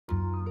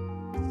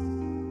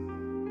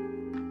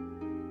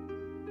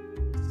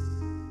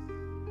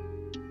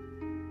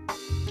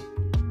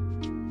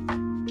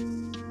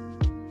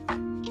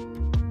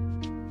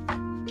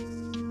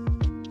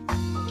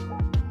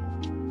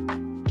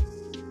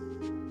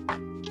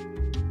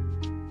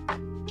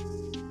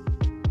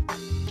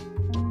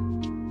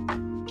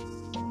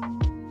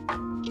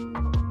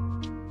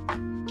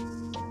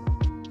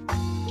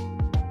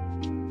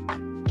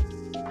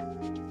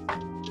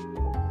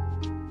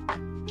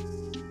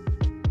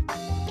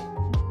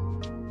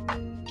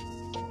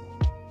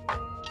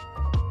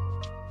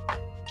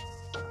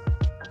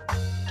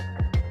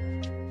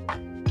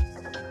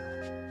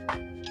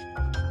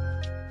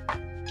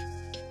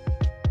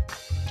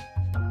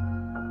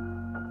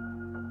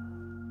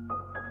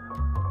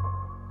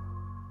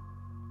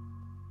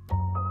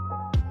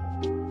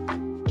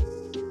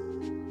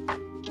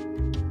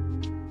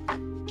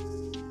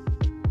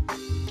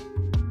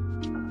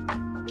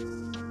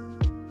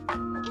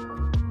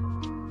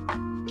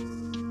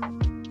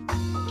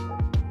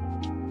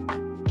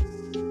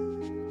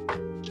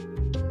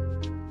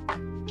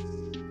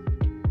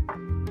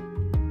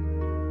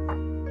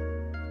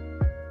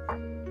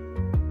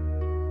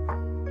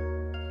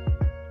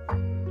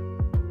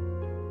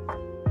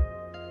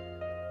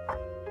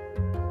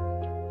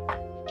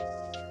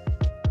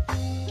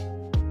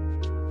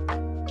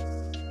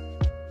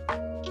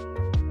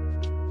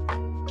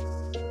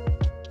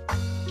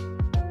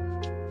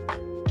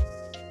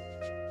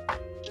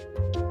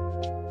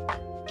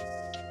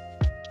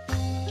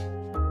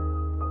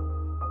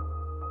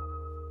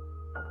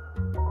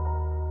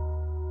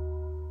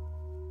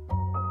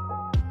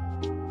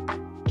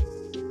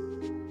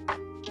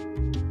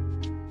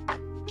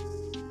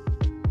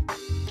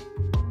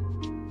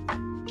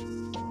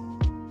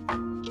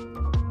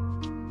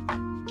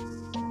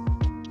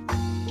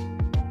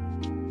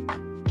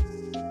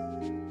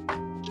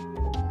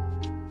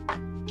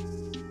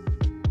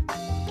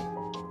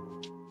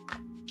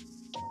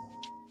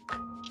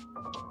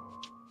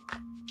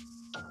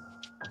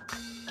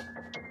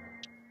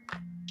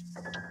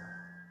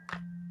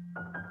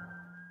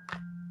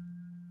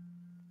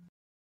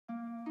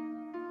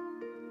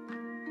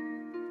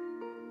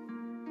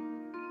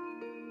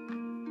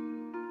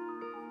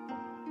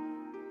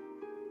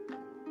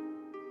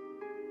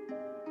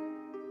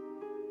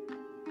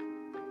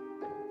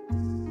Hey,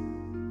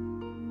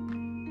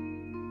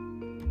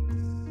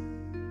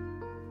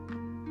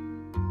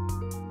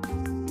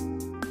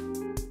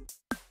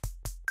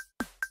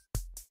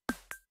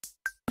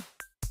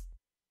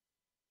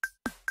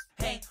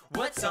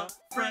 what's up,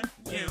 friend?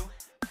 You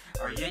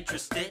are you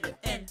interested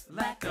in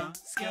lack of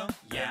skill?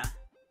 Yeah.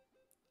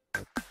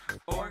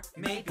 Or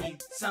maybe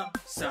some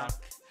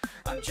suck.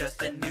 I'm just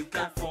a new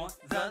guy for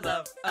the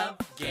love of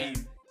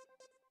game.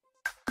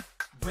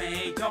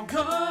 Wait, don't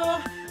go.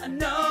 I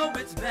know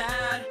it's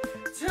bad.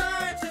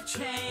 Time to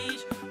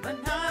change,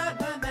 but not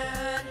by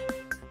mad.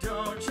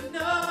 Don't you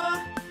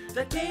know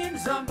that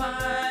games are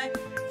my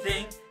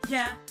thing?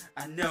 Yeah,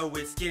 I know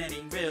it's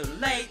getting real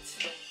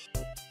late.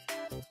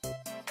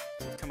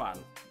 Come on,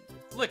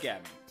 look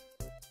at me.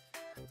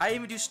 I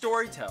even do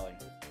storytelling.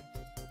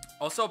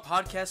 Also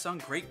podcasts on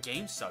great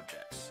game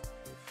subjects.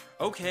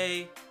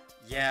 Okay,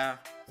 yeah,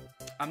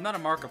 I'm not a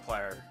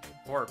Markiplier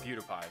or a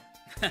PewDiePie.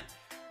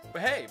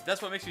 But hey,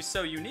 that's what makes me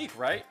so unique,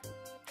 right?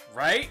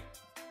 Right?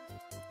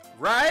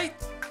 Right?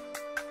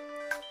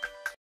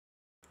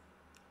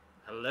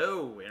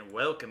 Hello and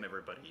welcome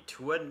everybody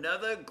to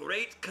another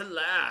great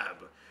collab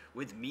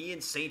with me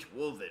and Saint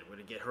Wolven. We're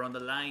gonna get her on the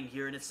line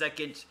here in a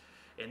second.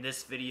 And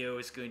this video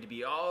is going to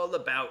be all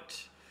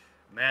about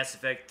Mass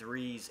Effect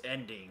 3's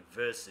ending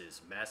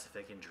versus Mass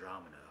Effect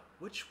Andromeda.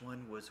 Which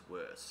one was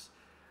worse?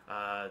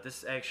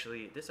 This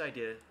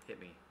idea hit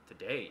me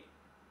today.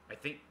 I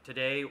think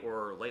today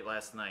or late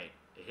last night.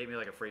 It hit me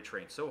like a freight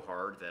train so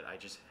hard that I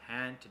just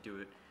had to do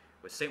it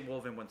with Saint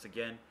Wolven once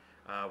again.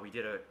 We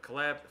did a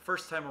collab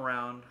first time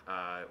around.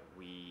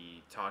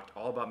 We talked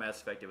all about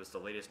Mass Effect. It was the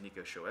latest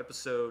Nico Show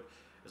episode.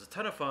 It was a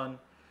ton of fun.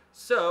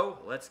 So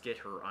let's get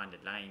her on the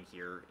line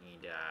here,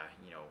 and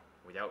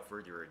without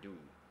further ado,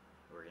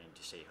 we're going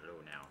to say hello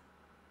now.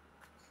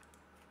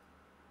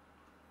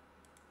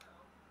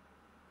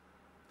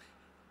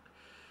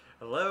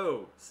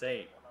 Hello,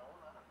 Saint.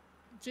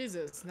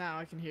 Jesus, now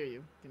I can hear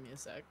you. Give me a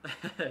sec.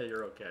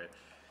 You're okay.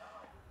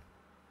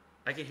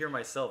 I can hear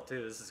myself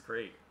too. This is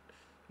great.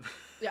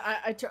 Yeah,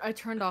 I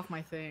turned off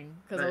my thing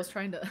because I was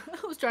trying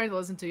to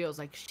listen to you. I was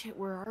like, shit,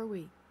 where are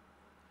we?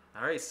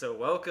 All right, so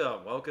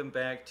welcome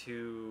back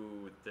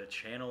to the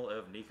channel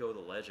of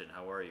NikoTheLegend.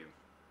 How are you?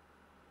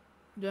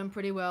 Doing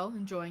pretty well,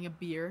 enjoying a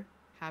beer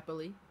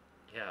happily.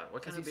 Yeah,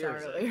 what kind of beer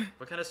is it?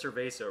 What kind of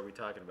cerveza are we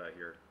talking about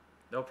here?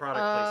 No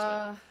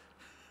product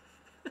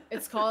placement.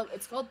 It's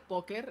called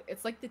Poker.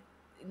 It's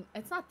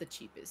not the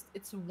cheapest.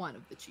 It's one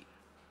of the cheap.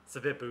 It's a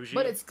bit bougie.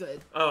 But it's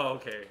good. Oh,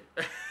 okay.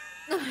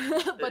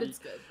 But it's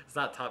good. It's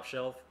not top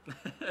shelf.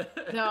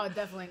 No,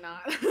 definitely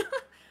not.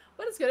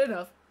 But it's good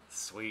enough.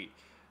 Sweet.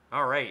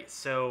 All right,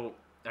 so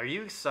are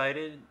you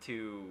excited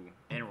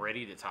and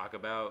ready to talk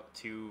about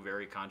two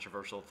very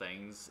controversial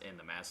things in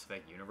the Mass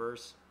Effect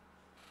universe?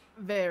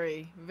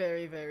 Very,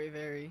 very, very,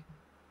 very.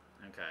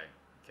 Okay,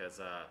 because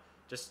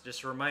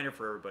just a reminder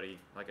for everybody,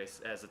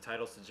 as the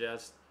title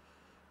suggests,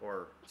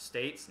 or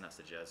states, not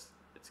suggests,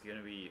 it's going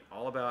to be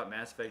all about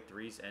Mass Effect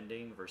 3's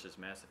ending versus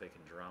Mass Effect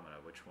Andromeda.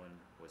 Which one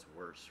was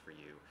worse for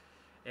you?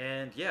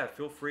 And yeah,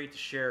 feel free to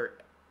share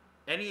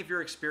any of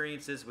your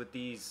experiences with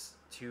these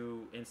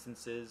two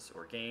instances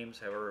or games,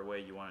 however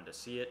way you wanted to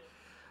see it.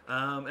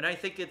 And I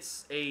think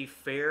it's a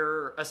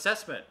fair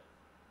assessment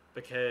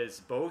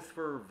because both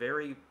were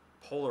very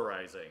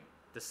polarizing,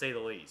 to say the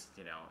least,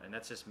 and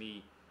that's just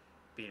me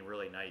being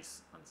really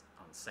nice on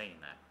saying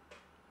that.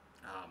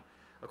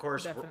 Of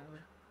course,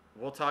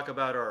 we'll talk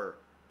about our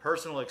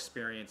personal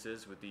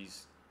experiences with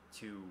these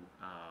two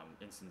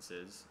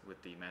instances with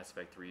the Mass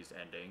Effect 3's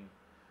ending,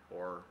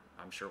 or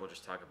I'm sure we'll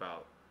just talk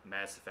about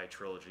Mass Effect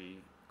trilogy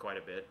quite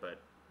a bit,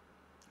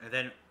 and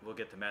then we'll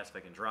get to Mass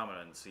Effect Andromeda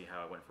and see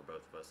how it went for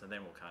both of us, and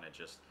then we'll kind of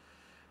just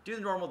do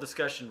the normal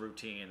discussion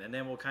routine, and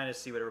then we'll kind of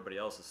see what everybody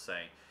else is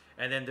saying.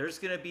 And then there's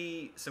going to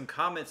be some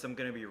comments I'm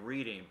going to be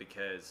reading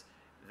because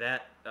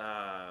that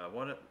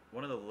one of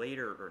the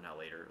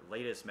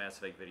latest Mass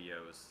Effect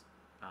videos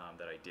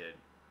that I did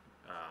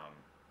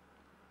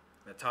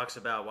that talks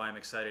about why I'm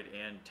excited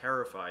and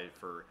terrified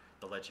for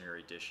the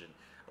Legendary Edition.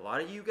 A lot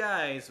of you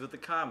guys with the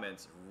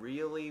comments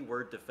really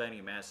were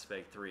defending Mass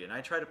Effect 3, and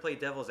I try to play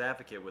devil's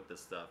advocate with this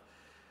stuff,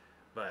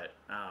 but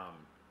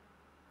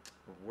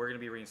we're going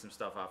to be reading some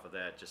stuff off of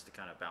that just to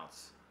kind of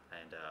bounce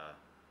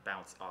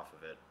off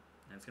of it,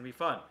 and it's going to be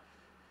fun.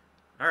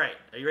 All right,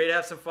 are you ready to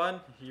have some fun?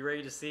 Are you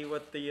ready to see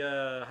what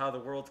how the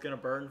world's going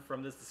to burn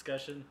from this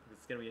discussion?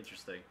 It's going to be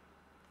interesting.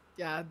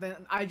 Yeah, then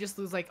I just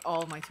lose like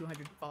all my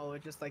 200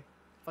 followers, just like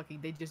fucking,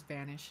 they just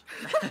vanish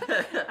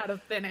out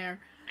of thin air.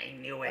 I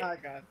knew it. Oh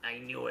god. I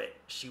knew it.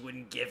 She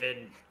wouldn't give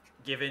in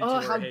to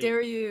her how hate.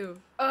 dare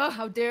you. Oh,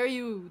 how dare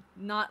you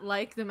not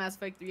like the Mass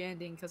Effect 3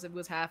 ending because it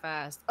was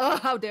half-assed. Oh,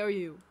 how dare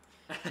you.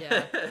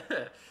 Yeah.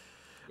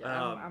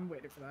 Yeah, I'm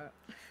waiting for that.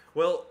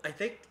 Well, I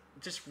think,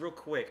 just real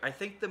quick, I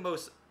think the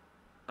most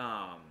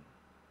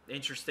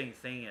interesting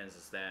thing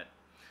is that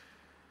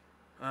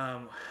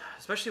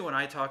especially when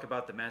I talk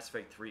about the Mass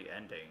Effect 3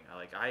 ending,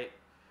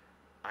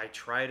 I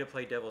try to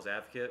play devil's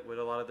advocate with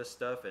a lot of this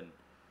stuff, and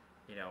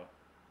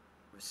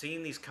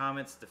seeing these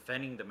comments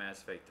defending the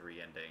Mass Effect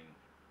 3 ending,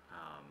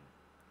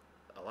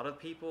 a lot of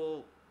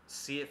people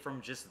see it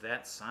from just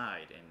that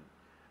side, and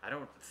I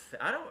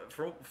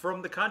don't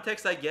from the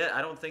context I get,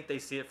 I don't think they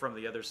see it from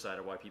the other side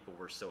of why people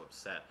were so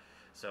upset.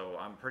 So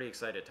I'm pretty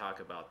excited to talk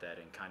about that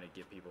and kind of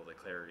give people the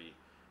clarity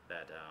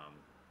that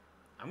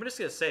I'm just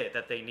gonna say it,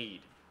 that they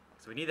need.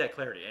 So we need that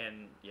clarity,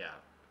 and yeah,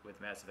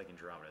 with Mass Effect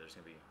Andromeda, there's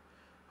gonna be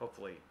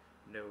hopefully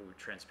no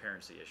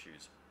transparency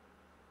issues.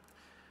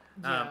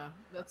 Yeah,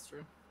 that's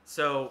true.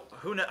 So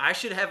I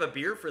should have a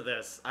beer for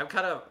this. I'm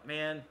kind of,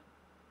 man.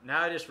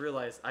 Now I just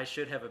realized I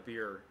should have a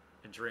beer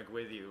and drink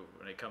with you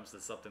when it comes to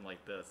something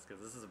like this,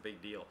 because this is a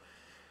big deal.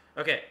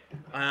 Okay,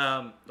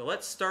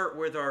 let's start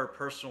with our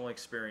personal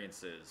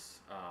experiences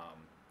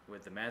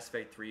with the Mass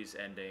Effect 3's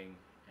ending,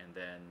 and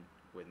then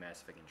with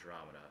Mass Effect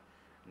Andromeda.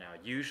 Now,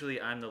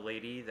 usually I'm the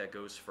lady that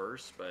goes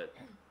first, but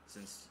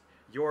since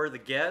you're the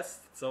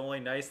guest, it's only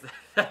nice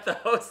that the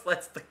host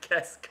lets the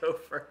guest go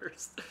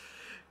first.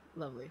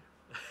 Lovely.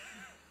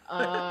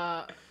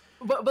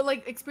 But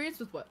like experience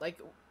with what? Like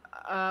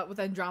with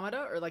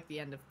Andromeda or like the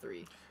end of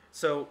 3?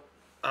 So,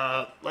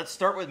 let's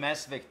start with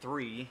Mass Effect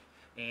 3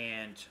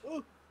 and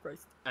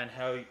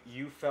how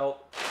you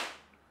felt.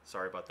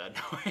 Sorry about that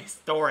noise.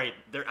 Don't worry.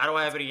 I don't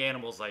have any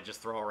animals I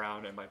just throw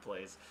around in my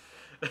place.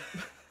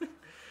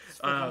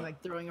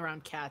 Like throwing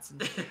around cats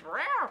and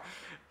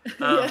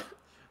yeah.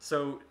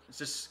 So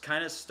just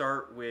kind of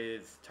start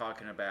with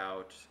talking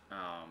about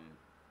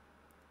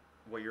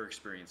what your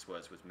experience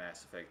was with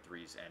Mass Effect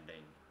 3's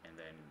ending, and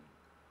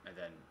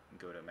then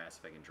go to Mass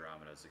Effect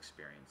Andromeda's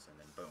experience, and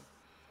then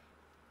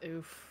boom.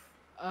 Oof.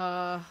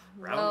 Round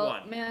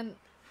 1. Man,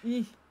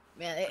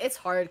 it's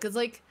hard because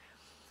like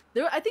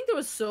I think there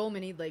was so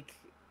many like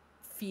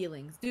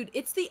feelings, dude.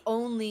 It's the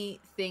only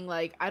thing,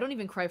 like I don't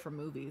even cry for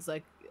movies,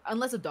 like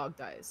unless a dog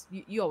dies.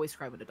 You always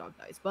cry when a dog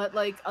dies, but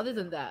like other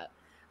than that,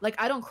 like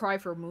I don't cry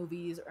for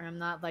movies, or I'm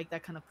not like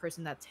that kind of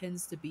person that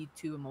tends to be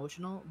too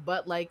emotional.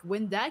 But like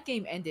when that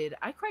game ended,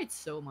 I cried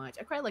so much.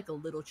 I cried like a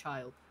little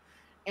child.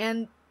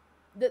 And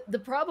the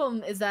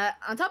problem is that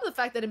on top of the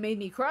fact that it made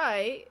me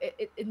cry,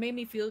 it made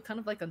me feel kind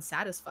of like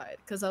unsatisfied,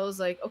 because I was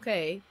like,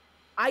 okay,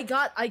 I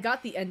got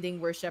the ending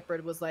where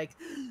Shepard was like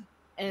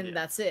and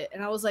that's it.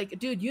 And I was like,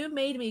 dude, you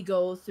made me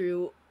go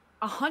through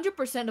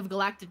 100% of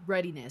galactic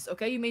readiness.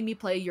 Okay, you made me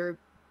play your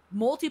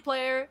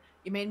multiplayer,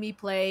 you made me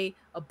play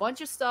a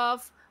bunch of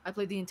stuff, I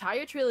played the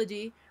entire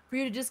trilogy for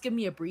you to just give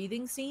me a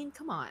breathing scene.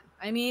 Come on.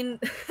 I mean,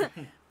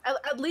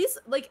 at least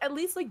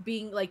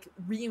being like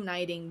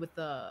reuniting with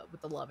the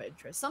love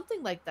interest,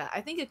 something like that.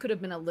 I think it could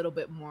have been a little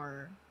bit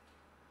more,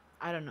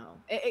 I don't know,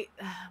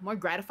 more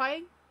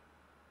gratifying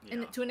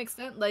to an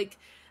extent. Like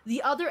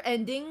the other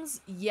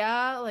endings,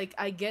 yeah, like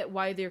I get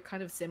why they're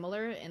kind of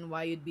similar and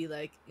why you'd be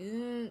like,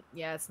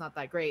 yeah, it's not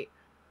that great.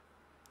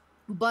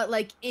 But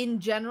like in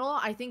general,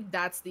 I think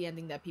that's the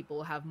ending that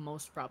people have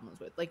most problems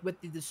with, like with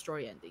the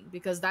destroy ending,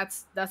 because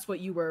that's what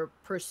you were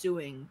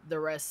pursuing the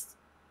rest,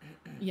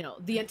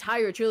 the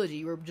entire trilogy.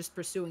 You were just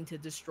pursuing to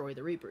destroy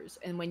the Reapers,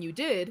 and when you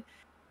did,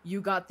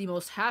 you got the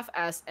most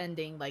half-assed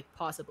ending like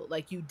possible.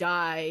 Like you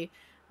die,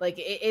 like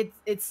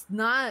it's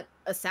not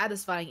a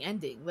satisfying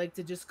ending, like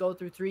to just go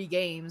through 3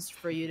 games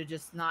for you to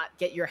just not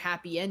get your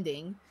happy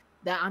ending,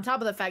 that on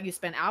top of the fact you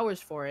spent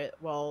hours for it.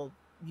 Well,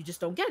 you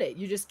just don't get it.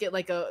 You just get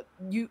like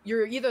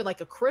you're either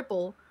like a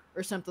cripple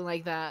or something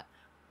like that,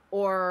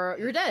 or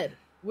you're dead,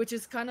 which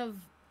is kind of,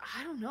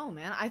 I don't know,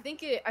 man. I think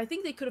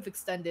they could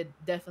have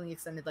definitely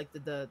extended like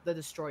the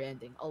destroy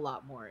ending a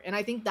lot more, and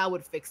I think that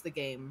would fix the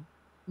game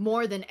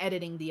more than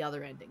editing the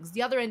other endings.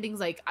 The other endings,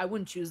 like I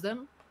wouldn't choose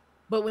them,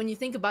 but when you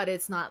think about it,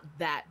 it's not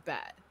that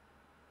bad,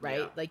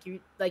 right? Yeah.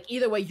 Like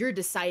either way, you're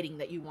deciding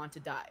that you want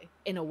to die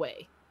in a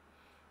way.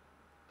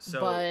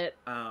 So, but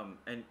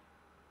and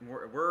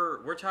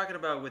we're talking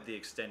about with the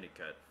extended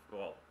cut.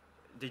 Well,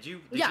 did you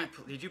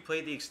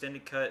play the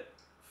extended cut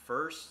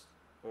first,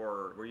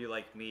 or were you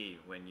like me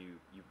when you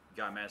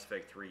got Mass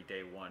Effect 3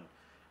 day 1,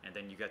 and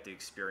then you got to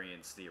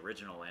experience the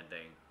original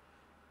ending?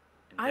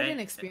 I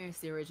didn't experience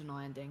the original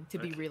ending, to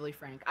be really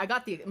frank. I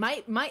got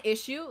my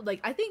issue,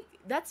 like I think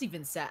that's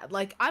even sad.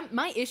 Like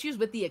my issues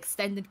with the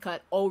extended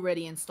cut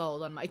already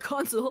installed on my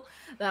console,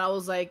 that I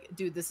was like,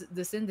 dude,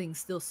 this ending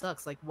still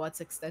sucks. Like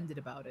what's extended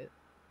about it?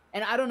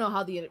 And I don't know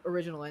how the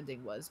original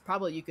ending was.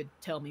 Probably you could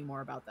tell me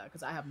more about that,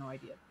 because I have no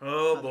idea.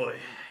 Oh boy,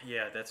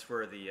 yeah, that's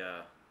where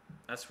the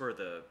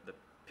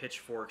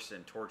pitchforks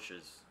and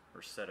torches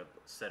were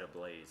set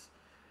ablaze.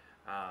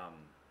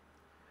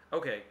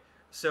 Okay,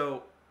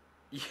 so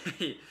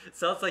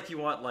sounds like you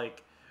want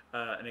like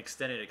an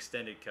extended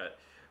cut,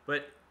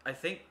 but I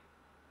think,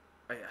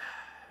 I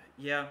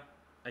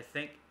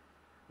think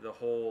the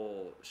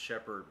whole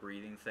Shepard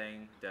breathing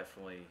thing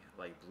definitely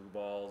like blue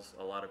balls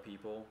a lot of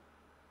people.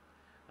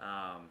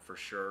 For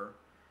sure,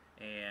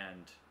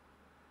 and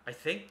I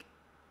think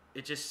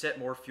it just set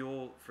more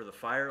fuel for the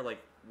fire. Like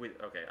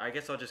I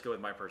guess I'll just go with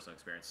my personal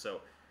experience.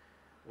 So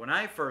when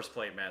I first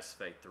played Mass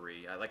Effect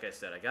 3, like I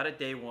said, I got it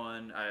day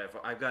 1.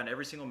 I've gotten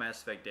every single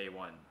Mass Effect day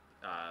 1.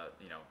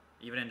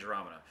 Even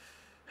Andromeda.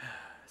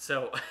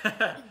 So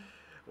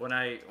when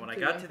I too got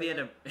young to for the end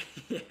that. of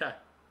yeah,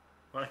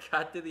 when I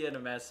got to the end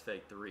of Mass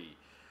Effect 3,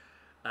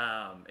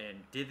 and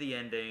did the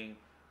ending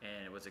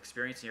and was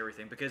experiencing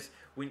everything, because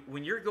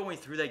when you're going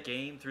through that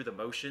game through the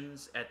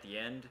motions at the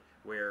end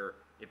where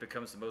it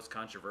becomes the most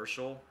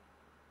controversial,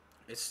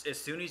 as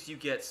soon as you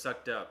get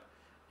sucked up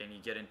and you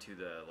get into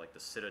the like the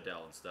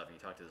Citadel and stuff and you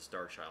talk to the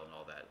Star Child and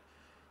all that,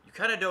 you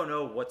kind of don't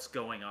know what's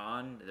going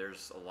on.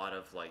 There's a lot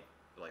of like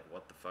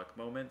what the fuck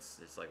moments.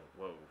 It's like,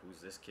 whoa,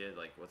 who's this kid?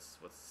 Like what's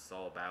this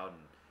all about?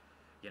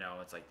 And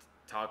it's like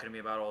talking to me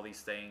about all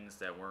these things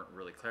that weren't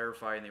really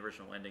clarified in the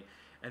original ending.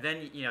 And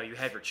then you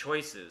have your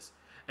choices.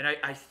 And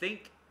I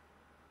think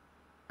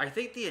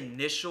the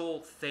initial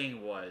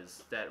thing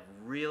was that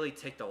really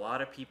ticked a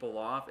lot of people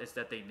off is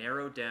that they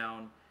narrowed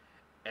down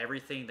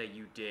everything that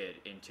you did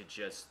into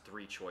just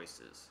three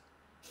choices.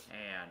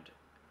 And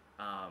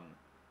um,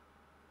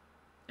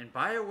 and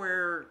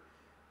BioWare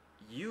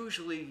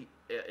usually,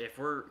 if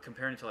we're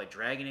comparing to like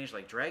Dragon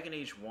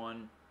Age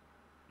 1,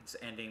 its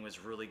ending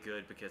was really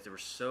good because there were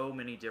so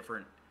many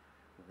different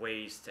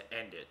ways to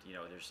end it.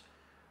 There's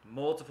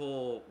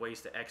multiple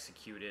ways to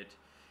execute it.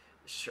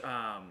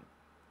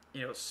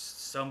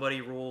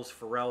 Somebody rules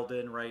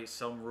Ferelden, right?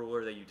 Some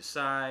ruler that you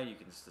decide. You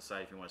can just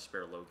decide if you want to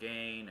spare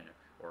Loghain,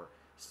 or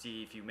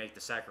see if you make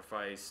the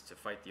sacrifice to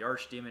fight the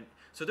Archdemon.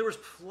 So there was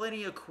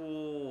plenty of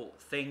cool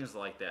things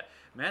like that.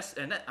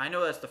 I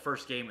know that's the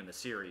first game in the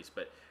series,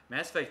 but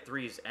Mass Effect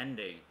 3's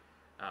ending,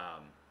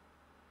 um,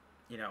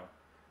 you know,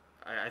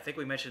 I think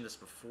we mentioned this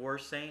before,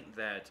 Saint,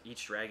 that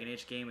each Dragon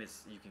Age game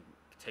you can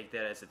take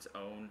that as its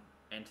own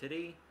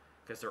entity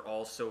because they're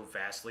all so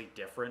vastly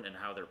different in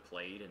how they're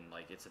played, and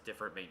like it's a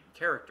different main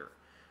character.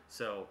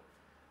 So,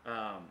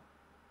 um,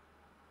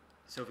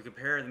 so if we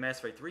compare the Mass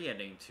Effect 3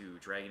 ending to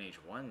Dragon Age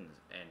 1's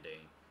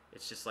ending,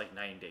 it's just like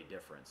night and day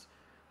difference.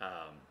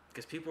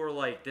 Because people were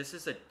like, this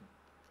is a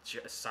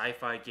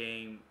sci-fi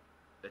game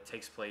that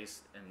takes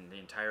place in the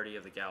entirety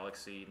of the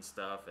galaxy and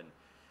stuff, and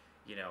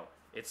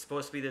it's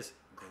supposed to be this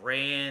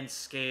grand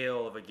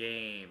scale of a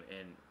game,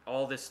 and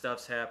all this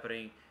stuff's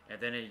happening, and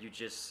then you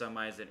just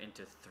summarize it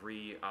into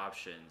three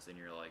options, and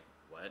you're like,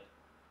 what?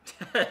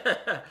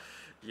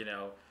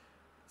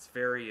 It's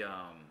very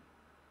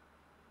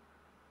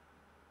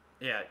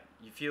yeah,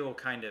 you feel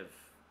kind of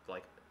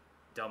like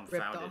Ripped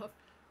dumbfounded. off.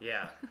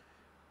 Yeah,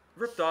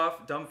 ripped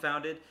off,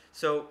 dumbfounded.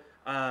 So,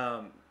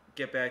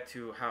 get back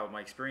to how my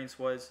experience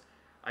was.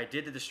 I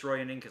did the destroy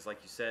ending because, like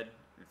you said,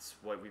 it's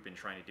what we've been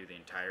trying to do the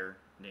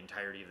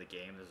entirety of the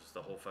game. This is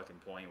the whole fucking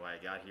point why I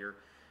got here.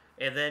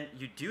 And then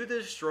you do the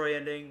destroy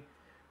ending,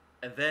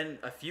 and then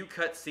a few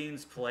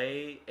cutscenes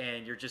play,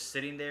 and you're just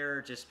sitting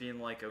there, just being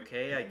like,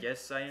 okay, I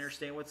guess I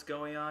understand what's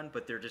going on,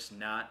 but they're just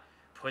not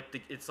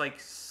it's like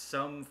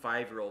some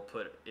 5-year-old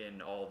put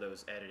in all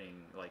those editing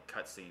like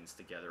cutscenes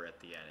together at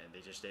the end, and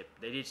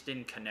they just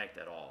didn't connect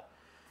at all.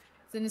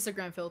 It's an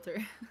Instagram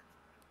filter.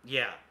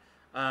 Yeah.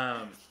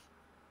 Um,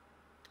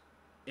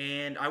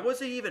 and I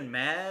wasn't even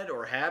mad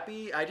or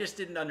happy. I just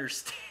didn't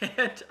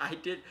understand. I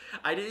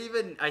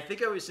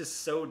think I was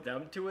just so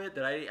numb to it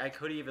that I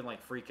couldn't even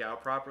like freak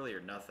out properly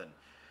or nothing.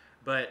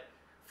 But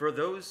for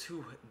those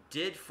who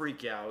did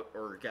freak out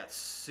or got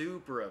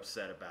super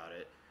upset about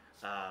it,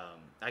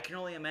 I can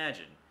only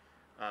imagine.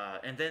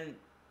 And then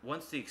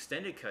once the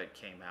extended cut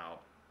came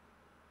out,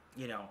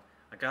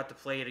 I got to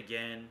play it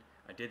again.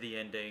 I did the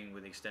ending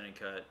with the extended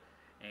cut,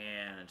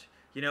 and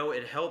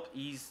it helped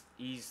ease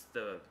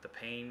the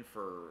pain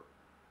for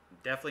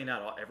definitely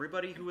not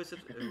everybody who was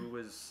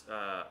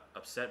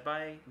upset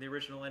by the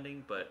original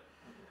ending, but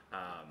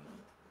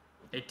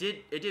it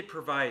did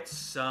provide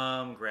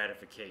some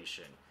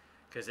gratification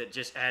because it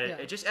just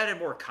added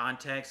more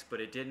context,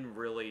 but it didn't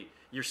really.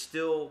 You're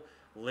still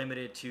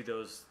limited to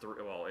those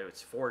three. Well,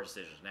 it's 4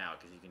 decisions now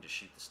because you can just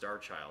shoot the Star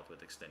Child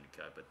with extended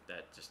cut, but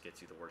that just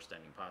gets you the worst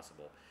ending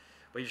possible.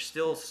 But you're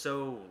still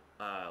so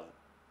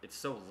it's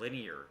so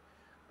linear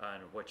on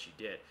what you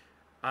did.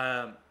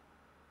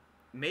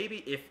 Maybe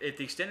if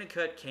the extended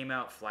cut came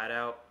out flat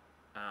out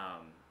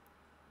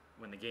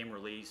when the game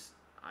released,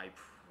 I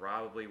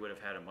probably would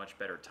have had a much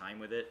better time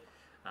with it.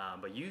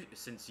 But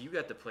since you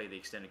got to play the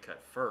extended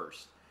cut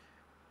first,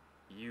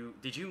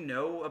 did you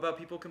know about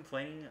people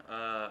complaining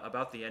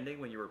about the ending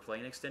when you were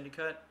playing extended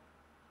cut?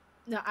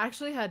 No, I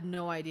actually had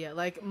no idea.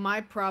 Like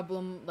my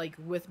problem like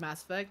with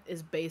Mass Effect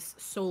is based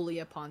solely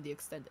upon the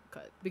extended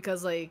cut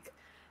because like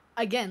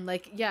again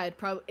like yeah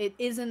it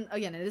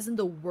isn't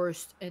the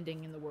worst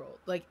ending in the world.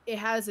 Like it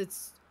has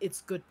its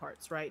good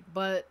parts, right?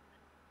 But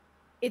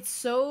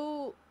it's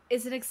an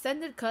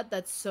extended cut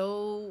that's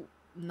so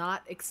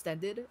not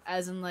extended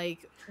as in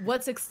like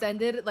what's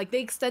extended like they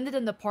extended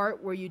in the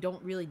part where you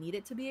don't really need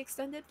it to be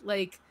extended.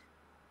 Like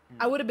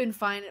I Hmm. would have been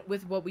fine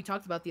with what we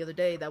talked about the other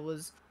day. That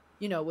was,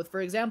 with for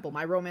example,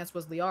 my romance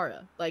was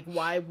Liara. Like,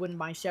 why wouldn't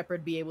my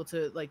shepherd be able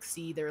to like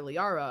see their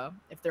Liara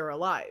if they're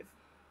alive?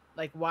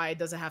 Like, why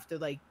does it have to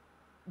like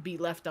be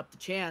left up to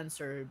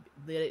chance or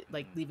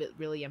like Hmm. leave it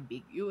really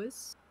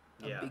ambiguous?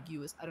 Yeah.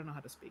 Ambiguous. I don't know how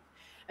to speak.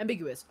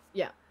 Ambiguous.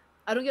 Yeah.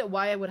 I don't get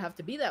why it would have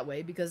to be that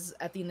way, because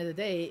at the end of the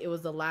day, it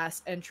was the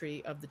last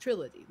entry of the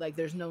trilogy. Like,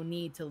 there's no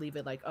need to leave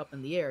it like up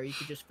in the air. You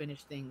could just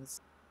finish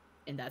things,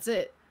 and that's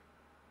it.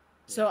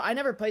 So Yeah. I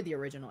never played the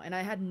original, and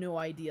I had no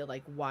idea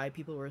like why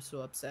people were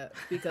so upset,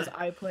 because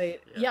I played.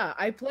 Yeah. Yeah,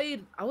 I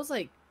played. I was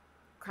like,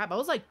 crap. I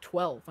was like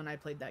 12 when I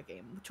played that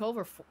game. 12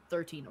 or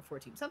 13 or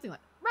 14, something like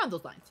around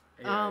those lines.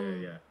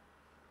 Yeah.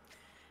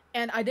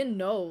 And I didn't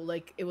know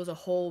like it was a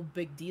whole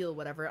big deal,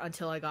 whatever,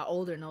 until I got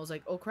older, and I was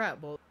like, oh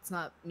crap. Well, it's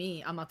not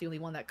me. I'm not the only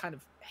one that kind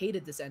of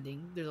hated this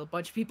ending. There's a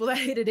bunch of people that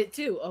hated it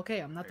too. Okay,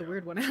 I'm not the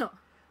weird one out.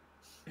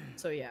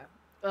 So yeah.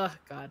 Oh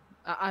God,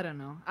 I don't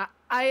know.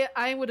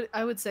 I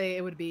would say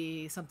it would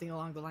be something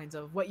along the lines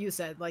of what you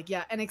said. Like,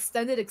 yeah, an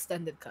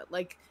extended cut.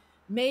 Like,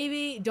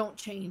 maybe don't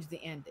change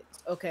the endings.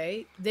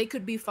 Okay, they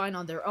could be fine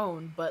on their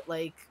own, but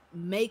like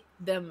make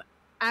them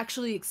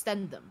actually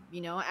extend them. You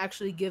know,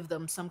 actually give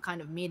them some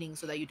kind of meaning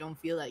so that you don't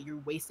feel that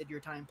you wasted your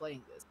time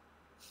playing this.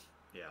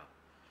 Yeah.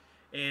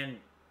 And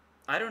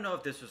I don't know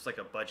if this was like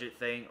a budget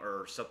thing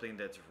or something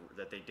that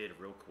they did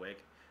real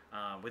quick.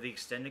 With the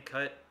extended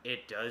cut,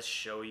 it does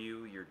show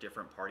you your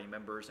different party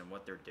members and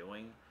what they're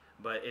doing,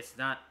 but it's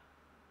not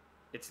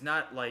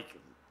like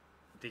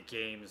the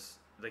game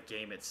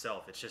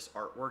itself. It's just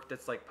artwork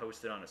that's like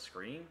posted on a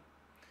screen,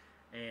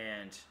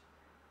 and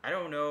I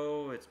don't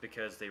know. It's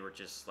because they were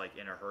just like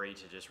in a hurry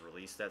to just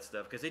release that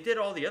stuff, because they did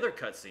all the other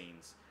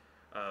cutscenes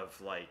of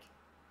like,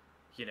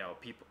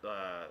 people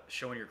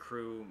showing your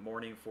crew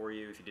mourning for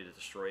you if you did a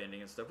destroy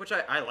ending and stuff, which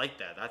I like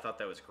that. I thought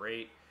that was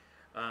great.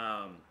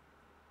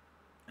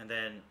 And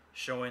then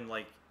showing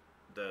like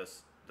the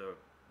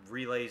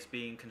relays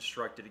being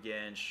constructed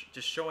again,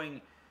 just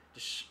showing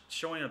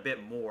a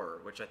bit more,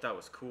 which I thought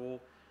was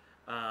cool.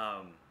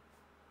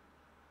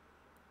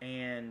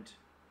 And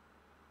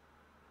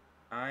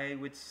I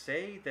would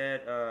say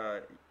that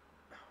oh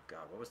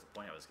god, what was the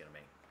point I was gonna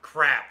make?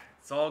 Crap,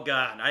 it's all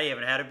gone. I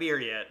haven't had a beer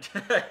yet.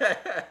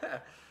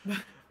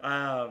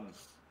 Oh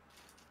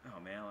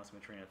man, I lost my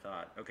train of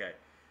thought. Okay,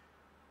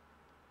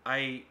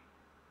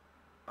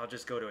 I'll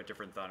just go to a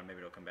different thought and maybe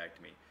it'll come back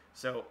to me.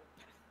 So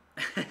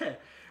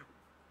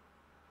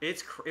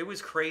it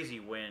was crazy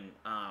when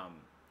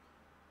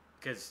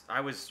because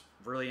I was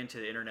really into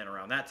the internet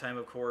around that time,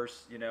 of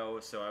course,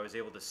 so I was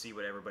able to see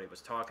what everybody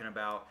was talking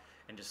about,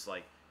 and just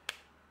like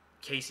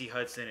Casey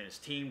Hudson and his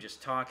team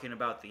just talking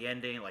about the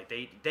ending. Like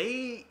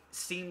they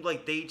seemed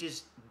like they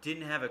just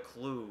didn't have a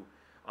clue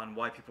on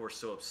why people were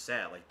so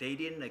upset. Like they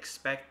didn't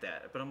expect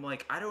that. But I'm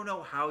like, I don't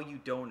know how you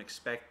don't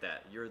expect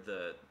that. You're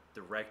the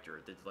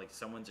director. Did like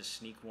someone just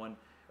sneak one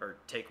or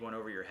take one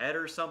over your head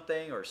or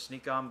something, or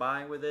sneak on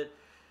by with it?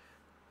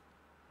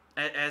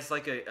 As a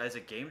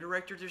game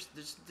director,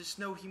 there's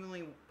no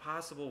humanly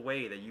possible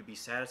way that you'd be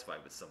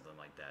satisfied with something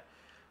like that.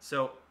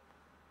 So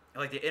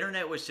like the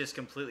internet was just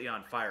completely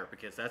on fire,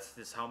 because that's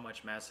just how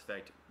much Mass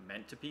Effect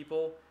meant to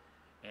people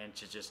and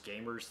to just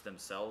gamers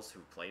themselves who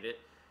played it.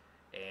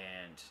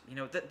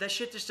 And that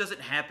shit just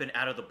doesn't happen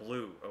out of the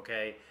blue.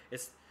 Okay,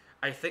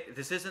 I think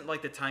this isn't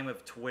like the time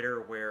of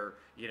Twitter where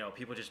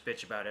people just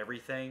bitch about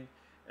everything.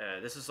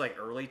 This is like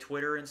early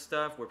Twitter and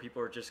stuff where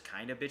people are just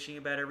kind of bitching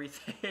about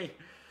everything.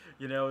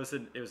 It was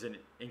an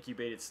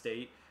incubated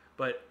state,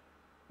 but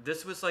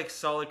this was like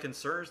solid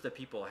concerns that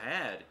people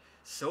had,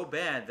 so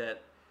bad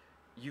that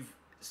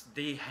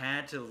they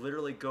had to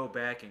literally go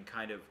back and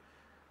kind of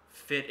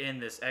fit in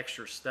this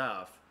extra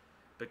stuff,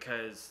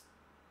 because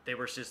there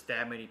was just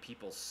that many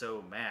people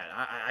so mad.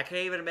 I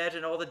can't even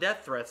imagine all the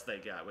death threats they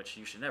got, which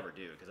you should never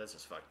do, because that's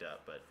just fucked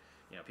up. But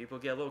people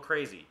get a little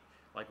crazy,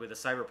 like with the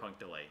Cyberpunk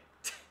delay.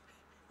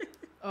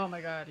 Oh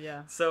my god,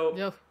 yeah. So,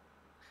 Yep.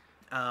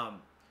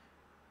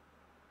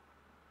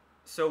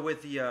 So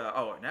with the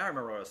now I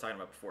remember what I was talking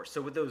about before.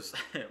 So with those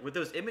with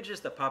those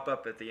images that pop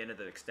up at the end of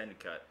the extended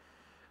cut,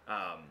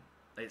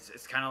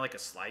 it's kind of like a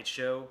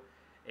slideshow,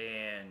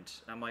 and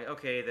I'm like,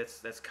 okay,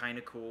 that's kind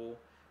of cool,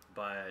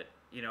 but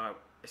I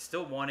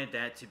still wanted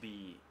that to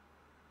be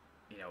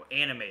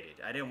animated.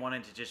 I didn't want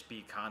it to just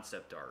be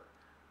concept art.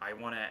 I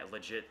want to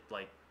legit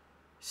like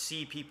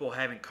see people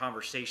having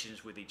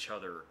conversations with each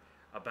other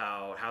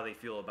about how they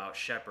feel about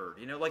Shepard.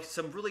 Like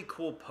some really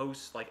cool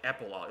posts, like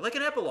epilogue, like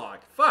an epilogue.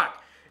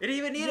 Fuck. It didn't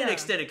even need an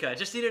extended cut. It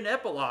just needed an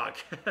epilogue.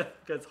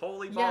 Because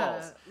holy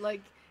balls. Yeah,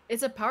 like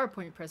it's a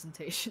PowerPoint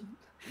presentation.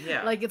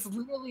 Yeah. Like it's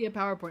literally a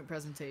PowerPoint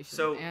presentation.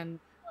 So, and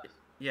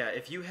yeah,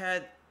 if you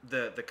had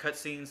the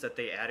cutscenes that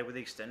they added with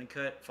the extended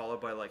cut, followed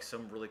by like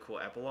some really cool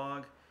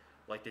epilogue,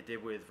 like they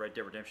did with Red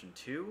Dead Redemption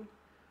 2,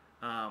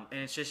 and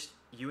it's just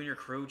you and your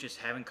crew just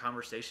having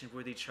conversations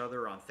with each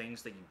other on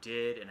things that you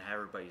did and how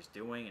everybody's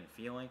doing and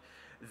feeling,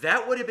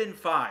 that would have been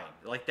fine.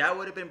 Like that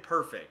would have been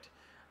perfect.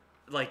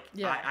 Like,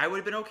 yeah. I would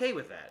have been okay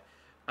with that.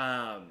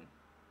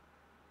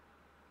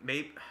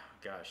 Maybe,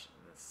 gosh,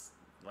 this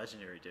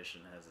Legendary Edition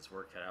has its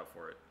work cut out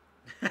for it.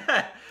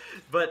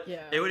 But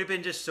yeah. It would have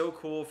been just so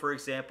cool. For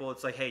example,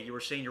 it's like, hey, you were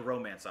saying your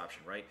romance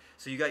option, right?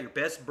 So you got your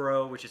best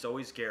bro, which is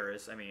always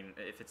Garrus. I mean,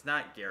 if it's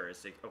not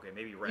Garrus, okay,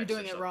 maybe Rex. You're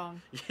doing it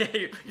wrong. Yeah,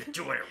 you're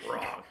doing it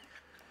wrong.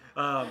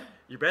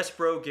 Your best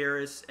bro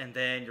Garrus, and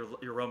then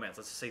your romance.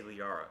 Let's just say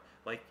Liara.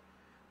 Like,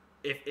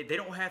 if they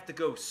don't have to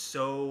go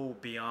so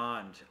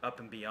beyond, up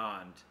and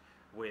beyond,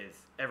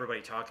 with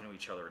everybody talking to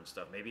each other and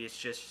stuff. Maybe it's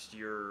just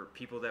your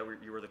people that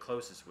you were the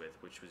closest with,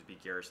 which would be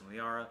Garrus and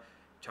Liara,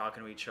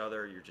 talking to each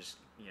other. You're just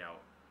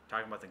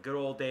talking about the good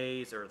old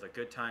days or the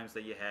good times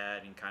that you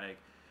had, and kind of.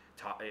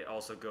 It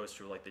also goes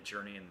through like the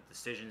journey and the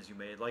decisions you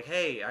made. Like,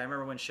 hey, I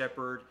remember when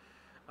Shepard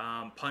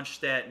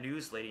punched that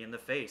news lady in the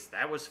face.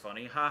 That was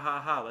funny. Ha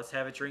ha ha. Let's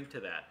have a drink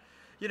to that.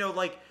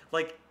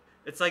 Like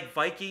it's like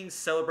Vikings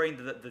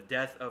celebrating the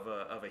death of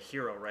a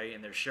hero, right?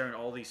 And they're sharing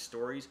all these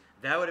stories.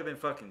 That would have been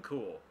fucking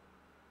cool.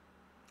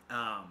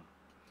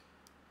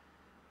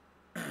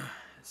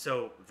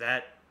 So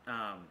that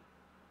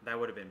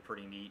would have been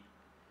pretty neat.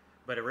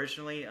 But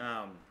originally,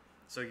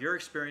 so your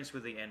experience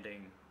with the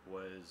ending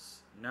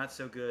was not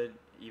so good,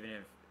 even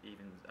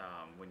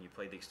when you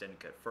played the extended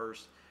cut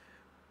first.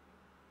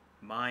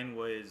 Mine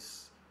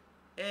was,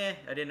 I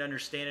didn't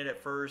understand it at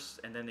first,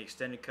 and then the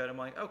extended cut, I'm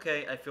like,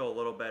 okay, I feel a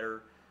little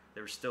better.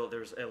 There's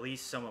at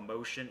least some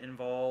emotion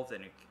involved,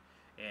 and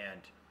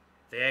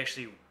they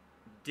actually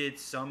did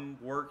some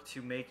work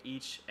to make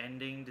each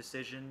ending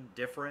decision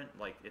different.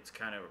 Like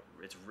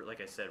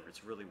like I said,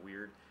 it's really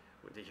weird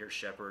to hear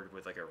Shepard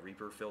with like a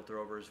Reaper filter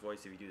over his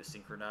voice if you do the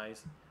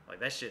synchronize. Like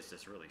that shit's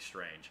just really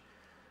strange.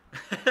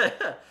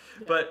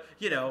 But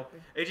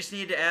it just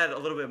needed to add a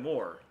little bit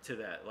more to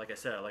that. Like I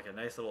said, like a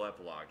nice little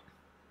epilogue.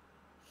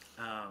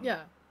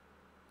 Yeah.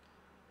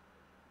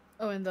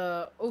 Oh, and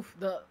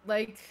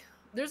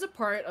there's a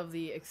part of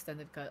the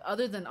extended cut,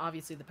 other than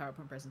obviously the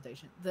PowerPoint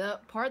presentation. The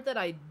part that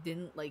I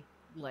didn't like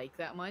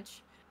that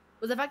much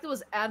was the fact that it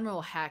was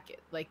Admiral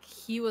Hackett. Like,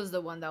 he was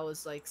the one that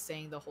was like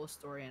saying the whole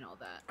story and all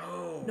that.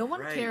 Oh, no one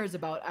right. cares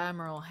about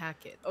Admiral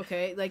Hackett.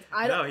 Okay, like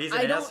No, he's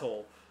an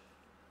asshole.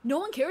 No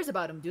one cares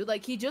about him, dude.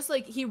 Like,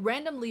 he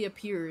randomly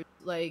appears,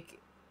 like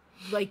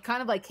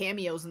kind of like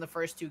cameos in the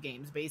first two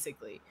games,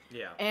 basically.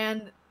 Yeah.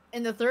 And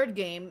in the third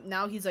game,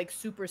 now he's like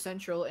super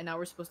central, and now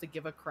we're supposed to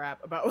give a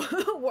crap about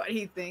what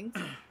he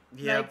thinks.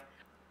 Yeah. Like,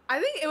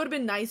 I think it would have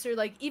been nicer,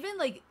 like, even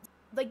like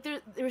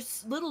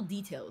there's little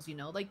details,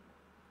 like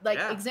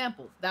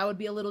example, that would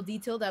be a little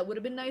detail that would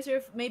have been nicer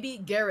if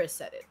maybe Garrus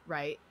said it,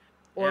 right?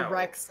 Or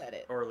Rex said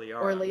it. Or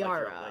Liara.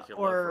 Like your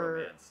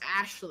or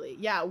Ashley.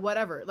 Yeah,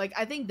 whatever. Like,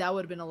 I think that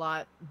would have been a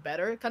lot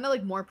better. Kind of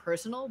like more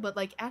personal, but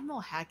like Admiral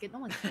Hackett, no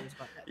one cares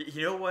about that.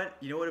 You know what?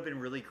 You know what would have been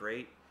really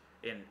great?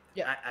 And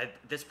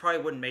this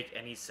probably wouldn't make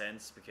any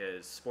sense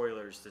because,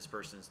 spoilers, this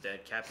person's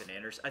dead. Captain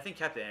Anderson. I think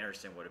Captain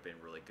Anderson would have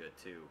been really good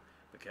too,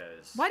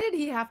 because... Why did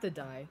he have to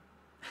die?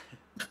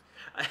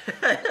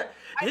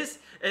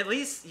 At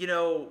least,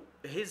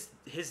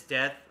 his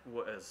death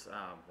was,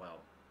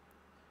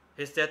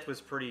 his death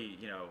was pretty,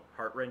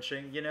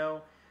 heart-wrenching,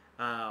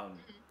 and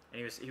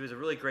he was a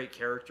really great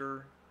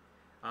character.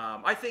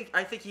 I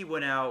think he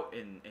went out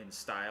in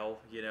style,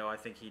 I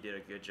think he did a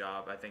good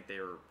job. I think they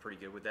were pretty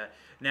good with that.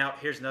 Now,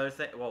 here's another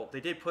thing. Well,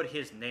 they did put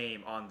his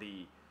name on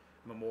the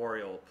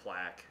memorial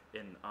plaque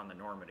on the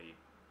Normandy.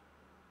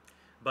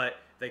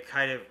 But they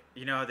kind of,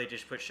 they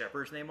just put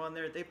Shepard's name on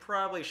there. They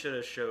probably should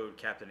have showed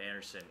Captain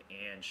Anderson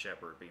and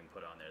Shepard being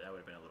put on there. That would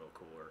have been a little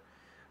cooler.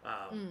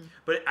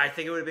 But I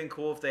think it would have been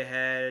cool if they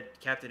had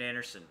Captain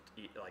Anderson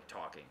like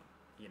talking,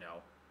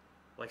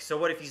 like, so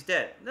what if he's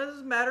dead? That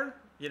doesn't matter,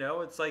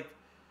 It's like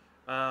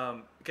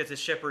because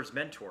it's Shepard's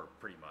mentor,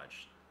 pretty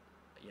much.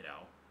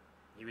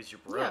 He was your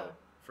bro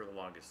for the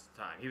longest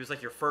time. He was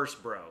like your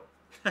first bro.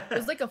 It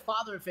was like a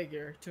father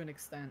figure to an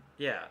extent.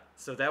 Yeah,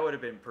 so that would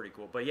have been pretty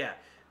cool. But yeah,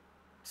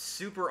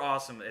 super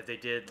awesome if they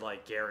did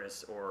like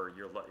Garrus or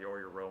your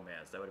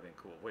romance. That would have been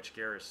cool. Which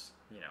Garrus,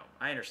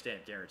 I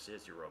understand Garrus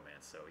is your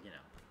romance, so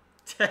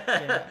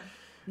Yeah.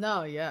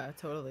 No, yeah,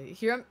 totally.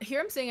 Here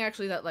I'm saying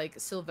actually that like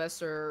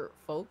Sylvester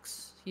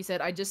Folks, he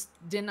said, I just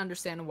didn't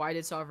understand why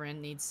did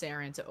Sovereign need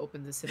Saren to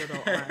open the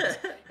Citadel arms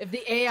if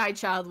the AI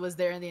child was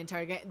there in the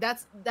entire game.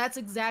 That's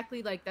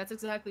exactly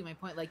my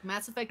point. Like,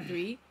 Mass Effect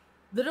 3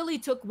 literally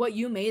took what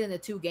you made in the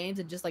two games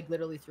and just like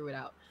literally threw it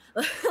out.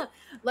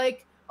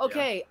 Like,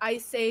 okay, I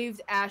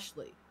saved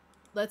Ashley.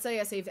 Let's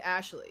say I saved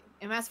Ashley.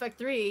 In Mass Effect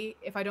 3,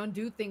 if I don't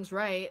do things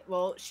right,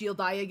 well, she'll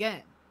die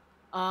again.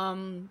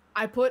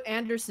 I put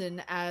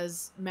Anderson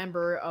as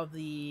member of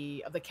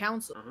the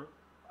council.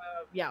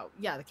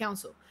 The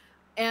council.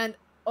 And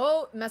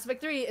Mass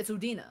Effect 3, it's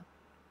Udina.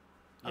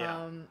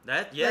 Yeah.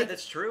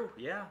 That's true.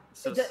 Yeah.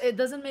 So it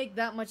doesn't make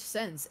that much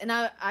sense. And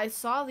I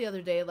saw the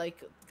other day,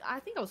 like, I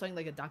think I was watching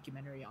like a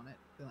documentary on it,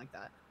 something like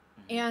that.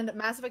 And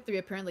Mass Effect 3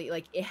 apparently,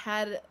 like,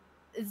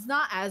 it's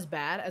not as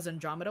bad as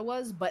Andromeda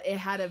was, but it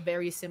had a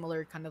very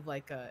similar kind of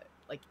like a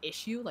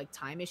issue, like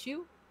time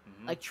issue,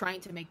 like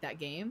trying to make that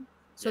game.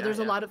 So there's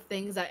a lot of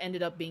things that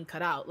ended up being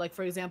cut out. Like,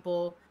 for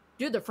example,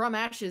 dude, the From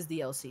Ashes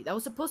DLC that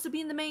was supposed to be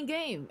in the main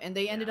game, and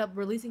they ended up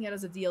releasing it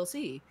as a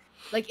DLC.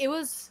 Like, it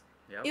was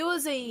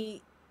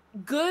a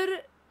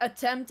good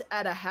attempt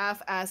at a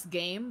half-ass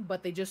game,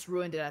 but they just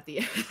ruined it at the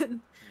end.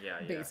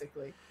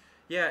 Basically.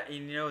 Yeah,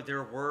 and you know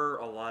there were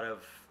a lot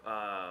of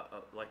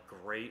like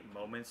great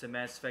moments in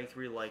Mass Effect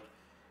 3. Like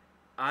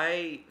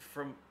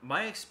from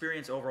my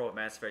experience overall with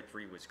Mass Effect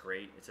 3 was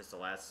great. It's just the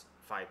last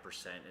 5%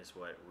 is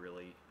what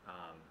really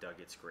dug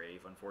its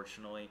grave,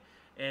 unfortunately.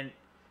 And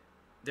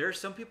there are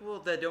some people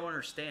that don't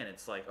understand.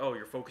 It's like, oh,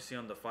 you're focusing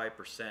on the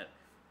 5%,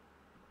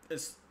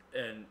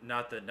 and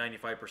not the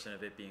 95%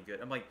 of it being good.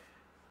 I'm like,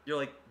 you're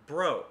like,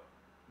 bro,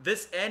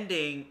 this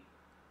ending,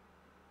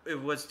 it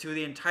was to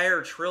the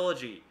entire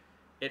trilogy.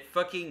 It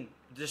fucking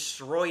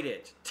destroyed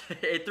it.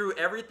 It threw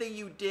everything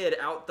you did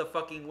out the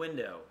fucking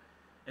window.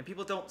 And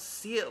people don't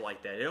see it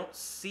like that. They don't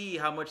see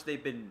how much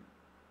they've been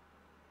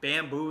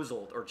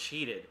bamboozled or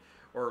cheated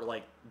or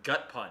like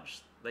gut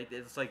punched. Like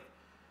it's like,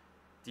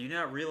 do you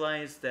not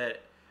realize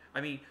that?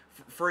 I mean,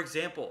 for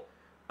example,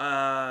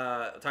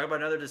 talk about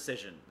another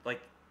decision.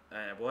 Like,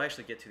 we'll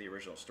actually get to the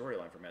original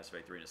storyline for Mass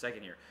Effect 3 in a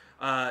second here.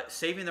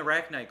 Saving the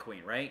Arachnite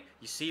Queen, right?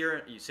 You see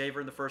her, you save her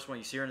in the first one.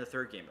 You see her in the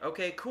third game.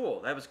 Okay,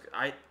 cool. That was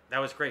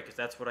great because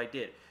that's what I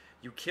did.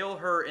 You kill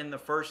her in the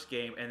first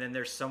game, and then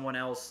there's someone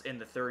else in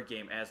the third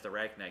game as the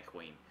Arachnite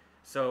Queen.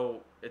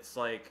 So it's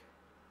like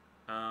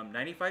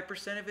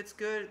 95% of it's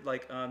good.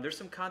 Like there's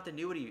some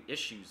continuity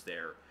issues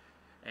there.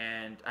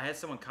 And I had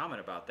someone comment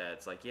about that.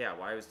 It's like, yeah,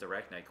 why was the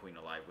Arachnite Queen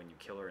alive when you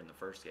kill her in the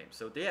first game?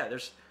 So yeah,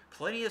 there's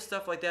plenty of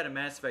stuff like that in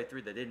Mass Effect 3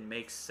 that didn't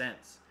make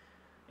sense.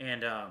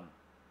 And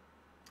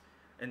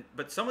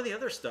but some of the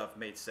other stuff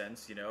made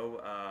sense, you know,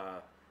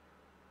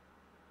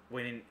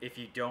 if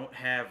you don't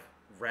have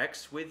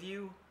Rex with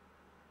you,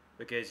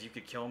 because you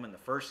could kill him in the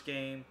first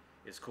game.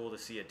 It's cool to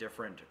see a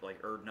different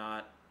like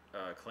Erdnot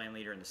clan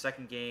leader in the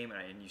second game,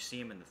 and you see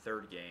him in the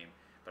third game.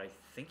 But I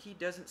think he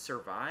doesn't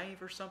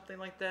survive or something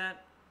like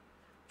that.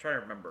 Trying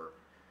to remember,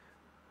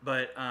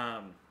 but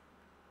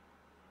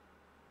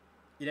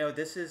you know,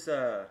 this is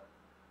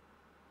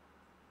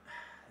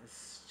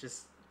it's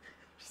just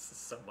this is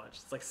so much.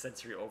 It's like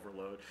sensory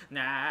overload.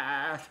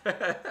 Nah.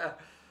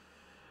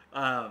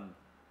 um,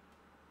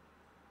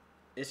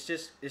 it's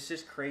just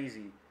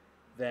crazy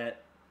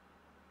that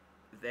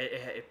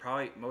it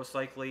probably most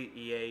likely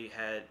EA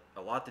had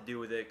a lot to do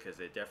with it because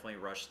they definitely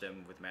rushed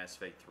them with Mass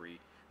Effect 3.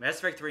 Mass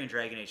Effect 3 and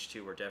Dragon Age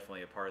 2 were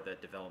definitely a part of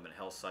that development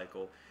hell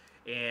cycle,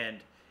 and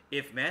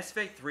if Mass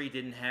Effect 3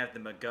 didn't have the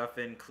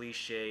MacGuffin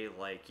cliche,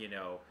 like, you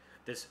know,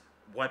 this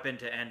weapon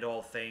to end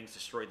all things,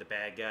 destroy the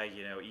bad guy,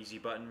 you know, easy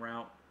button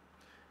route,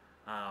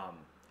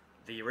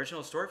 the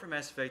original story for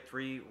Mass Effect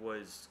 3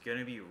 was going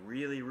to be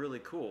really, really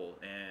cool.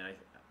 And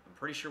I'm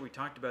pretty sure we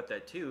talked about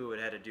that too. It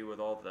had to do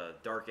with all the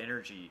dark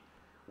energy,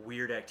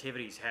 weird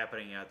activities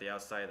happening out the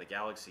outside of the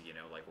galaxy, you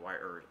know, like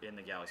in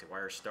the galaxy, why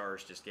are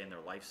stars just getting their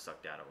life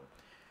sucked out of them?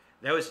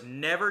 That was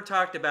never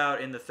talked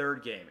about in the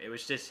third game. It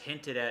was just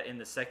hinted at in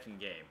the second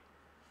game.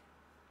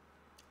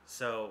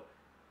 So,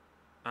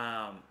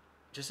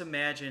 just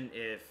imagine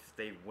if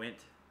they went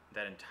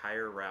that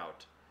entire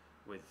route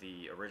with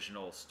the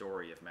original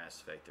story of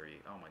Mass Effect 3.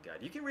 Oh my god.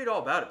 You can read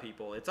all about it,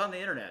 people. It's on the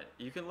internet.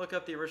 You can look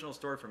up the original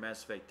story for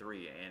Mass Effect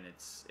 3, and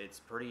it's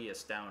pretty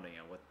astounding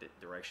on what the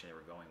direction they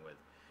were going with.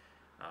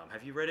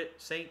 Have you read it,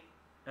 Saint,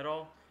 at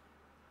all?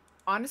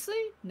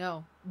 Honestly,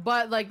 no.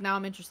 But like now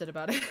I'm interested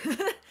about it.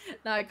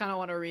 Now I kind of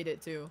want to read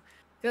it too,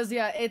 because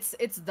yeah, it's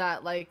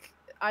that like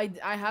I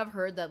have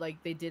heard that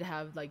like they did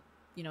have like,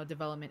 you know,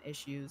 development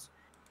issues,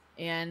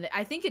 and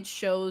I think it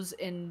shows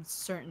in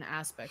certain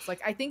aspects.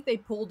 Like I think they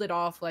pulled it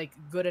off like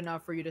good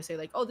enough for you to say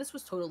like, oh, this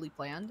was totally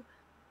planned.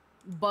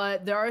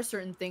 But there are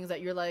certain things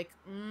that you're like,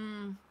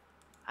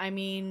 I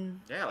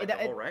mean, Yeah, like the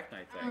whole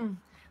Arachnite thing.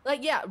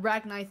 like yeah,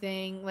 Ragni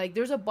thing. Like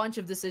there's a bunch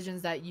of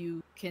decisions that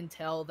you can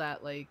tell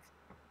that like,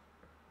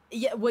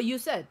 yeah, what you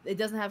said, it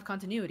doesn't have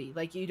continuity.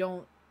 Like you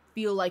don't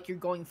feel like you're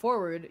going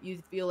forward.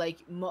 You feel like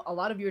a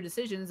lot of your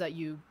decisions that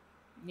you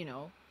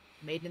know,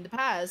 made in the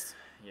past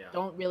Yeah.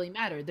 don't really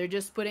matter. They're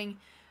just putting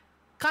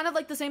kind of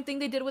like the same thing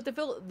they did with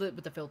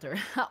with the filter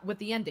with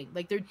the ending.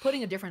 Like they're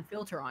putting a different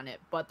filter on it,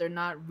 but they're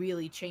not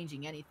really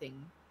changing anything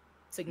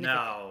significant.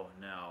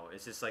 No.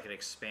 It's just like an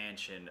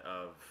expansion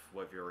of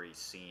what you've already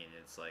seen.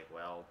 It's like,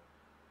 well,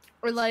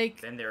 Or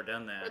like been there,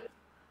 done that.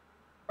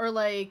 or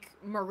like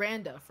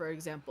Miranda, for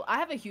example. I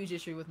have a huge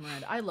issue with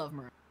Miranda. I love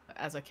Miranda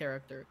as a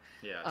character.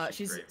 Yeah,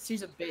 she's great.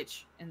 She's a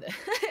bitch in the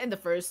in the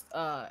first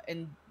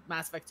in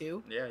Mass Effect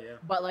 2. Yeah.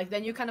 But like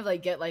then you kind of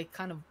like get like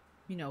kind of,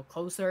 you know,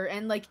 closer,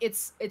 and like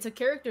it's a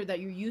character that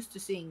you're used to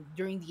seeing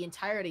during the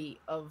entirety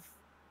of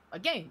a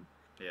game,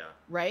 Yeah.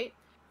 right?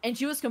 And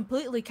she was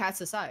completely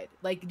cast aside,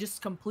 like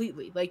just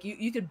completely. Like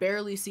you could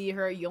barely see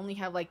her. You only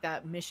have like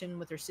that mission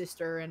with her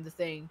sister and the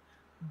thing,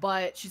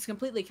 but she's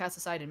completely cast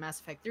aside in Mass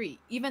Effect 3,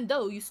 even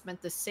though you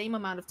spent the same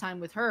amount of time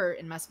with her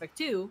in Mass Effect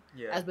 2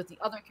 Yeah. as with the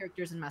other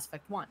characters in Mass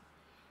Effect 1.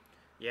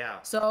 Yeah.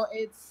 So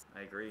it's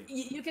I agree.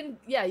 you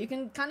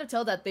can kind of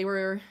tell that they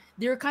were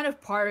kind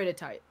of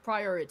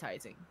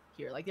prioritizing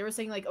here. Like they were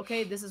saying like,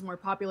 okay, this is more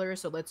popular,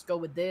 so let's go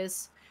with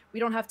this. We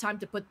don't have time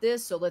to put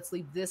this, so let's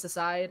leave this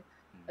aside.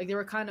 Like they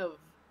were kind of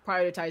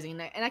prioritizing,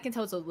 and I can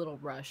tell it's a little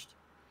rushed.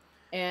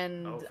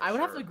 And I would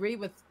have to agree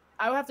with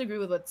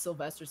what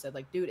Sylvester said.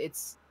 Like, dude,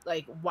 it's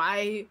like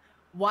why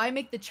why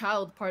make the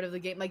child part of the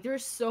game? Like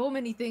there's so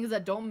many things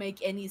that don't make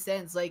any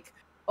sense. Like,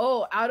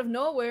 oh, out of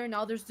nowhere,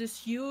 now there's this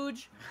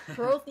huge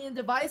Prothean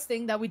device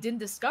thing that we didn't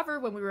discover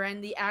when we were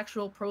in the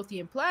actual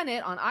Prothean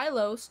planet on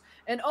Ilos.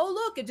 And oh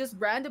look, it just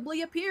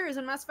randomly appears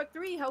in Mass Effect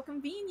 3. How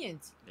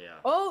convenient. Yeah.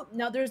 Oh,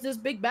 now there's this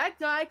big bad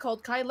guy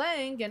called Kai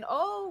Lang, and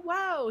oh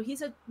wow,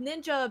 he's a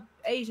ninja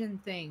Asian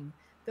thing.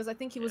 Because I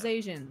think he was Yeah.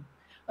 Asian.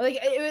 Like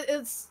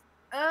it's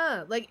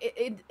like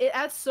it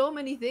adds so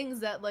many things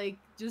that like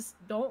just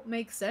don't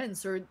make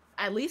sense, or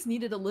at least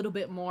needed a little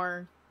bit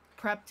more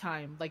prep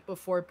time, like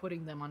before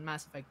putting them on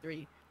Mass Effect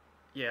 3.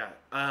 Yeah.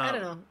 I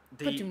don't know.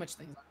 Put too much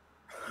things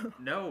on.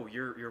 No,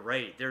 you're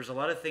right. There's a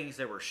lot of things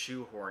that were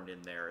shoehorned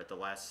in there at the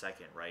last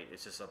second, right?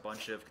 It's just a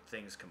bunch of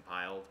things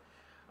compiled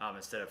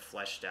instead of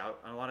fleshed out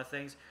on a lot of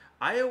things.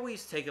 I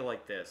always take it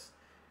like this: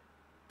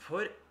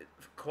 put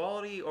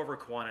quality over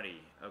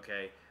quantity.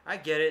 Okay, I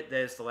get it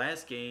that it's the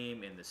last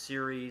game in the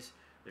series.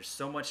 There's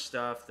so much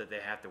stuff that they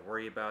have to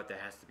worry about that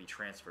has to be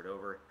transferred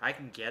over. I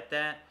can get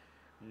that.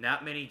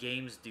 Not many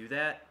games do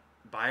that.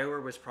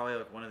 BioWare was probably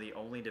like one of the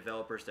only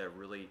developers that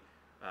really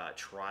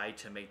tried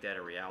to make that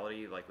a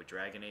reality, like with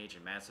Dragon Age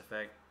and Mass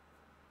Effect.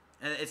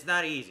 And it's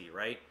not easy,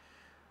 right?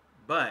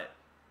 But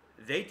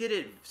they did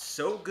it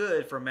so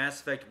good from Mass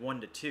Effect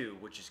 1 to 2,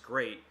 which is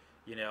great,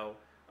 you know.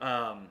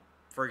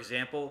 For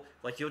example,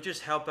 like you'll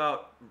just help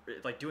out,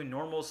 like doing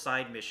normal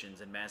side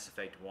missions in Mass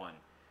Effect 1,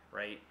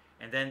 right?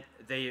 And then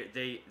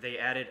they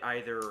added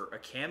either a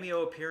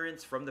cameo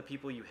appearance from the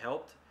people you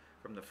helped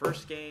from the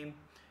first game,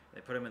 they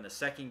put them in the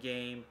second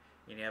game,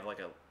 and you have like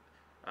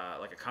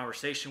a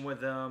conversation with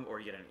them, or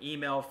you get an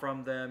email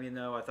from them. You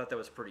know, I thought that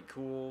was pretty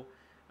cool.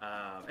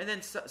 And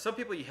then some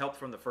people you helped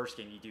from the first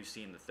game, you do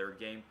see in the third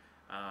game.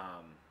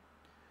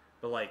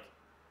 But like,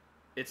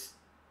 it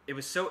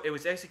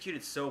was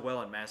executed so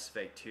well in Mass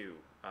Effect 2.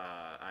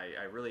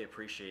 I really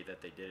appreciate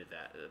that they did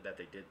that.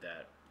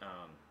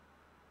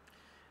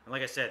 And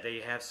like I said,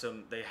 they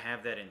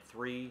have that in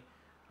 3.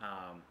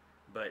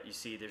 But you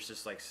see, there's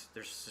just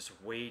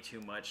way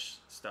too much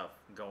stuff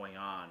going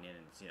on, and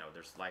you know,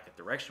 there's lack of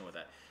direction with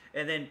that.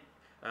 And then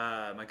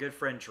my good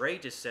friend Dre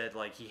just said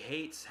like he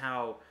hates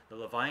how the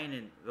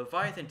Leviathan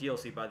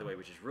DLC, by the way,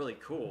 which is really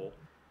cool,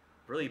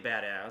 really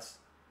badass,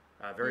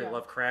 very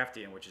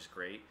Lovecraftian, which is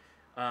great.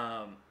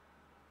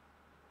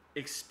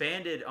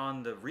 Expanded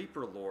on the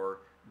Reaper lore,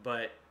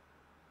 but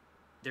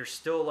there's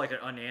still like an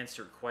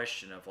unanswered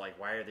question of like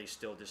why are they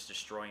still just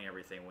destroying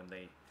everything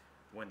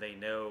when they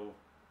know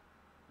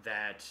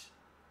that,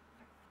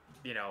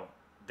 you know,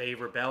 they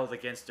rebelled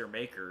against their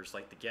makers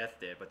like the Geth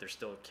did, but they're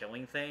still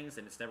killing things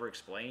and it's never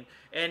explained.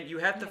 And you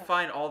have to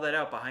find all that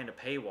out behind a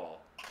paywall.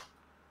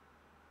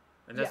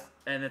 And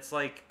and it's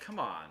like, come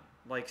on,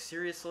 like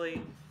seriously,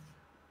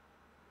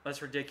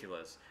 that's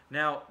ridiculous.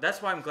 Now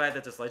that's why I'm glad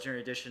that this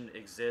Legendary Edition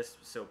exists,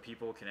 so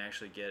people can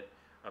actually get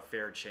a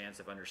fair chance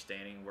of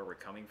understanding where we're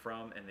coming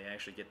from, and they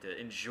actually get to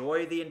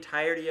enjoy the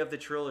entirety of the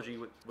trilogy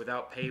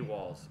without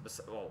paywalls.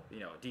 Well, you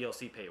know,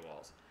 DLC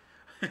paywalls.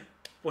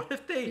 What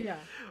if they? Yeah.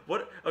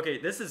 Okay,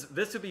 this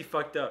would be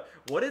fucked up.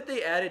 What if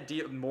they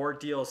added more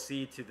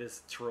DLC to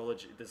this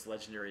trilogy, this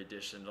Legendary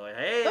Edition? Like,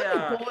 hey,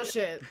 that'd be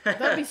bullshit.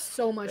 That'd be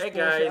so much bullshit.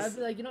 Guys. I'd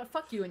be like, you know what?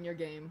 Fuck you in your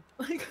game.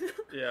 Like.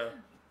 Yeah.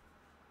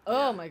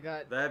 Oh my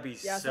god. That'd be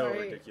so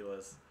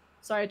ridiculous.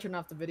 Sorry, I turned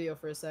off the video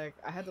for a sec.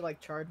 I had to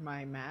like charge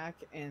my Mac,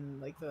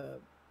 and like the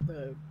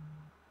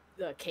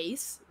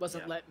case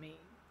wasn't letting me,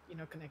 you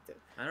know, connect it.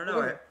 I don't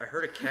know. I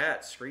heard a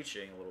cat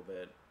screeching a little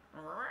bit.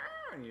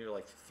 And you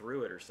like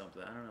threw it or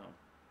something. I don't know.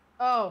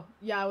 Oh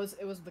yeah,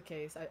 it was the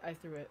case. I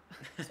threw it.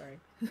 Sorry.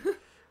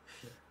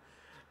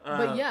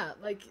 But yeah,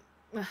 like,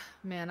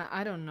 man,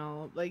 I don't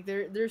know. Like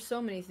there's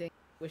so many things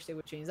I wish they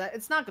would change. That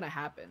it's not gonna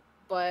happen.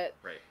 But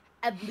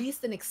at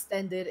least an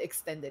extended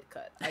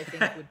cut, I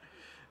think would be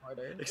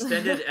harder.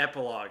 Extended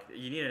epilogue.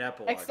 You need an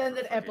epilogue.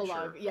 Extended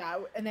epilogue. Yeah,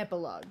 an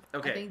epilogue.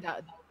 Okay. I think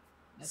that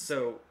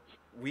so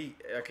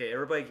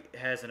everybody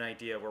has an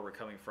idea where we're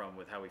coming from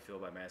with how we feel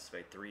about Mass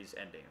Effect 3's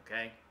ending,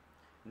 okay?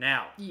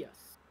 Now,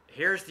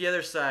 here's the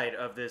other side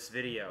of this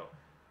video.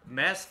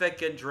 Mass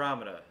Effect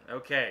Andromeda,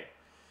 okay.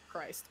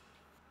 Christ.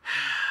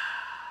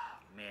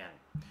 Man,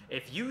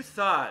 if you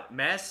thought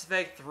Mass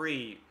Effect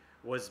 3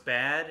 was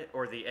bad,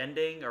 or the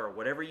ending, or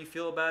whatever you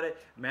feel about it,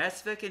 Mass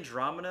Effect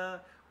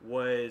Andromeda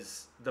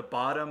was the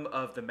bottom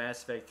of the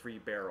Mass Effect 3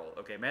 barrel.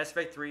 Okay, Mass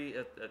Effect 3...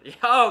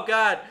 oh,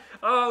 God!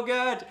 Oh,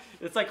 God!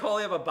 It's like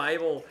holding up a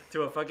Bible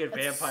to a fucking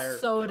vampire.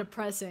 So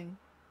depressing.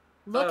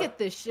 Look at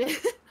this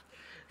shit.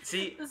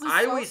 See,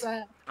 I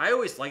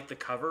always liked the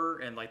cover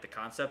and like the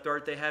concept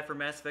art they had for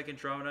Mass Effect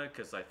Andromeda,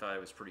 because I thought it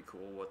was pretty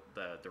cool what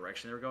the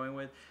direction they were going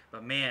with.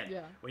 But man,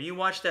 when you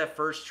watch that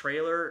first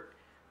trailer,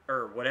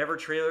 or whatever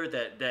trailer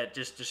that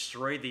just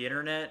destroyed the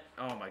internet,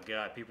 oh my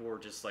God, people were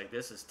just like,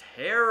 this is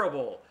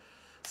terrible.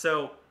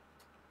 So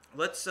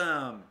let's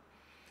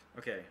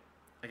okay,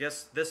 I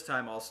guess this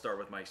time I'll start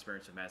with my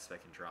experience with Mass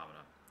Effect Andromeda.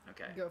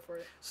 Okay, go for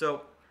it.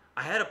 So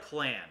I had a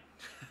plan.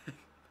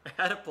 I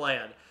had a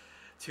plan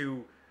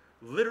to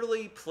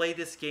literally play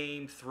this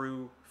game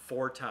through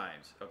 4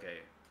 times. Okay,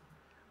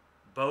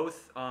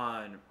 both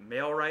on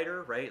male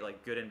writer, right?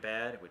 Like good and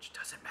bad, which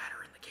doesn't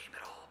matter in the game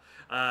at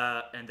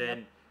all. And Yep.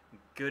 then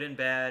good and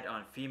bad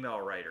on female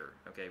writer,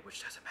 okay,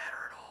 which doesn't matter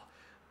at all.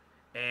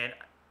 And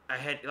I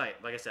had like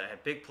I said, I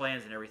had big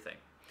plans and everything.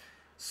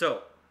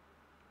 So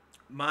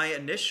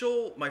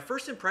my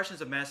first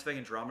impressions of Mass Effect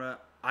Andromeda,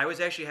 I was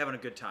actually having a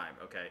good time.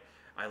 Okay,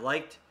 I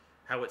liked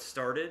how it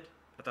started.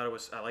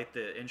 I liked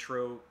the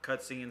intro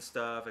cutscene and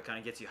stuff. It kind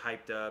of gets you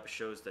hyped up. It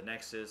shows the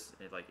Nexus,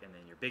 and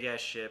then your big ass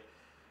ship,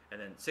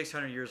 and then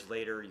 600 years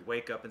later, you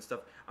wake up and stuff.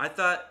 I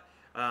thought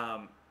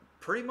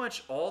pretty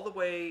much all the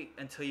way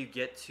until you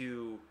get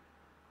to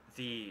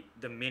the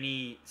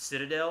mini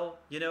citadel,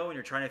 and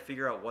you're trying to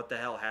figure out what the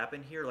hell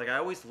happened here. Like I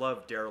always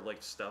love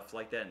derelict stuff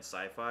like that in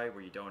sci-fi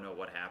where you don't know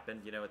what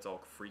happened. It's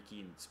all freaky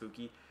and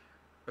spooky.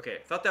 Okay,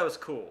 I thought that was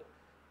cool.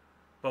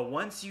 But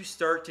once you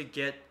start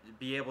to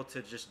be able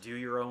to just do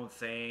your own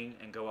thing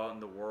and go out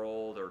in the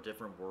world or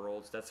different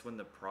worlds, that's when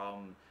the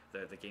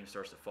game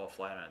starts to fall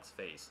flat on its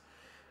face.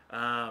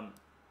 Um,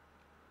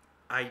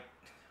 I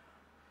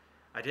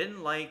I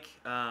didn't like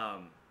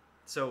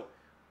so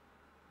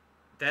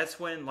that's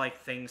when like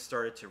things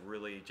started to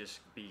really just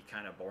be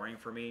kind of boring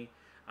for me.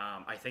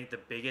 I think the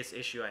biggest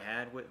issue I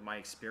had with my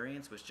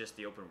experience was just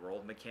the open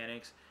world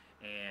mechanics.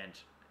 And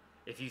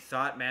if you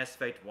thought Mass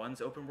Effect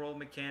 1's open world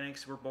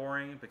mechanics were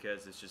boring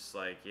because it's just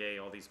like, yay,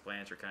 all these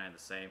planets are kind of the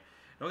same.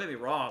 Don't get me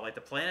wrong, like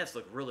the planets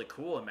look really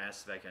cool in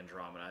Mass Effect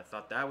Andromeda. I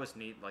thought that was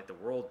neat, like the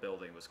world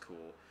building was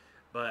cool.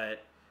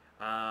 But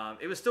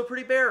it was still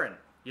pretty barren,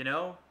 you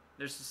know?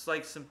 There's just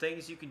like some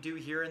things you can do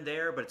here and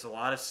there, but it's a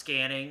lot of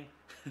scanning.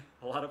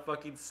 A lot of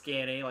fucking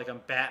scanning, like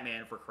I'm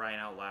Batman for crying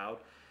out loud.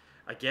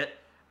 I get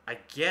I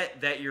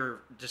get that you're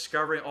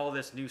discovering all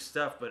this new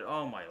stuff, but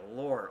oh my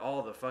lord,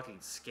 all the fucking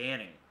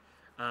scanning.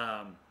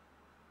 Um,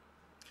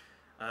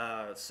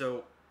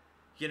 so,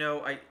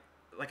 I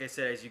like I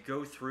said, as you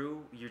go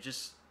through,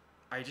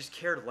 I just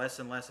cared less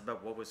and less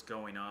about what was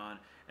going on,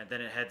 and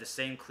then it had the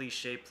same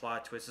cliche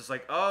plot twist. It's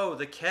like, oh,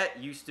 the Ket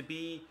used to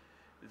be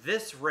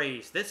this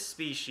race, this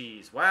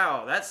species.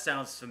 Wow, that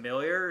sounds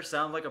familiar.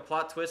 Sounds like a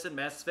plot twist in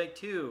Mass Effect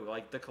 2.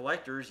 Like the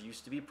Collectors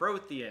used to be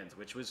Protheans,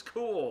 which was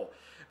cool.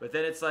 But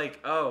then it's like,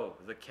 oh,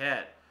 the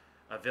Ket,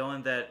 a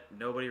villain that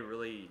nobody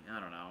really, I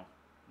don't know,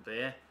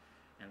 bleh.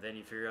 And then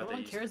you figure No out that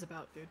one cares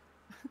about, dude.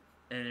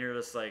 and you're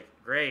just like,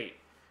 great.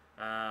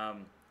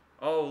 Um,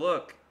 oh,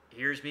 look,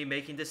 here's me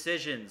making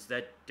decisions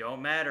that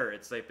don't matter.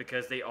 It's like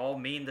because they all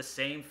mean the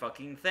same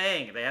fucking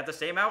thing. They have the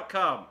same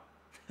outcome.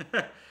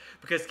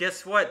 Because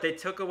guess what? They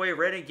took away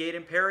Renegade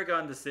and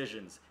Paragon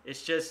decisions.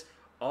 It's just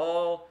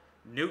all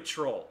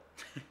neutral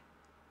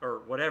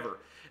or whatever.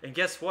 And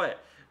guess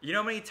what? You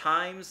know how many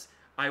times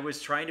I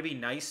was trying to be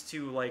nice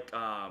to like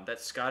that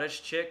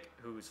Scottish chick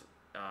who's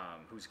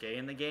gay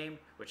in the game,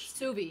 which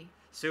Suvi.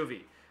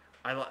 Suvi.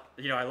 I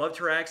loved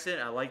her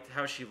accent. I liked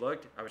how she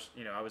looked. I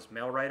was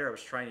male writer. I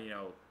was trying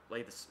to,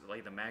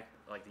 lay the Mac,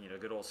 like,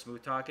 good old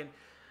smooth talking.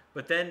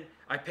 But then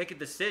I pick a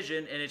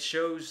decision and it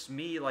shows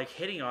me like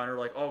hitting on her,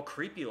 like all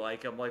creepy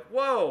like. I'm like,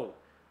 whoa,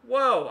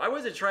 whoa! I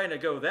wasn't trying to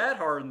go that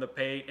hard in the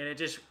paint, and it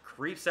just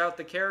creeps out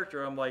the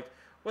character. I'm like,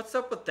 what's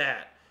up with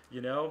that? You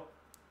know?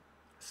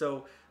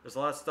 So there's a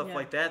lot of stuff Yeah.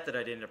 like that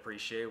I didn't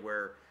appreciate,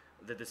 where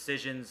the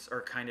decisions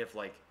are kind of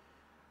like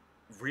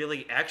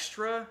really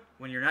extra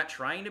when you're not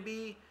trying to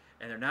be,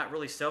 and they're not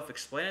really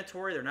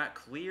self-explanatory. They're not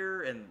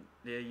clear, and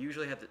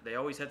they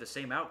always have the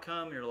same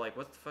outcome. And you're like,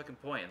 what's the fucking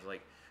point? It's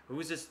like, who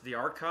is this? The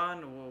Archon?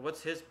 Well,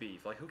 what's his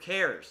beef? Like, who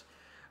cares?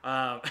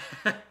 Um,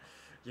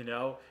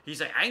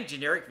 he's like, I'm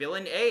generic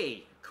villain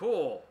A.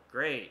 Cool,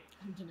 great.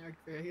 I'm generic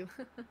very.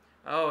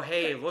 Oh,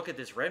 hey, look at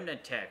this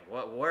remnant tech.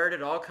 Where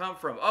did it all come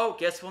from? Oh,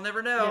 guess we'll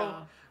never know.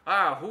 Yeah.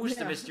 Ah, who's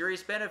the Yeah.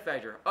 mysterious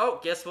benefactor? Oh,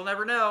 guess we'll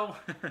never know.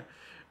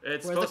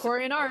 It's Where's the supposed to,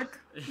 Quarian arc?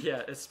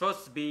 yeah, it's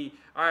supposed to be,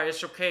 all right,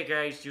 it's okay,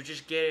 guys. You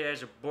just get it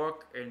as a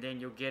book, and then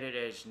you'll get it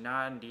as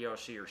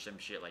non-DLC or some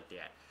shit like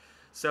that.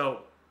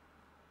 So,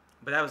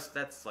 but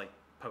that's like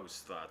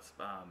post thoughts.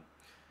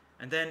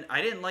 And then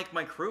I didn't like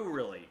my crew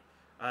really.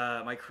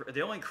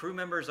 The only crew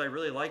members I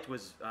really liked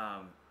was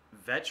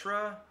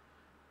Vetra,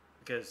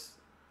 because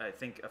I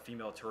think a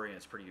female Turian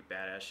is pretty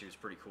badass. She was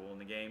pretty cool in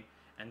the game.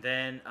 And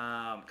then,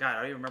 God, I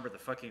don't even remember the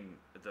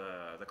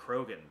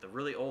Krogan, the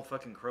really old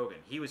fucking Krogan.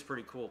 He was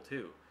pretty cool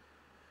too.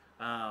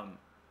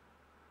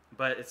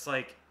 But it's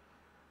like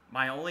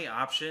my only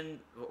option.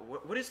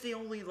 What is the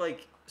only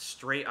like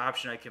straight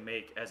option I can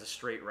make as a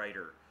straight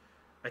writer?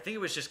 I think it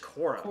was just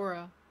Cora.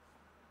 Cora.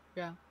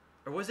 Yeah.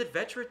 Or was it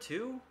Vetra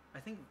too? I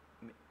think.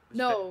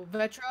 No,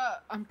 Vetra.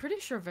 I'm pretty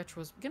sure Vetra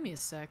was. Give me a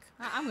sec.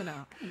 I'm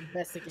gonna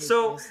investigate.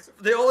 So this.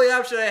 the only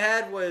option I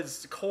had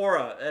was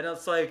Cora, and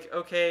it's like,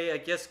 okay, I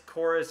guess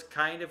Cora's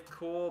kind of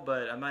cool,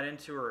 but I'm not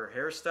into her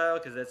hairstyle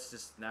because that's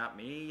just not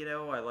me.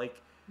 I like.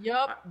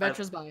 Yup, I-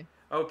 Vetra's bi.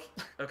 Okay,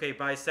 okay,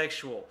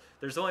 bisexual.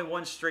 There's only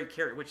one straight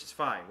character, which is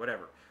fine,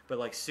 whatever. But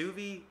like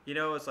Suvi,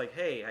 it's like,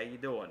 hey, how you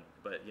doing?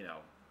 But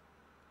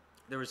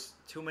there was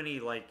too many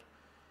like,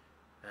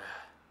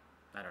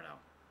 I don't know.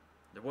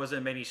 There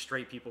wasn't many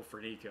straight people for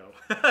Nico.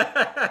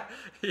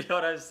 You know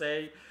what I'm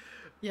saying?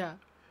 Yeah.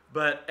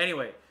 But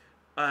anyway,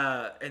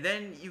 and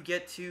then you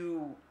get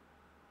to,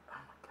 oh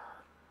my god,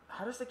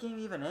 how does the game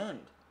even end?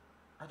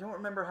 I don't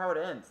remember how it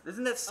ends.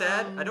 Isn't that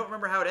sad? I Um, don't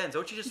remember how it ends.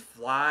 Don't you just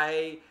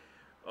fly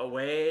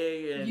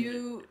away and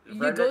you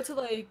run? go to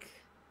like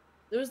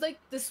there's like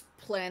this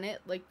planet,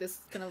 like this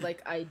kind of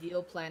like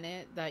ideal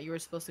planet that you were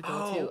supposed to go to.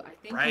 Oh, I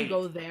think you right.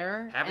 go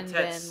there and Habitat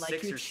then like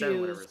 6 you or 7,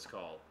 whatever choose it's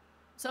called.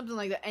 something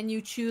like that, and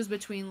you choose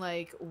between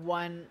like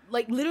one,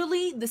 like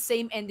literally the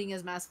same ending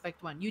as Mass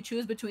Effect 1. You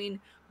choose between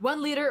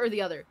one leader or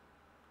the other.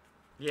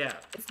 Yeah.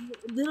 It's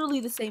literally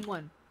the same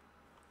one.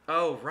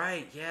 Oh,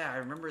 right. Yeah, I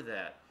remember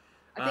that.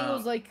 I think it Um,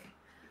 was like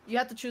you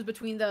have to choose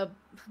between the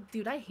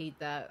dude. I hate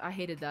that. I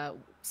hated that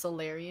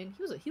Solarian.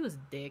 He was a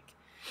dick.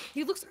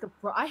 He looks like a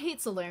pro. I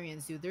hate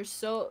Solarians, dude. They're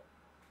so.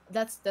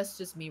 That's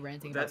just me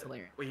ranting about that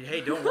Solarian. wait, hey,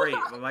 don't worry.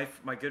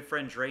 My good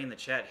friend Dre in the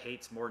chat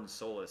hates Morton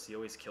Solus. He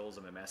always kills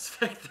him in Mass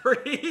Effect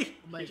 3.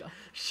 Oh my He god.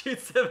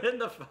 shoots him in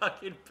the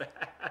fucking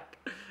back.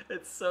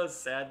 It's so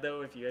sad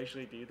though if you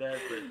actually do that,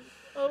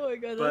 Oh my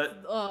god. That's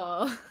but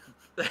oh.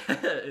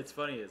 it's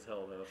funny as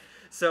hell though.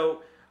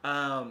 So,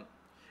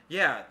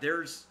 yeah,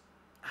 there's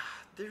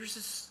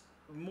just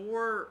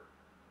more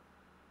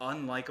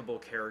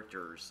unlikable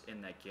characters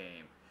in that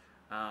game.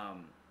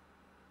 Um,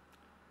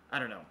 I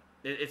don't know.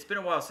 It's been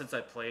a while since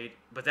I played,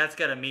 but that's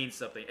got to mean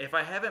something. If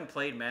I haven't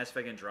played Mass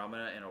Effect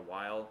Andromeda in a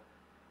while,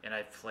 and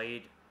I've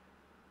played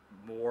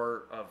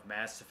more of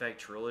Mass Effect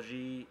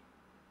trilogy,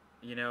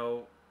 you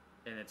know,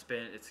 and it's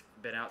been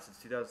out since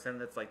 2007.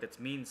 That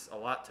means a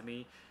lot to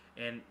me.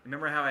 And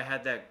remember how I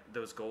had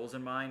those goals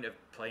in mind of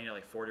playing it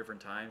like 4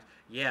 different times?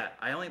 Yeah,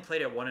 I only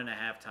played it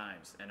 1.5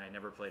 times, and I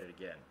never played it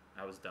again.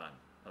 I was done.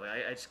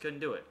 I just couldn't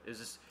do it. It was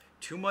just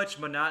too much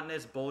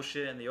monotonous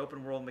bullshit and the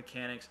open world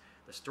mechanics.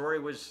 The story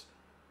was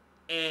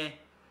eh.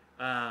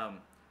 Um,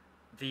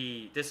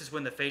 this is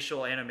when the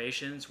facial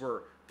animations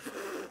were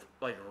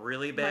like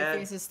really My bad.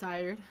 face is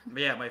tired.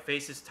 Yeah, my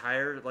face is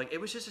tired. Like, it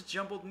was just a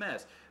jumbled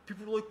mess.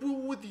 People were like, well,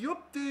 with the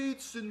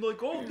updates and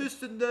like all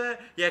this and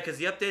that. Yeah, because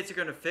the updates are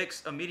going to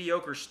fix a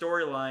mediocre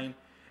storyline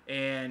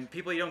and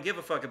people you don't give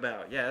a fuck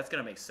about. Yeah, that's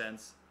going to make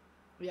sense.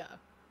 Yeah.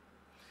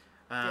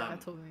 Yeah. I Um,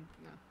 totally.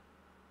 Yeah.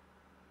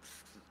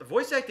 the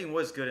voice acting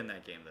was good in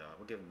that game, though. I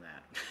will give them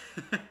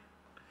that.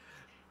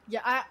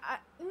 Yeah,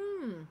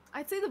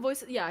 I'd say the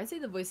voice. Yeah, I'd say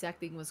the voice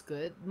acting was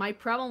good. My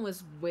problem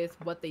was with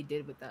what they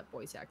did with that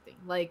voice acting.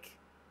 Like,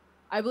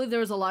 I believe there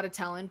was a lot of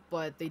talent,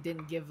 but they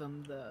didn't give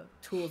them the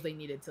tools they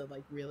needed to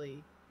like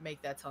really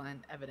make that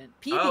talent evident.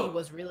 PB Oh,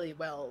 was really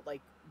well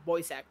like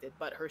voice acted,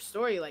 but her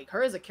story, like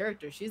her as a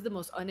character, she's the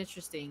most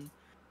uninteresting.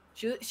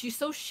 She's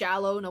so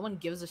shallow. No one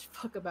gives a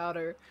fuck about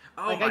her.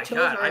 oh Like I my chose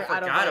god, I her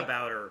out of forgot like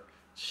about her.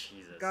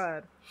 Jesus.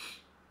 God.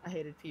 I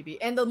hated PB.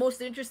 And the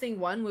most interesting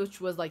one, which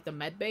was like the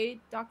medbay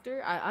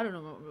doctor. I don't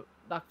know,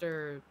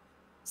 Doctor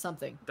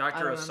something. I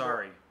Dr. don't remember.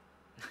 Osari.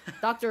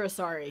 Doctor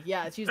Asari.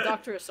 Yeah, she's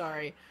Doctor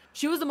Asari.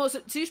 She was the most.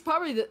 She's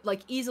probably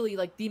like easily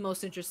like the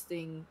most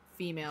interesting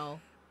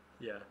female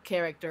Yeah,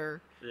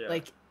 character yeah.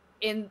 like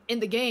in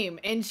the game,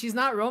 and she's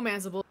not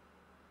romanceable.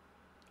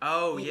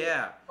 Oh, Either.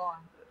 yeah. Gone.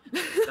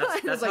 That's I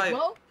was how like, I,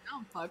 well, now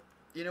I'm fucked.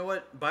 You know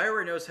what?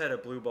 BioWare knows how to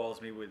blue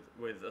balls me with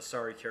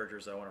Asari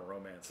characters I want to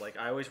romance. Like,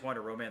 I always want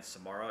to romance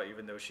Samara,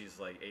 even though she's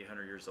like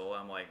 800 years old.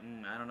 I'm like,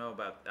 I don't know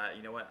about that.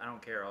 You know what? I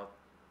don't care. I'll.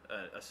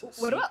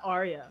 What about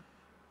Arya?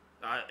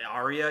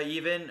 Arya,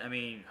 even? I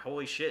mean,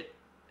 holy shit.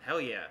 Hell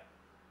yeah.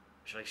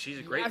 She's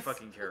a great Yes.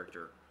 fucking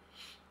character.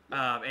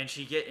 And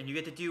you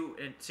get to do,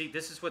 and see,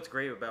 this is what's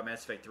great about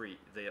Mass Effect 3.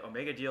 The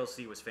Omega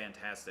DLC was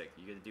fantastic.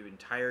 You get to do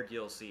entire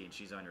DLC, and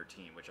she's on your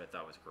team, which I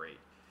thought was great.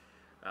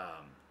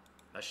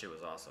 That shit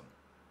was awesome.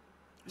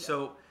 Yeah.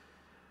 So,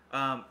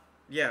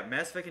 yeah,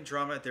 Mass Effect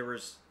Andromeda. There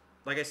was,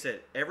 like I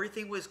said,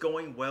 everything was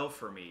going well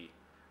for me,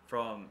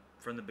 from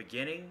the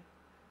beginning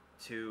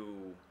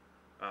to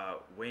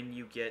when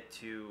you get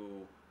to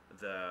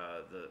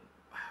the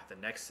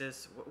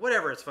Nexus,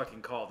 whatever it's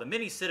fucking called, the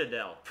mini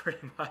Citadel,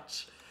 pretty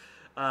much.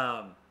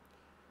 I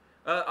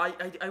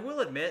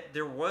will admit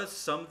there was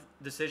some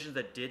decisions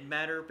that did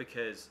matter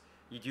because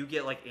you do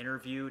get like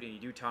interviewed and you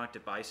do talk to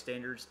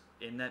bystanders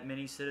in that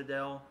mini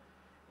Citadel,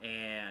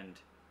 and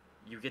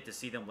you get to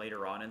see them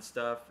later on and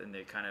stuff, and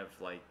they kind of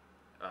like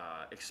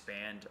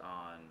expand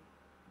on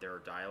their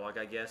dialogue.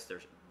 I guess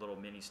there's little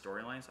mini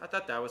storylines. I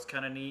thought that was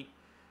kind of neat,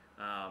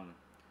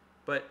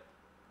 but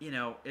you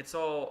know, it's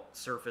all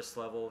surface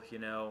level. You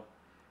know,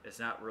 it's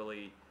not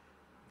really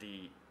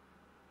the.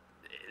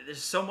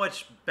 There's so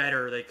much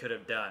better they could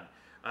have done.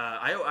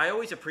 I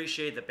always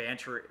appreciate the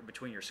banter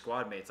between your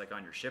squad mates, like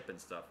on your ship and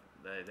stuff.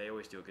 They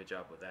always do a good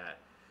job with that.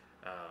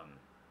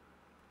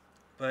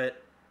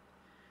 But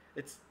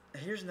it's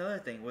here's another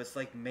thing: was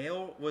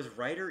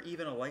Ryder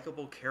even a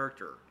likable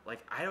character? Like,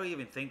 I don't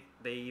even think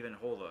they even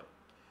hold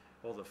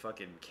a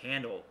fucking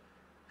candle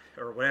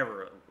or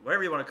whatever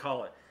you want to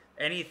call it,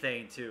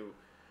 anything to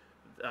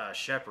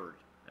Shepard.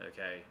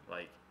 Okay,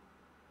 like,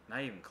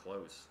 not even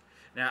close.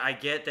 Now, I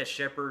get that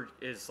Shepard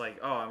is like,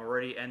 oh, I'm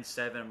already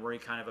N7, I'm already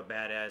kind of a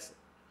badass,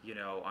 you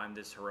know, I'm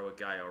this heroic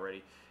guy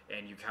already,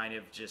 and you kind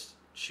of just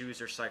choose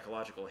their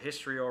psychological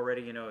history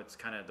already. You know, it's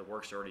kind of the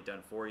work's already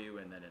done for you.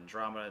 And then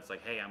Andromeda, it's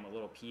like, hey, I'm a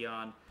little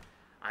peon.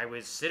 I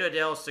was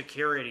Citadel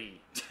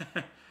security.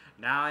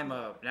 now I'm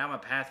a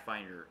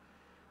Pathfinder,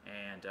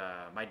 and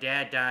my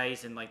dad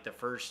dies in like the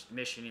first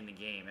mission in the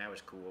game. That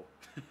was cool.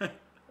 Like,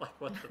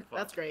 what the fuck?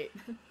 That's great.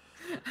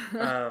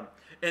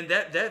 And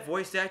that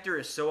voice actor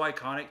is so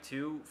iconic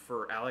too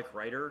for Alec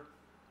Ryder.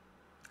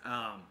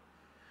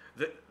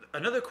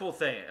 Another cool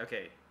thing.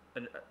 Okay,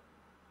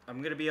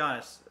 I'm gonna be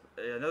honest.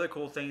 Another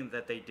cool thing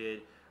that they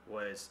did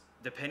was,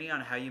 depending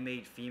on how you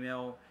made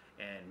female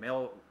and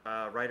male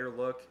Ryder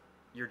look,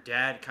 your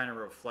dad kind of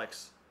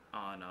reflects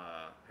on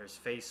his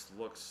face,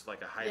 looks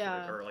like a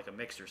hybrid or like a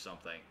mix or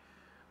something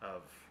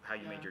of how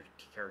you made your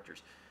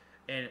characters.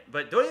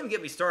 But don't even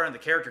get me started on the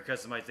character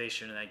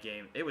customization in that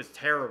game. It was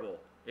terrible.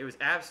 It was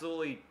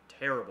absolutely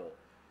terrible.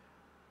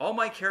 All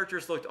my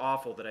characters looked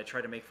awful that I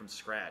tried to make from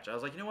scratch. I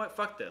was like, you know what?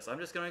 Fuck this. I'm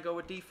just gonna go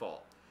with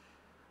default.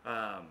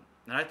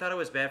 And I thought it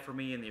was bad for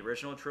me in the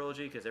original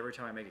trilogy, because every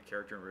time I make a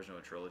character in the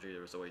original trilogy,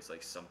 there was always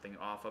like something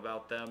off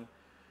about them.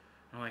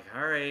 I'm like,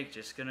 all right,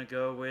 just gonna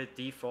go with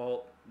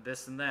default,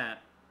 this and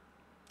that.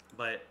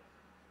 But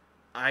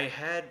I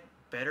had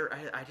better.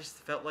 I just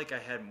felt like I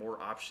had more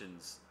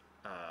options.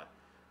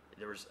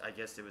 I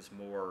guess it was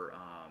more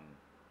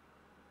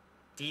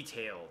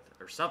detailed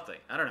or something.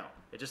 I don't know.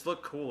 It just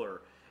looked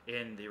cooler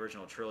in the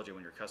original trilogy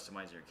when you're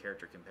customizing your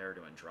character compared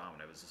to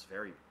Andromeda. It was just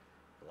very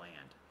bland.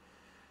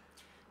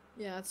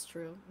 Yeah, that's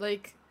true.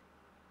 Like,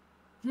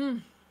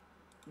 man,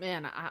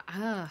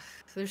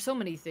 there's so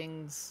many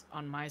things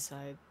on my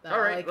side.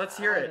 All right, let's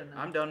hear it.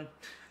 I'm done.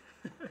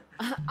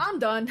 I'm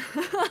done.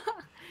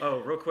 Oh,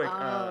 real quick,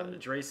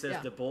 Dre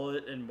says the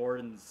bullet in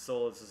Morden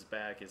Solis'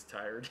 back is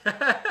tired.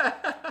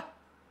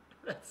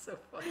 That's so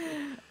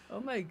funny.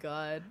 Oh my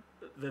god.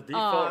 The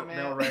default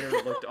male writer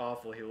looked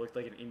awful. He looked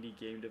like an indie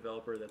game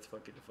developer. That's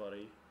fucking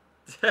funny.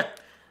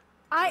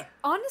 I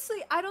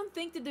don't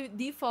think the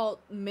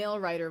default male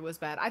writer was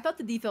bad. I thought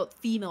the default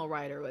female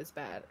writer was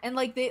bad. And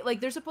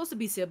they're supposed to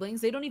be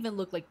siblings. They don't even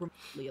look like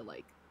remotely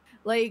alike.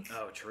 Like,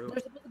 oh, true. They're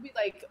supposed to be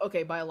like,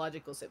 okay,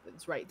 biological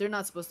siblings, right? They're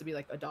not supposed to be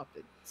like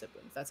adopted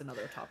siblings. That's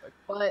another topic.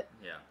 But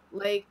yeah,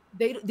 like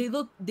they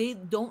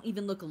don't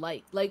even look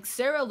alike. Like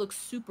Sarah looks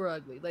super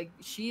ugly. Like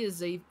she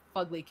is a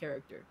fugly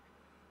character.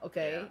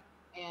 Okay,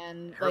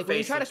 and her like when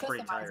you face try to looks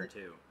pretty customize tired it,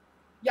 too.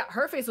 yeah,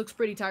 her face looks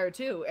pretty tired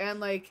too, and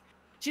like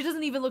she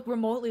doesn't even look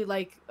remotely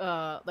like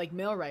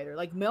male writer.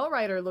 Like male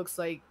writer looks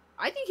like,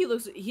 I think he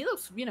looks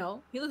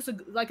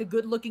like a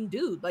good looking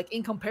dude, like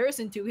in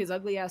comparison to his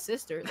ugly ass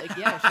sister. Like,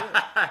 yeah, sure.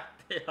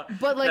 Yeah,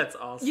 but like that's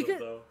awesome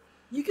though.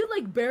 You could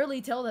like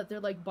barely tell that they're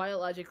like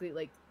biologically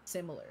like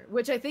similar,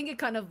 which I think it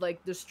kind of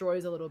like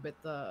destroys a little bit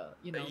the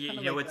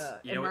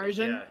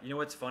immersion. You know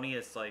what's funny?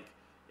 It's like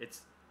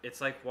it's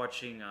like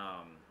watching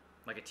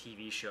like a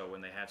TV show when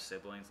they have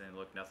siblings and they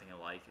look nothing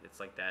alike. It's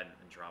like that in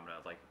Andromeda.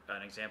 Like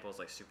an example is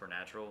like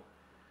Supernatural.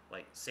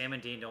 Like Sam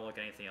and Dean don't look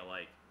anything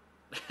alike.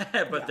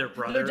 But they're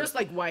brothers. They're just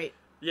like white.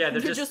 Yeah,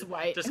 they're just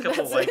white. Just a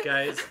couple white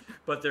guys,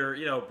 but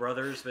they're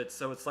brothers. But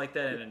so it's like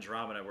that in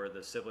Andromeda, where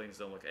the siblings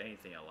don't look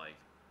anything alike.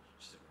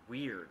 Which is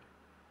weird.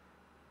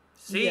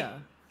 See,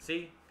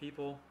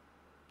 people.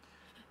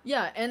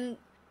 Yeah, and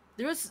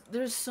there's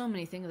so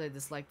many things I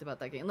disliked about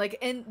that game. Like,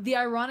 and the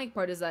ironic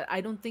part is that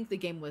I don't think the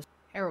game was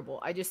terrible.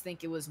 I just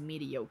think it was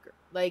mediocre.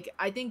 Like,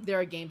 I think there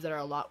are games that are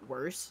a lot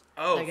worse.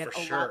 Oh, that get for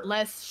a sure. lot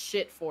less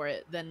shit for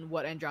it than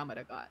what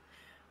Andromeda got.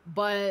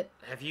 But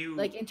have you,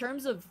 like, in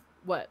terms of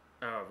what?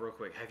 Real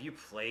quick, have you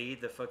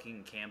played the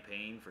fucking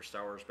campaign for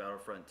Star Wars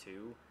Battlefront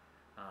 2?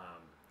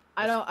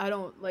 I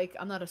don't like.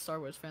 I'm not a Star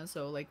Wars fan,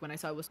 so like when I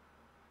saw it was,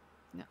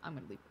 yeah, I'm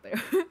gonna leave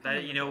it there.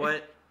 That, you know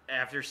what?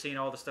 After seeing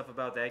all the stuff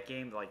about that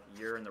game, like,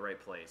 you're in the right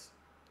place.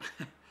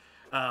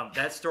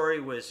 That story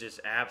was just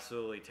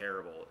absolutely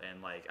terrible,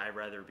 and like I'd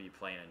rather be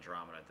playing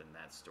Andromeda than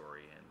that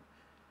story. And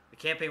the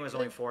campaign was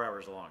only 4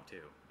 hours long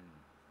too.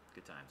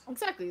 Good times.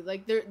 Exactly.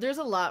 Like there's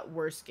a lot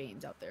worse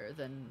games out there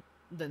than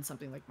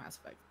something like Mass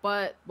Effect.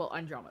 But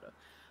Andromeda.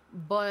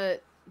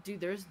 But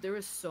dude, there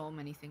was so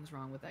many things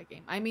wrong with that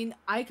game. I mean,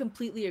 I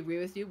completely agree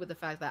with you with the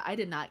fact that I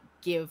did not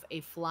give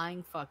a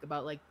flying fuck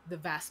about like the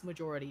vast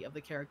majority of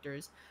the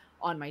characters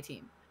on my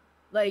team.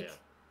 Like,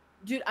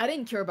 dude, I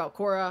didn't care about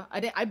Korra.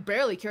 I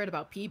barely cared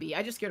about PB.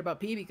 I just cared about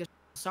PB because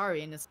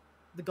Asari, and it's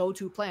the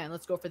go-to plan.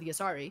 Let's go for the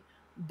Asari.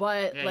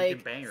 But yeah,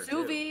 like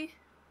Suvi,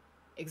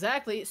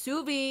 exactly.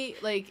 Suvi,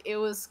 like it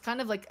was kind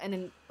of like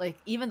like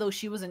even though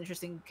she was an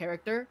interesting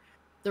character,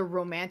 the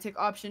romantic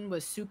option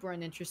was super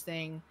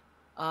uninteresting.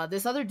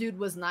 This other dude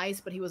was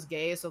nice, but he was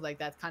gay, so like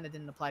that kind of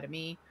didn't apply to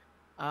me.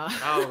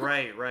 Oh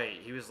right.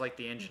 He was like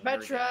the engineer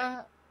Vetra,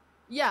 guy.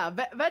 Yeah,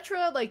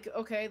 Vetra, like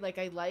okay, like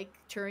I like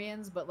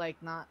Turians, but like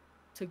not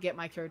to get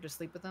my character to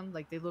sleep with them.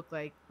 Like they look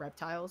like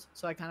reptiles,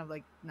 so I kind of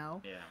like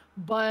no. Yeah.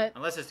 But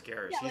unless it's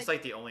Garrus, yeah, he's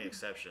like the only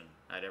exception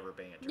I'd ever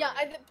bang at.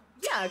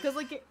 Yeah, because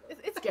like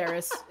it's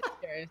Garrus. It's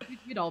Garrus.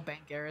 We'd all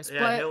bang Garrus.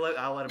 Yeah, but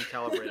I'll let him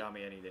calibrate on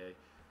me any day.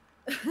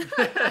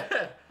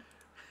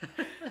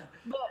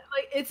 But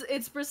like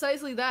it's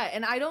precisely that,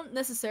 and I don't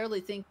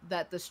necessarily think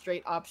that the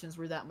straight options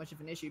were that much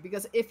of an issue,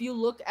 because if you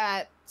look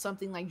at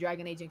something like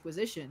Dragon Age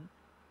Inquisition,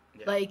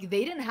 Yeah. like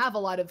they didn't have a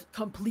lot of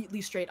completely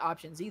straight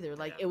options either.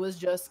 Like Yeah. it was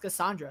just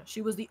Cassandra.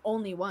 She was the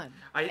only one,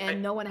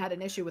 and no one had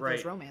an issue with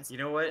those Right. romance. You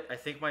know what? I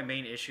think my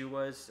main issue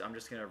was, I'm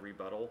just gonna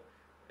rebuttal,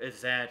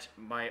 is that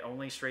my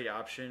only straight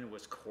option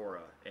was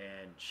Korra,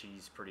 and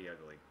she's pretty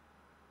ugly.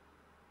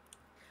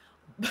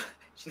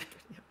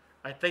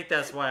 I think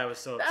that's why I was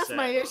so That's upset.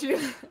 my issue.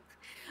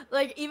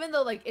 Like, even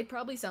though like it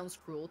probably sounds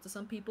cruel to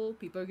some people,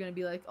 people are gonna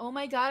be like, "Oh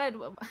my god,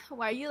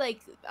 why are you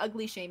like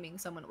ugly shaming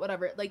someone?"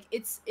 Whatever. Like,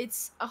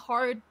 it's a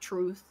hard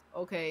truth.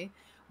 Okay,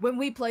 when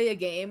we play a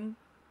game,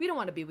 we don't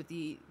want to be with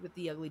the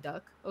ugly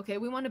duck. Okay,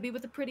 we want to be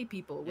with the pretty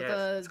people. With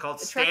Yes, it's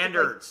called attractive,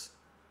 standards.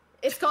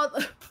 It's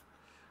called.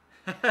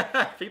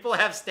 People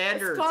have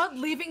standards. It's called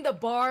leaving the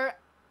bar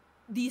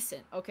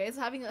decent. Okay, it's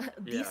having a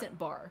decent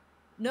bar.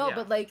 No, Yeah.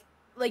 but like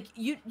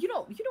you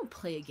don't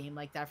play a game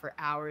like that for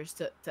hours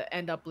to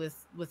end up with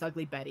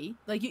ugly Betty.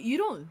 Like you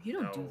don't do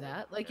No,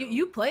 that. Like no.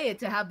 you play it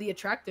to have the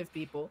attractive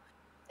people,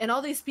 and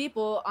all these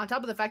people, on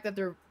top of the fact that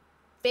their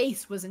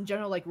face was in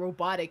general like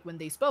robotic when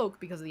they spoke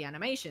because of the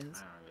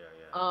animations.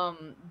 Oh,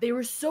 yeah. They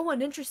were so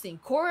uninteresting.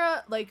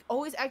 Korra like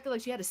always acted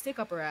like she had a stick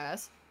up her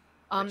ass.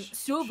 Which-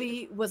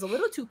 Sylvie was a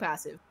little too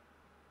passive.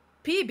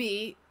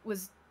 PB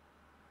was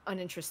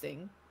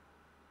uninteresting.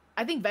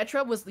 I think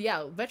Vetra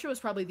was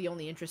probably the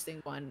only interesting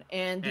one,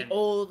 and the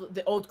old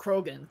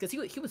Krogan, because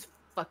he was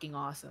fucking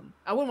awesome.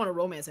 I wouldn't want to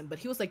romance him, but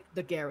he was like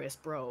the Garrus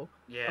bro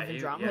Yeah, of he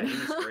Andromeda.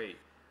 was great.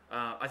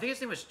 I think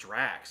his name was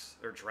Drax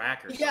or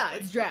Drac or something. Yeah,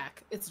 it's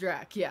Drac. It's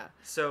Drac. Yeah.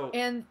 So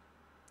And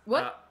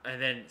what?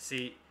 And then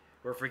see,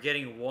 we're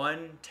forgetting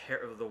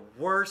the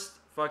worst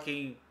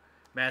fucking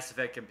Mass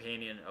Effect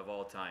companion of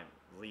all time,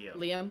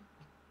 Liam.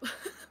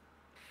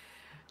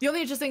 The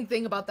only interesting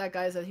thing about that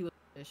guy is that he was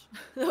British.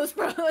 That was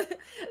probably.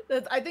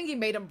 I think he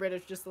made him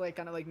British just to like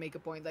kind of like make a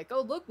point, like,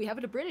 oh look, we have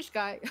a British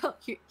guy.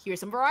 Here's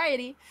some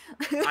variety.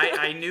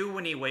 I knew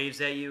when he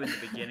waves at you in the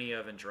beginning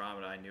of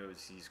Andromeda, I knew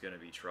he's gonna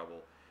be trouble.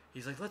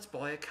 He's like, let's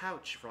buy a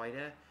couch, right?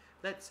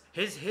 Let's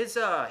his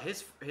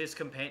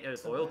companion,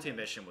 his loyalty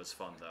mission was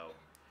fun though.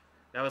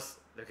 That was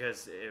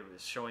because it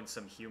was showing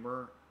some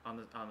humor on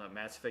the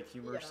Mass Effect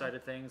humor side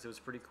of things. It was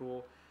pretty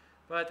cool.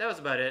 But that was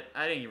about it.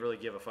 I didn't really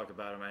give a fuck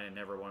about him. I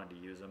never wanted to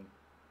use him.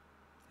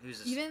 He was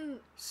just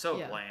so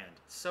bland.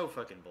 So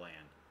fucking bland.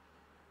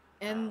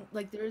 And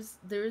like there's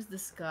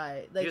this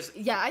guy. Like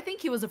I think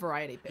he was a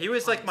variety pick. He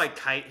was like my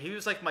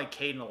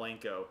Caden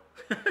Alenko.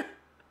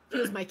 He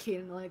was my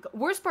Caden Alenko.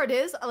 Worst part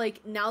is,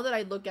 like, now that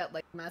I look at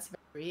like Mass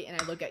Effect 3 and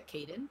I look at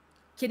Caden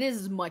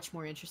is a much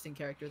more interesting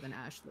character than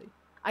Ashley.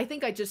 I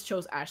think I just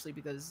chose Ashley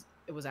because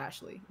it was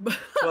Ashley.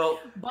 Well,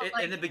 but,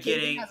 in the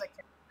beginning,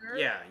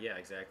 yeah,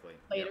 exactly.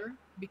 Later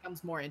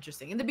becomes more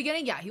interesting. In the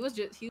beginning, yeah, he was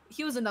just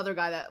he was another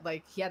guy that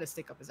like he had to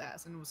stick up his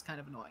ass and it was kind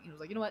of annoying. He was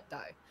like, you know what,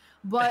 die.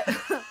 But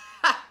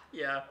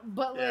yeah.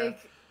 But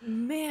like,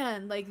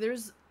 man, like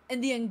there's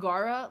in the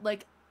Angara,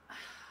 like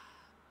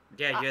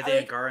yeah, you had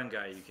the Angaran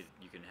guy.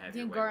 You can have the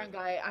your Angaran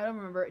guy. I don't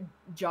remember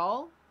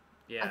Jal.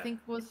 Yeah. I think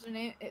was her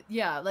name.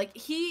 Yeah, like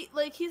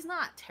he's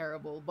not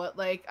terrible, but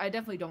like I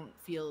definitely don't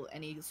feel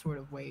any sort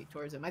of way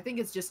towards him. I think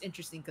it's just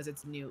interesting because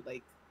it's new.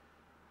 Like.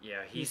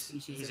 Yeah,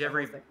 he's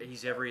every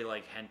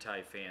like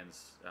hentai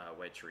fan's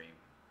wet dream.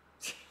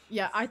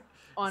 Yeah, I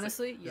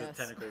honestly he's yes.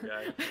 a tentacle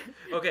guy.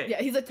 Okay. Yeah,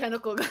 he's a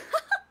tentacle guy.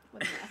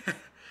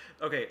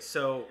 Okay,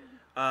 so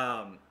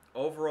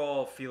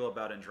overall feel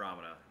about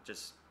Andromeda,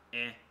 just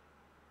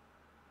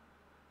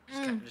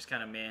just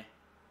kind of meh.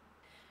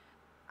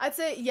 I'd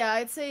say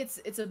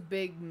it's a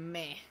big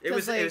meh. It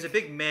was a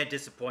big meh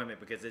disappointment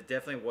because it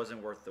definitely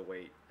wasn't worth the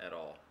wait at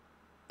all.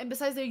 And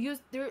besides,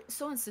 they're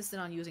so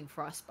insistent on using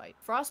Frostbite.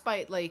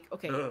 Frostbite, like,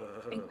 okay,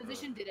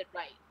 Inquisition did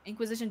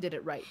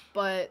it right,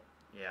 but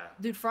yeah,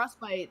 dude,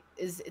 Frostbite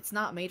it's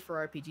not made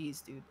for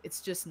RPGs, dude.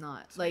 It's just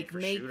not. It's like,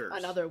 make shooters.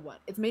 Another one.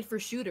 It's made for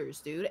shooters,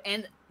 dude.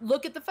 And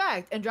look at the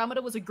fact,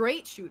 Andromeda was a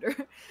great shooter.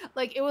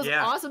 Like, it was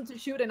awesome to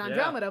shoot in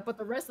Andromeda, but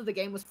the rest of the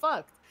game was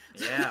fucked.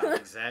 Yeah,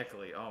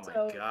 exactly. Oh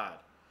my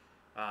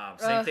god.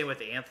 Same thing with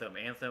Anthem.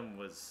 Anthem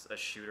was a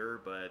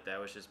shooter, but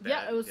that was just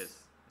bad. Yeah,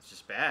 it's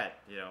just bad,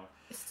 you know.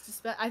 It's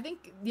just bad. I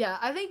think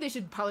they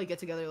should probably get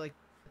together, like,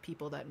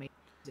 people that make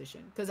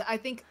Inquisition, because I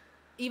think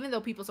even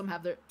though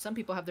some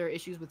people have their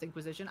issues with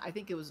Inquisition, I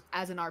think it was,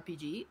 as an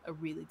RPG, a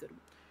really good one.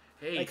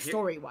 Hey, like,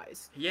 story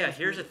wise. Yeah,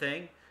 here's the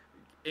thing.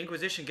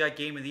 Inquisition got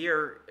Game of the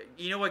Year.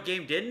 You know what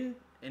game didn't?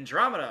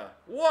 Andromeda.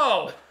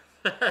 Whoa.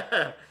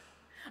 I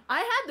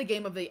have the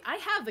Game of the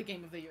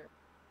Year.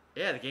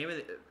 Yeah,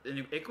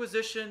 the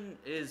Inquisition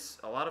is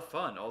a lot of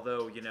fun.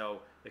 Although, you know,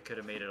 they could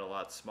have made it a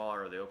lot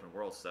smaller, the open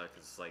world stuff.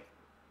 It's like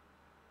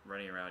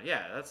running around.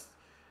 Yeah, that's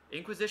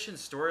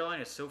Inquisition's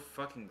storyline is so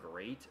fucking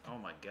great. Oh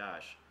my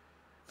gosh.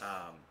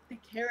 The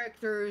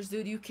characters,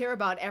 dude, you care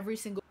about every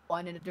single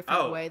one in a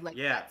different way. Like,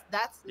 yeah,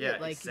 that's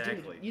it. Like,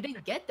 exactly. Dude, you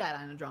didn't get that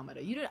on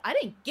Andromeda. I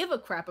didn't give a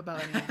crap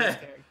about any of those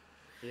characters.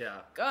 Yeah.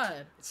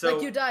 God. So,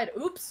 like, you died.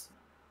 Oops.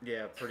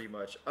 Yeah, pretty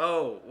much.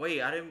 Oh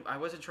wait, I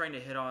wasn't trying to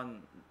hit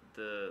on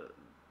the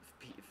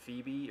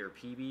Phoebe or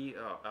PB.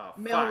 Oh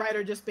Male fuck.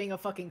 writer just being a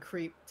fucking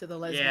creep to the Yeah,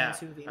 lesbians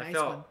who be nice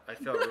one. I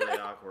felt really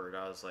awkward.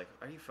 I was like,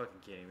 "Are you fucking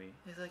kidding me?"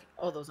 He's like,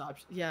 All those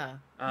options. Yeah.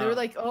 They were um,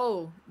 like,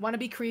 oh, want to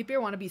be creepy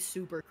or want to be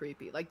super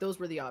creepy? Like, those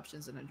were the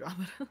options in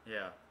Andromeda.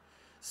 yeah.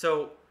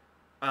 So,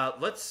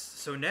 let's.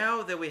 So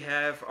now that we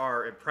have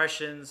our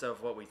impressions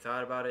of what we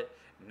thought about it,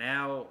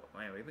 now,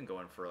 man, we've been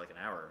going for like an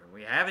hour, and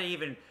we haven't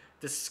even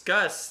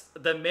discussed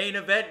the main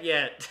event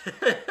yet.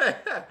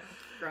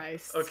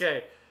 Christ.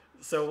 Okay,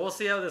 so we'll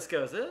see how this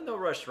goes. No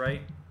rush,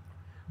 right?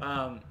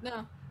 Um,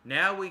 No.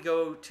 Now we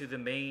go to the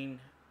main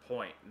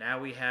point. Now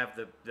we have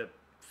the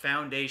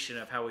foundation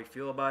of how we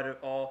feel about it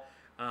all.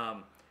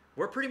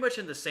 We're pretty much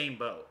in the same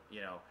boat.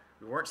 You know,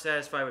 we weren't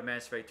satisfied with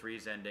Mass Effect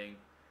 3's ending,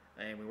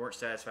 and we weren't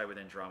satisfied with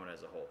Andromeda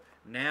as a whole.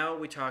 Now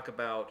we talk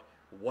about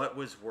what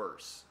was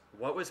worse,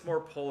 what was more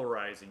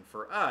polarizing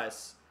for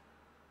us,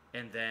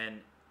 and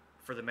then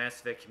for the Mass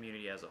Effect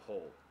community as a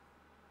whole.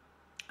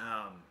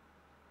 Um,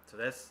 so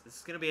this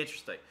is gonna be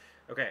interesting.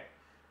 Okay,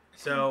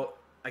 so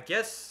I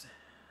guess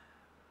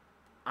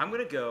I'm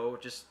gonna go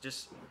just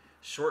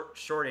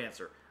short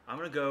answer. I'm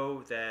gonna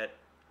go that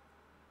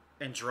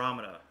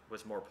Andromeda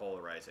was more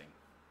polarizing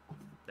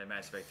than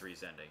Mass Effect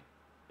 3's ending.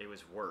 It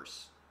was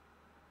worse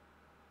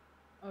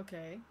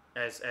Okay.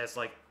 as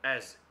like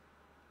as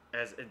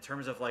in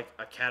terms of like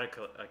a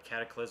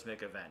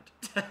cataclysmic event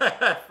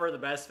for the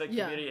Mass Effect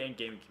Yeah. community and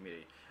gaming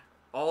community,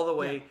 all the Yeah.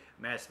 way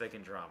Mass Effect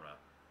Andromeda.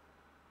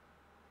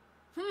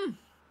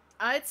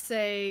 I'd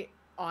say,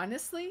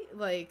 honestly,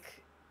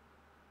 like,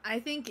 I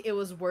think it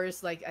was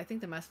worse. Like, I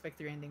think the Mass Effect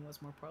 3 ending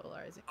was more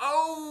polarizing.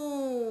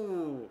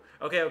 Oh,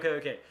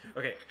 okay.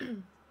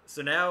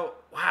 So now,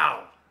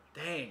 wow,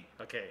 dang.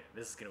 Okay,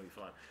 this is gonna be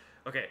fun.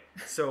 Okay,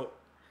 so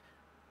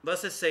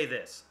let's just say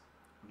this: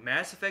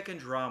 Mass Effect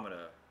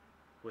Andromeda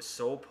was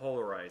so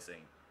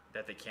polarizing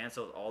that they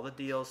canceled all the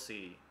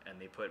DLC and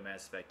they put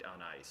Mass Effect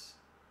on ice.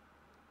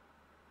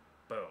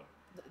 Boom.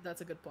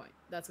 That's a good point.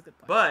 That's a good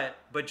point.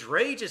 But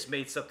Dre just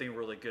made something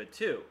really good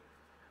too.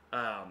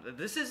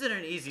 This isn't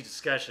an easy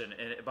discussion,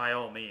 and by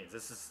all means,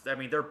 this is. I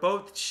mean, they're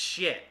both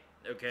shit.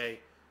 Okay,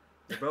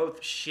 they're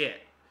both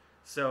shit.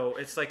 So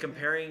it's like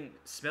comparing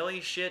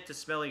smelly shit to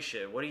smelly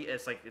shit. What do you?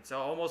 It's like it's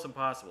almost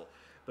impossible.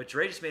 But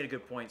Dre just made a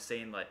good point,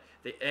 saying like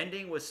the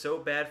ending was so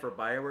bad for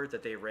Bioware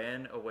that they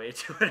ran away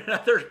to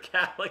another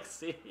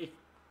galaxy.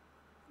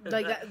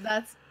 Like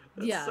that's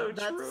That's yeah, so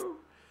true.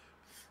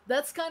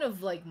 that's kind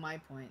of like my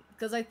point,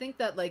 because I think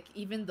that, like,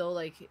 even though,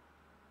 like,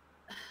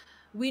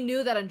 we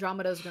knew that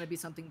Andromeda was going to be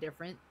something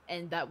different,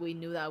 and that we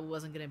knew that it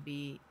wasn't going to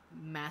be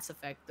Mass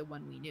Effect the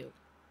one we knew,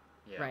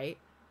 Yeah. right?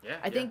 Yeah.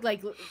 I think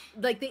like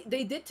they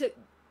did to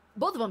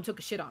both of them took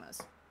a shit on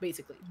us,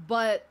 basically.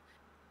 But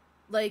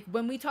like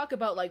when we talk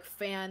about like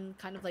fan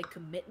kind of like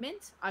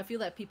commitment, I feel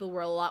that people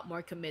were a lot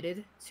more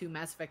committed to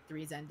Mass Effect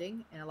 3's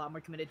ending and a lot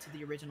more committed to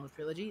the original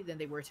trilogy than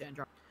they were to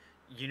Andromeda,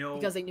 you know.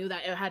 because they knew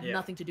that it had Yeah.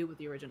 nothing to do with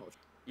the original.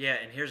 Yeah,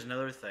 and here's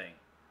another thing.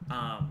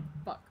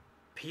 Fuck.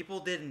 People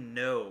didn't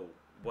know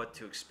what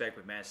to expect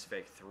with Mass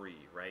Effect 3,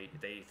 right?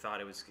 They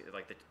thought it was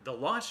like the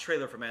launch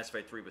trailer for Mass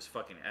Effect 3 was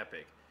fucking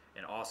epic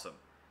and awesome.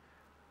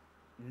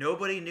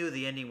 Nobody knew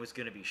the ending was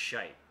going to be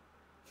shite.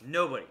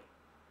 Nobody.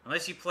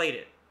 Unless you played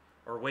it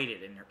or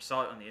waited and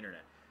saw it on the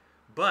internet.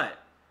 But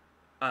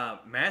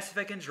Mass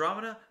Effect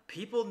Andromeda,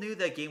 people knew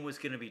that game was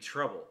going to be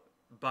trouble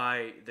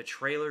by the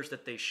trailers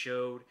that they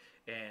showed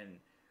and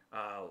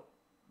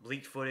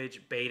leaked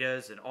footage,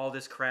 betas, and all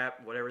this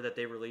crap, whatever that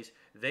they released.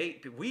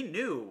 We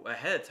knew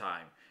ahead of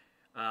time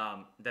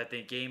that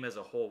the game as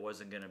a whole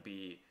wasn't going to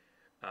be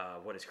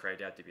what it's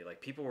cried out to be.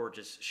 Like, people were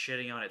just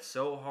shitting on it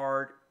so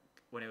hard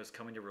when it was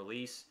coming to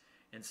release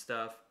and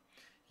stuff.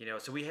 You know,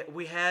 so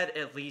we had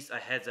at least a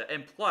heads up.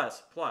 And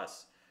plus,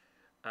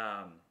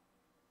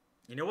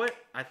 you know what?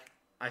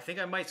 I think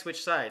I might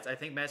switch sides. I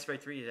think Mass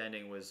Effect 3's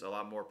ending was a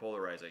lot more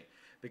polarizing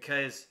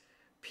because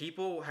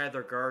people had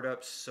their guard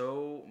up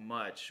so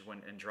much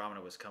when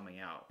Andromeda was coming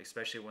out,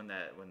 especially when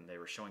they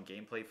were showing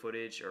gameplay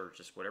footage or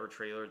just whatever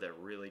trailer that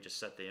really just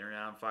set the internet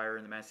on fire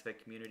in the Mass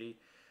Effect community.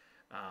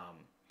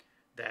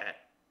 That,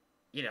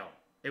 you know,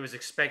 it was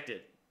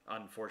expected,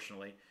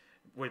 unfortunately.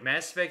 With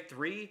Mass Effect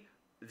 3,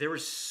 there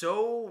was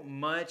so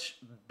much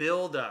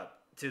build up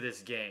to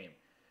this game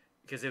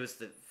because it was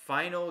the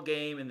final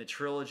game in the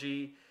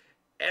trilogy.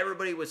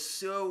 Everybody was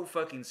so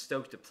fucking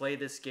stoked to play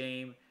this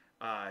game.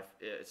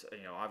 It's,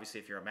 you know,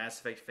 obviously if you're a Mass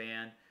Effect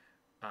fan,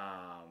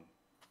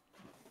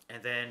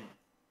 and then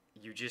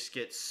you just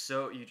get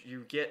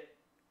you get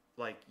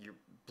like your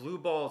blue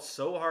balls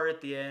so hard at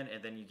the end,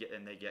 and then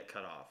they get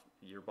cut off.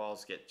 Your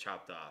balls get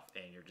chopped off,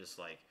 and you're just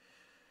like,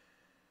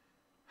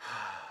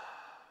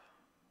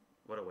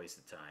 what a waste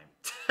of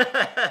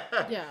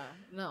time. Yeah,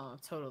 no,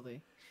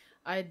 totally.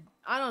 I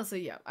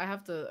honestly, yeah, I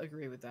have to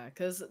agree with that,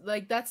 because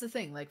like that's the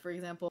thing. Like, for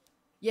example,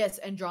 yes,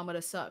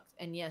 Andromeda sucked,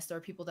 and yes, there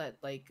are people that,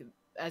 like,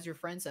 as your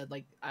friend said,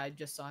 like I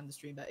just saw in the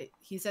stream that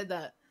he said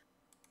that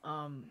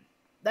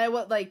that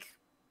what like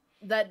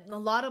that a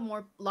lot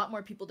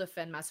more people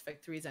defend Mass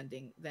Effect 3's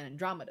ending than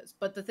Andromeda's.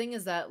 But the thing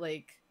is that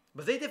like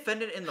But they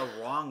defend it in the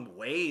wrong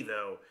way,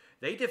 though.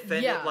 They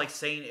defend it yeah, like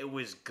saying it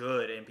was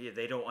good and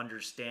they don't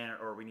understand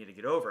or we need to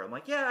get over it. I'm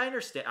like, yeah, I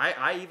understand.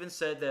 I even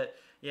said that,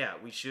 yeah,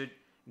 we should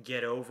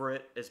get over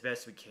it as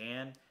best we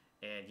can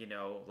and, you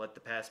know, let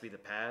the past be the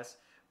past.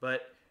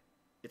 But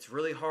it's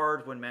really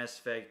hard when Mass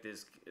Effect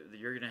is.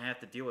 You're going to have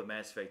to deal with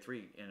Mass Effect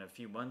 3 in a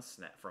few months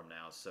from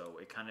now. So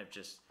it kind of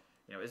just,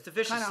 you know, it's the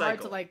vicious kind of hard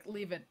to cycle. like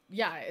leave it.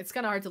 Yeah, it's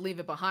kind of hard to leave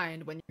it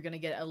behind when you're gonna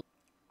get a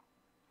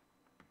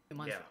few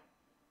months. Yeah.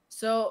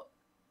 So,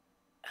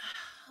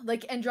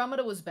 like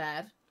Andromeda was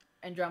bad.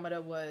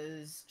 Andromeda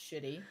was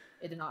shitty.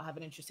 It did not have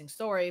an interesting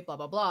story. Blah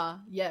blah blah.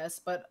 Yes,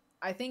 but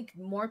I think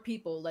more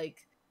people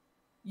like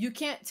you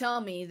can't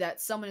tell me that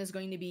someone is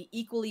going to be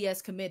equally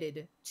as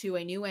committed to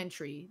a new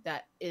entry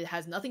that it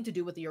has nothing to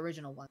do with the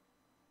original one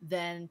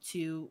than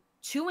to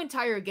two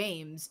entire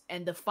games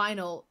and the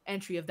final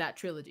entry of that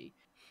trilogy.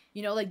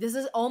 You know, like this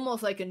is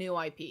almost like a new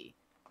IP.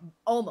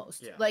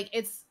 Almost. Yeah. Like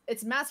it's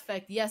Mass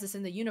Effect, yes, it's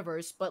in the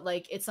universe, but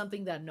like it's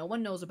something that no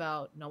one knows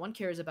about, no one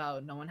cares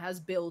about, no one has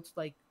built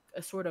like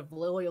a sort of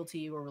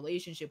loyalty or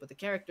relationship with the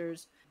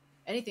characters,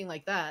 anything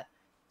like that.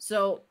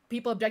 So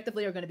people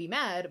objectively are going to be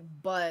mad,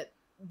 but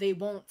they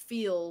won't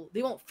feel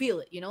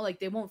it, you know, like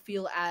they won't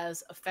feel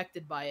as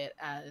affected by it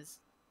as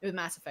with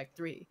Mass Effect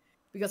 3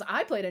 because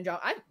I played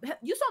Andromeda.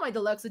 You saw my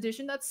deluxe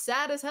edition. That's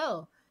sad as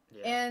hell.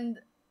 Yeah. And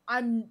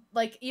I'm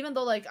like, even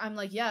though like I'm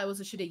like, yeah, it was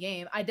a shitty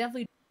game. I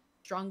definitely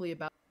strongly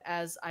about it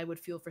as I would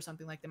feel for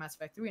something like the Mass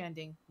Effect 3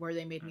 ending, where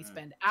they made me Hmm.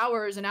 spend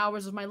hours and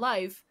hours of my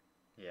life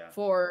Yeah.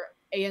 for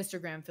a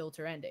Instagram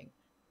filter ending.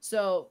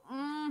 So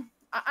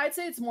I'd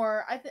say it's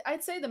more.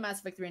 I'd say the Mass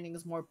Effect 3 ending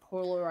is more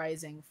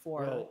polarizing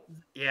for Well,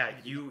 the yeah,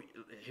 community. you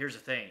here's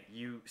the thing.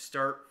 You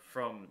start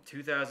from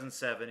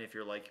 2007 if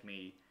you're like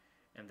me,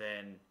 and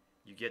then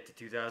you get to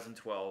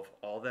 2012,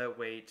 all that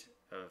wait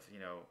of, you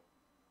know,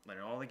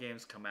 letting all the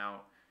games come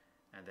out,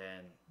 and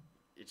then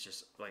it's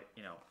just like,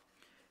 you know,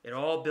 it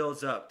all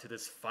builds up to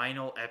this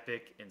final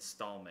epic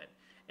installment.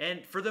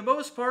 And for the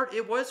most part,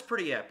 it was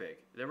pretty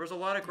epic. There was a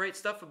lot of great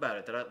stuff about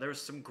it. There was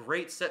some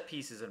great set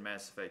pieces in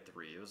Mass Effect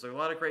 3. It was a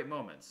lot of great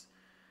moments.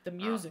 The Uh,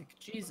 music,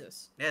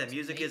 Jesus, yeah, the it's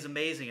music is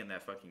amazing. amazing in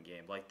that fucking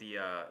game. Like the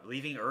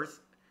Leaving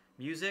Earth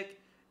music,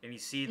 and you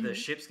see the Hmm.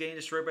 ships getting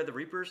destroyed by the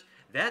Reapers.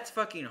 That's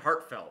fucking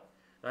heartfelt.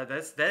 That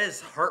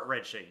is heart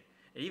wrenching.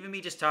 And even me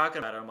just talking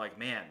about it, I'm like,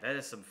 man, that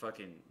is some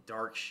fucking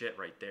dark shit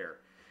right there.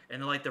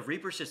 And like the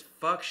Reapers just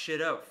fuck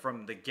shit up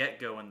from the get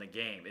go in the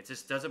game. It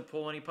just doesn't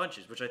pull any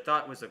punches, which I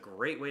thought was a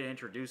great way to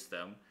introduce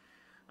them.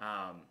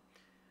 Um,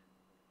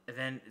 and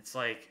then it's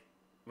like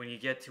when you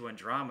get to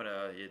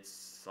Andromeda,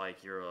 it's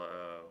like you're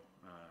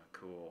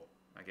cool.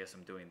 I guess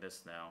I'm doing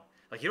this now.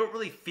 Like you don't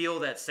really feel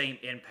that same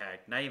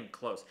impact, not even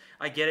close.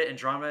 I get it.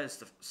 Andromeda is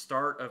the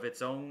start of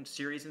its own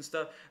series and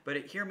stuff, but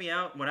hear me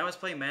out. When I was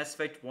playing Mass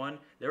Effect 1,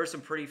 there were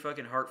some pretty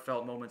fucking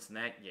heartfelt moments in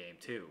that game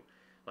too.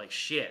 Like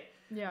shit.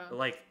 Yeah,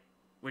 Like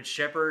when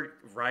Shepard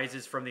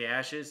rises from the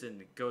ashes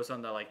and goes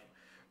on the like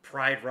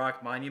Pride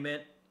Rock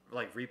monument,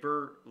 like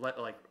Reaper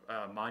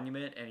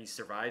monument, and he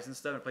survives and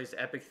stuff and plays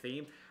the epic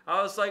theme.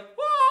 I was like,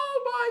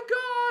 oh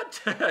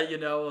my god, you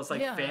know, it was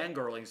like yeah,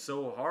 fangirling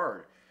so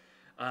hard.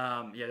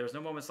 Yeah, there was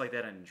no moments like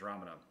that in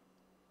Andromeda,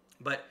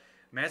 but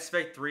Mass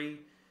Effect 3,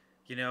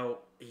 you know,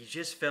 you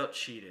just felt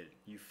cheated.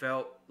 You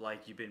felt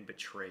like you've been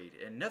betrayed,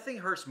 and nothing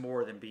hurts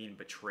more than being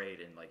betrayed.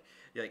 And like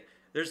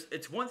there's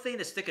it's one thing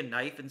to stick a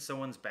knife in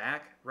someone's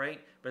back, right?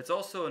 But it's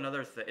also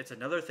it's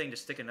another thing to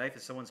stick a knife in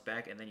someone's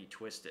back and then you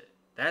twist it.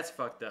 That's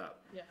fucked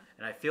up. yeah.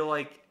 And I feel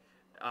like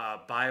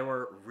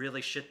Bioware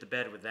really shit the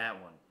bed with that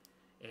one.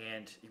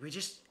 And we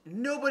just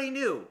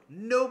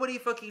nobody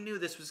fucking knew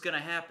this was gonna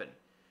happen.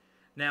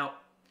 Now,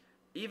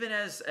 even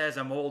as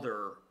I'm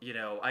older, you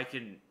know, I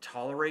can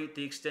tolerate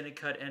the extended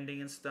cut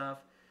ending and stuff.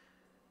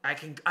 I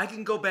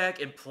can go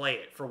back and play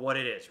it for what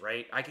it is,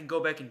 right? I can go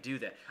back and do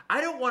that. I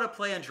don't want to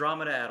play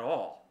Andromeda at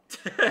all.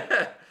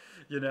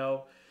 You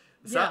know,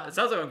 Yeah. it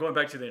sounds like I'm going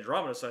back to the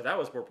Andromeda side. That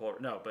was more polar.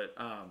 No, but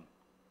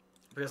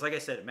because like I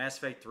said, Mass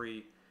Effect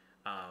 3,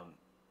 um,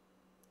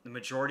 the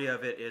majority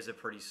of it is a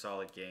pretty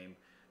solid game.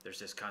 There's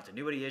just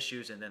continuity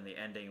issues, and then the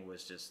ending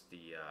was just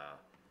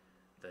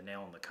the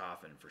nail in the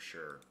coffin for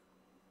sure.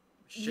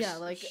 Yeah,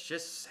 like It's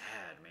just sad,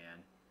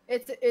 man.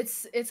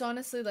 it's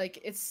honestly like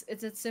it's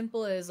as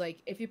simple as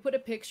like if you put a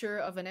picture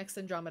of an next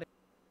Andromeda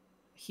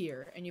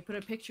here and you put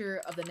a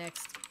picture of the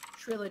next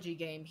trilogy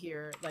game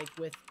here, like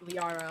with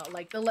Liara,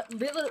 like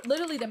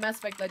literally the Mass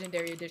Effect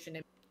Legendary Edition,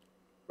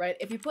 right?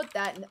 If you put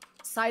that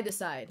side to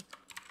side,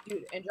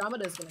 dude,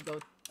 Andromeda is gonna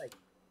like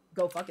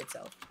go fuck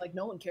itself. Like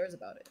no one cares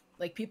about it.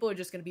 Like people are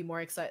just gonna be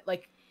more excited.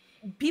 Like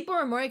people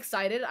are more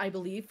excited, I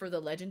believe, for the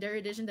Legendary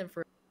Edition than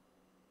for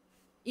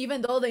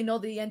even though they know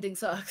the ending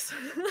sucks.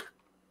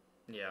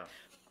 Yeah.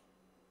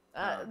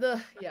 Uh,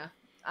 The yeah,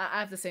 I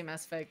have to say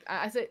Mass Effect.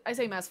 I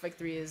say Mass Effect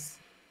 3 is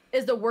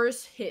the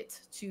worst hit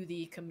to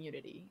the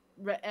community.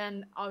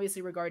 And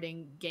obviously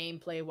regarding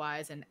gameplay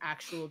wise and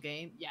actual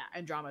game, yeah,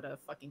 Andromeda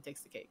fucking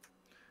takes the cake.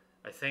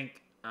 I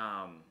think.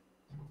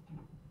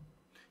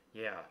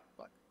 Yeah,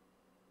 But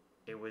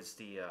it was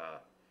the.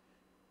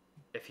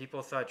 If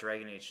people thought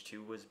Dragon Age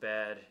 2 was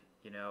bad,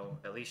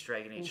 at least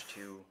Dragon Age oof.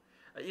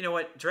 2. You know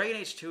what? Dragon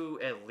Age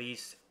 2 at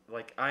least,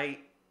 like, I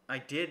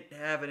did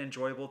have an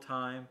enjoyable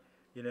time,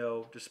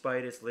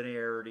 despite its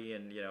linearity,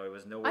 and, it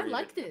was I nowhere even.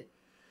 liked it.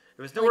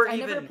 It was Like nowhere I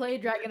never even.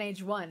 played Dragon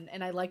Age 1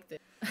 and I liked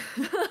it.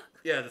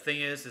 Yeah, the thing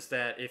is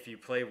that if you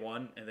play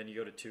 1 and then you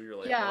go to 2, you're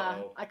like, uh Yeah,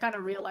 oh. I kind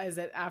of realized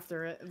it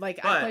after it. Like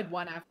I But played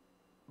 1 after.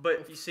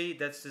 But you see,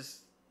 that's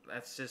just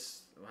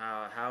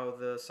how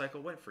the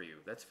cycle went for you.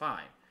 That's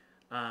fine.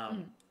 Um,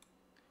 Mm.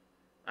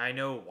 I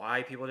know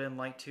why people didn't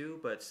like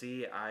 2, but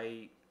see,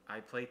 I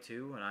played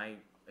 2 and I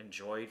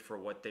enjoyed for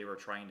what they were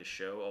trying to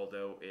show.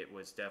 Although it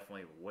was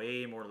definitely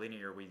way more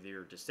linear with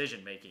your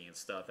decision making and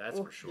stuff. That's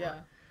Oh, for sure.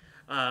 yeah.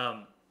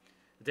 Um,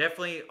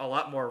 Definitely a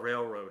lot more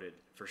railroaded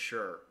for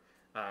sure.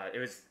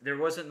 There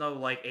wasn't no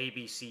like A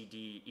B C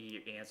D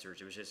E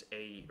answers. It was just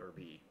A or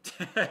B,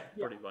 Yeah.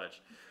 pretty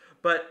much.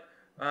 But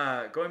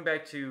going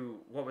back to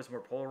what was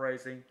more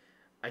polarizing,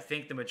 I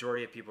think the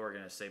majority of people are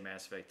gonna say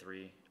Mass Effect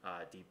 3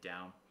 deep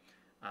down.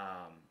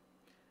 Um,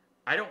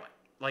 I don't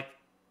like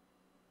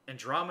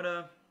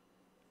Andromeda.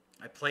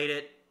 I played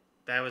it.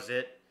 That was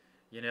it.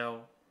 You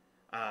know,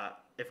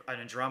 if an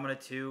Andromeda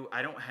 2,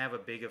 I don't have a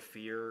big a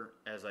fear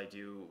as I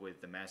do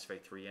with the Mass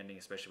Effect 3 ending,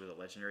 especially with the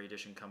Legendary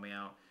Edition coming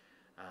out.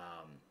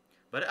 Um,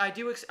 but I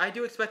do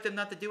expect them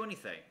not to do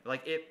anything.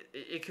 Like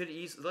it could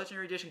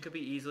Legendary Edition could be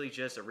easily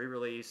just a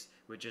re-release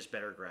with just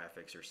better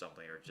graphics or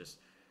something, or just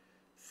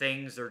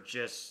things are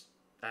just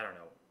I don't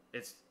know.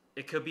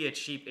 It could be a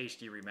cheap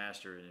HD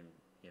remaster, and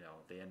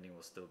the ending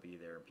will still be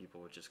there, and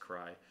people would just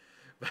cry.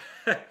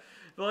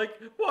 Like,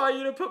 why you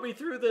gonna put me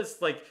through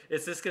this? Like,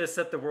 is this gonna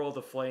set the world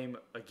aflame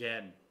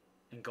again?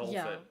 Engulf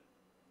Yeah. it?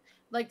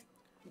 Like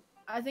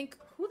I think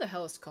who the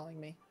hell is calling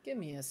me? Give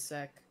me a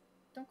sec.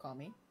 Don't call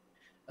me.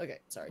 Okay,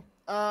 sorry.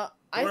 I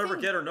Don't ever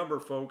think get her number,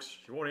 folks.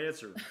 She won't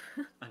answer.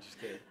 I'm just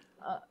kidding.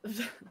 uh,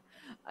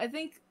 I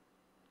think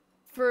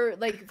for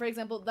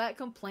example that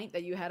complaint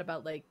that you had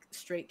about like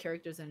straight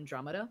characters in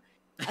Andromeda,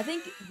 I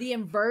think the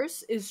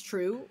inverse is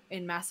true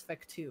in Mass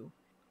Effect 2.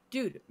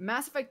 Dude,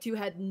 Mass Effect 2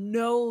 had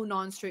no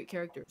non-straight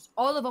characters.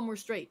 All of them were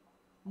straight.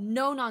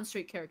 No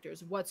non-straight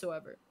characters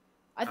whatsoever.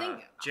 I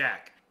think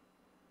Jack.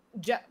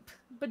 Jack,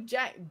 but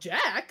Jack,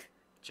 Jack.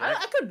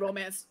 I could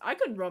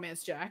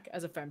romance Jack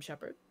as a femme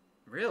shepherd.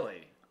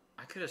 Really?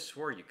 I could have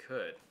swore you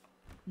could.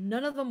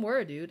 None of them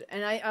were, dude.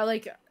 And I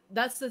like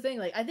that's the thing.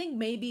 Like I think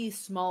maybe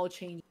small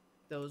changes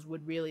like those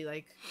would really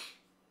like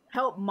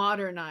help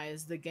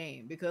modernize the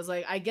game because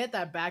like I get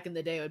that back in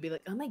the day it would be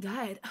like, oh my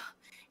god,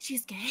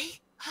 she's gay.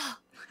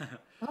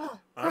 Oh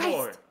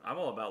Christ. I'm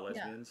all about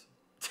Yeah, lesbians.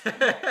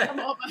 I'm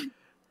all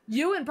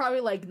you and probably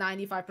like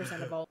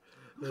 95%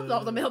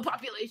 of the male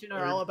population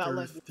are I'm all about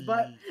lesbians,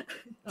 but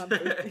thirsty. I'm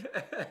thirsty.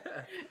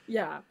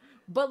 Yeah,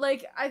 but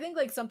like I think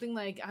like something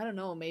like I don't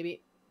know,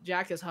 maybe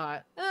Jack is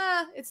hot.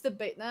 It's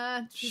debate.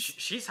 Nah,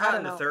 She's I hot don't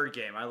in the know. third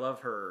game. I love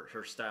her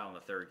style in the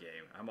third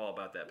game. I'm all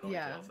about that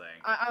Yeah, ponytail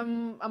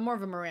thing. I'm more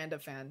of a Miranda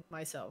fan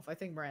myself. I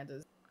think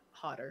Miranda's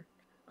hotter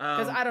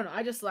because Um, I don't know.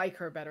 I just like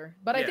her better.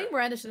 But I yeah. think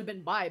Miranda should have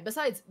been bi.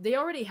 Besides, they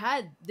already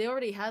had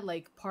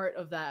like part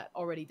of that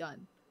already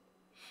done.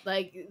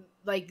 Like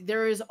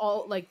there is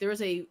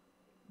a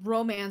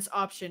romance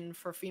option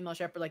for female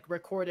shepherd like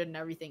recorded and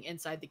everything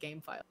inside the game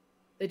file.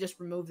 They just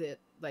removed it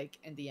like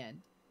in the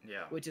end,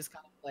 Yeah. which is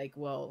kind of like,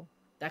 well,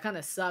 that kind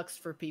of sucks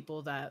for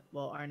people that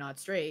are not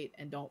straight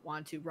and don't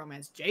want to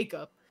romance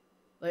Jacob.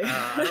 Like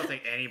I don't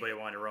think anybody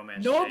wanted to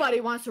romance nobody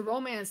Jake. wants to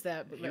romance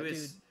that, but He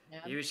was dude,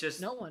 man, he was just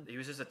no one. he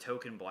was just a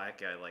token black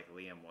guy like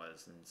Liam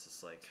was, and it's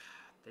just like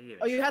they didn't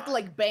Oh, even you had to try.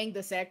 like bang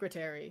the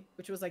secretary,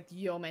 which was like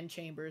Yeoman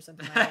Chambers,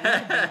 something like that. You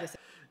had to bang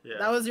the Yeah.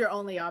 that was your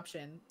only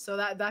option. So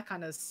that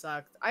kind of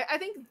sucked. I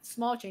think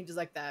small changes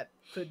like that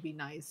could be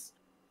nice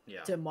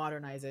Yeah. to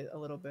modernize it a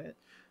little bit.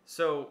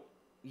 So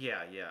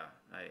yeah,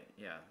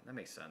 that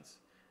makes sense.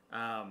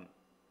 Um,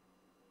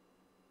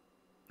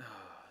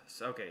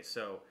 so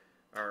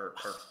our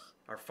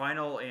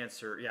final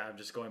answer. Yeah, I'm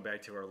just going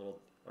back to our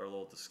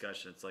little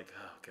discussion. It's like,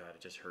 oh god,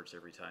 it just hurts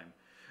every time.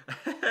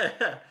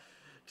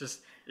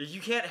 Just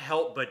you can't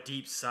help but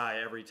deep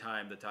sigh every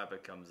time the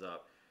topic comes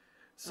up.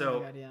 Oh my So,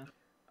 god, yeah.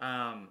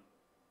 um,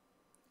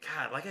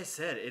 God, like I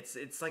said,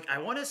 it's like I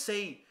want to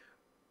say.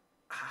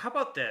 How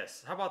about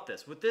this? How about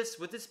this? Would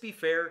this be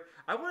fair?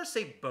 I want to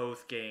say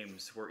both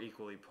games were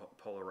equally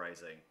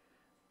polarizing,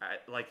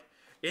 like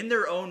in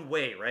their own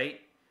way, right?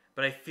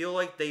 But I feel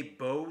like they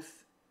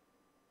both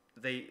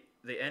the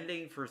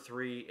ending for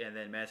 3 and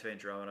then Mass Effect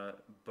Andromeda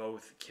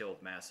both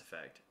killed Mass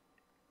Effect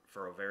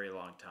for a very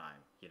long time.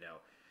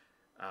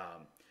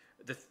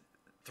 The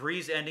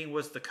three's ending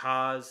was the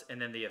cause,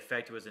 and then the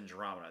effect was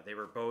Andromeda. They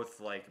were both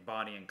like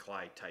Bonnie and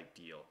Clyde type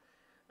deal.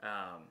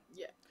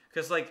 Yeah.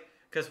 Because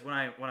when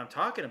I'm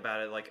talking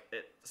about it, like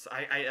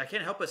I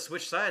can't help but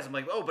switch sides. I'm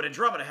like, oh, but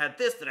Andromeda had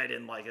this that I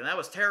didn't like, and that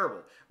was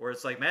terrible. Where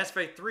it's like Mass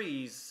Effect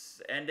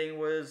 3's ending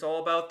was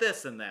all about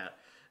this and that.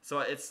 So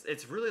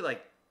it's really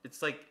like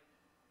it's like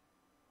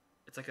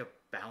it's like a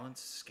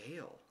balanced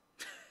scale.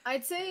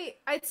 I'd say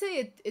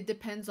it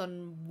depends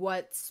on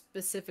what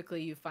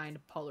specifically you find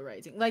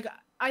polarizing. Like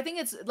I think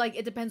it's like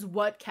it depends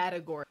what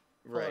category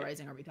of Right.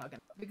 polarizing are we talking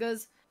about,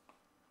 because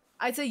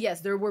I'd say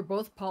yes, there were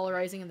both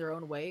polarizing in their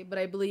own way, but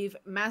I believe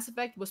Mass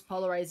Effect was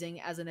polarizing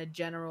as in a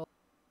general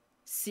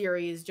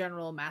series,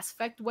 general Mass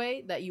Effect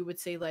way that you would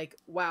say like,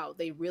 wow,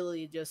 they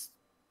really just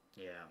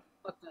Yeah.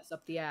 fucked us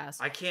up the ass.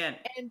 I can't.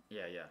 And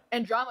Yeah, yeah.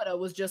 Andromeda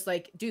was just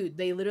like, dude,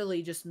 they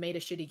literally just made a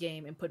shitty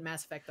game and put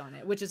Mass Effect on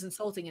it, which is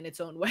insulting in its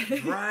own way.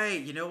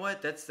 Right. You know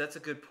what? That's a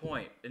good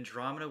point.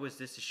 Andromeda was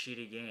just a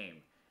shitty game,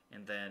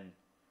 and then,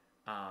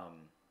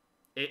 um,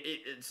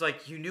 it's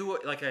like you knew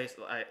what, like I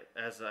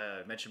as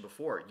I mentioned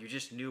before, you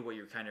just knew what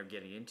you're kind of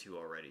getting into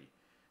already,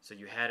 so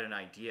you had an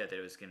idea that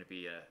it was going to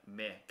be a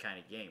meh kind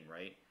of game,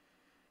 right?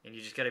 And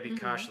you just got to be Hmm.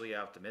 cautiously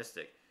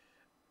optimistic.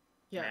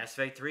 Yeah, Mass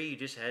Effect 3, you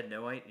just had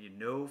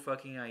no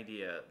fucking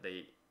idea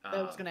that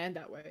was gonna end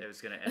that way. it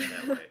was gonna end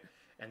that way,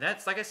 and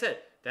that's like I said,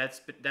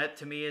 that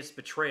to me is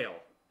betrayal,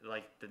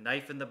 like the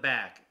knife in the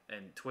back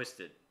and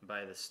twisted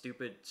by the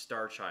stupid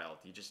Star Child.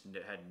 You just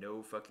had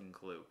no fucking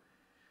clue.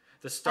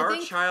 The I Star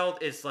think Child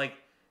is like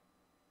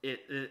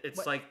it's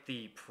what like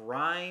the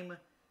prime.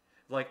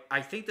 Like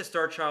I think the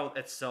Star Child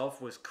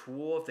itself was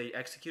cool if they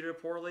executed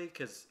it poorly,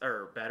 because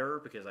or better,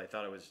 because I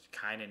thought it was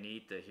kind of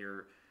neat to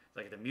hear.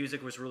 Like the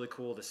music was really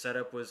cool, the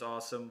setup was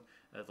awesome.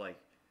 Of like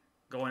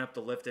going up the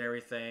lift and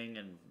everything,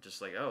 and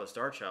just like, oh, the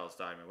Star Child's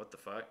diamond, what the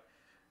fuck?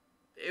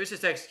 It was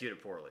just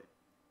executed poorly.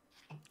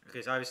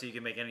 Because obviously you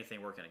can make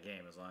anything work in a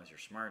game as long as you're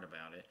smart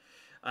about it.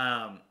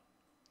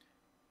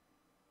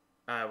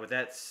 With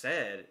that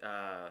said,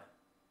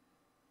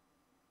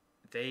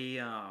 they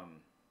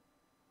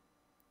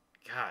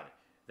God,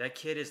 that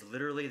kid is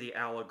literally the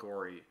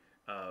allegory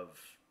of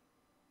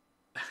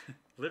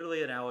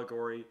literally an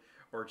allegory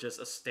or just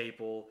a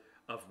staple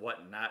of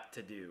what not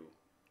to do.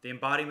 The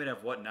embodiment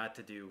of what not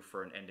to do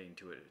for an ending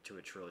to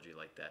a trilogy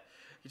like that.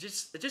 You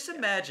just yeah.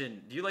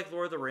 imagine. Do you like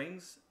Lord of the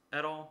Rings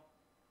at all?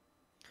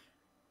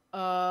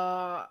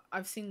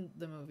 I've seen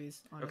the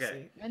movies, Okay,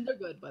 honestly, and they're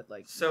good, but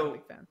like not a so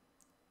big fan.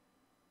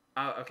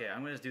 okay,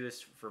 I'm gonna do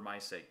this for my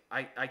sake.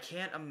 I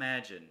can't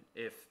imagine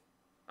if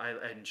I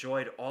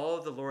enjoyed all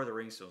of the Lord of the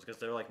Rings films because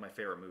they're like my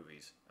favorite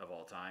movies of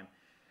all time.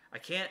 I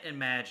can't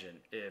imagine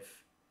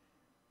if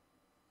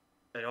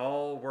it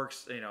all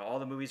works. You know, all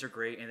the movies are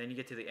great, and then you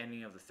get to the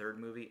ending of the third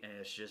movie, and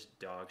it's just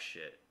dog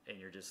shit, and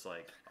you're just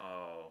like,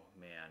 oh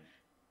man,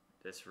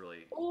 this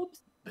really Oops.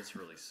 this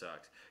really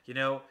sucks. You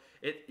know,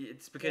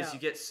 it's because Yeah. you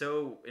get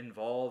so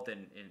involved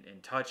and in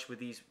touch with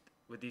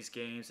these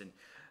games, and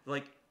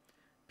like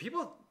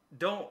people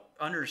don't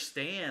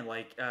understand,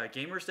 like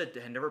gamers that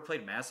had never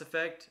played Mass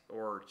Effect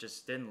or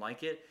just didn't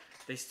like it,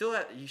 they still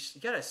have you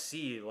gotta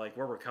see like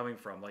where we're coming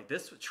from. Like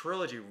this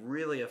trilogy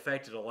really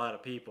affected a lot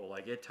of people.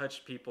 Like it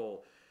touched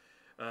people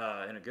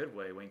in a good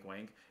way, wink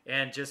wink,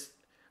 and just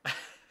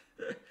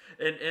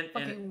and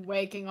Fucking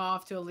waking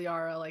off to a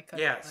Liara like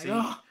yeah, like see,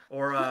 oh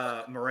or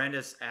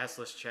Miranda's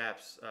assless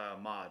chaps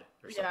mod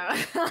or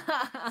something.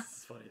 yeah.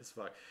 It's funny as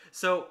fuck.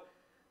 So,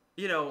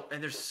 you know,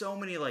 and there's so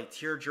many like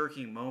tear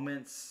jerking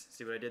moments.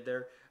 See what I did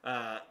there?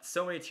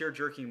 So many tear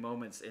jerking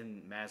moments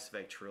in Mass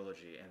Effect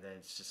trilogy, and then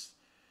it's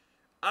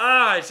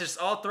just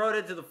all thrown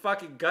into the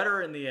fucking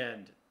gutter in the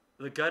end.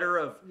 The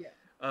gutter Yeah.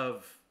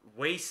 of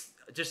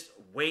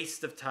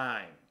waste of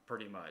time,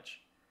 pretty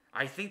much.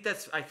 I think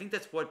that's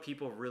what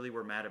people really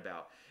were mad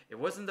about. It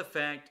wasn't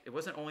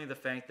only the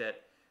fact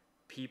that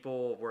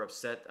people were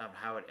upset on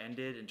how it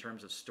ended in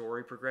terms of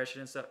story progression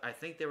and stuff. I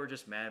think they were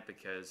just mad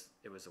because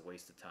it was a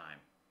waste of time.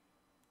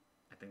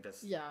 I think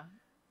that's Yeah,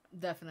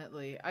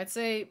 definitely. I'd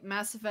say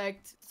Mass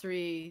Effect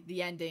 3,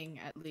 the ending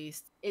at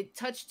least, it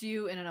touched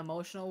you in an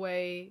emotional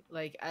way,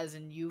 like as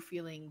in you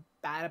feeling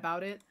bad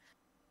about it.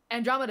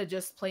 Andromeda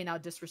just plain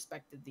out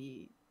disrespected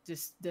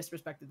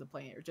the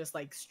player, just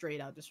like straight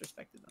out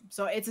disrespected them.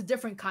 So it's a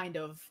different kind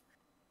of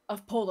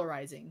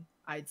polarizing,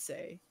 I'd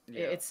say.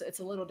 yeah. It's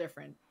a little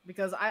different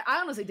because I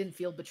honestly didn't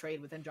feel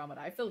betrayed with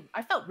Andromeda. I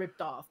felt ripped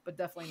off, but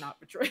definitely not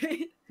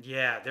betrayed.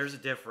 Yeah, there's a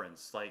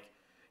difference. Like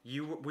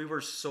we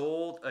were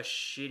sold a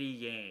shitty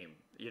game.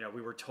 You know,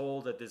 we were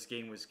told that this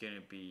game was going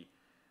to be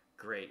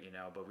great, you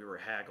know, but we were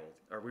haggled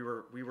or we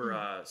were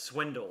Mhm.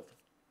 swindled.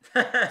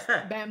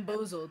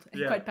 Bamboozled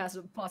and Yeah. quite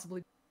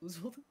possibly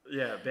bamboozled.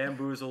 Yeah,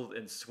 bamboozled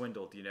and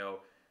swindled, you know.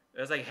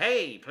 It's like,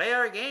 "Hey, play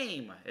our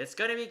game. It's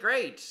going to be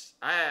great."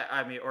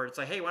 I mean, or it's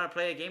like, "Hey, want to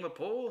play a game of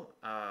pool?"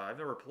 I've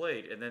never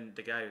played. And then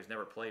the guy who's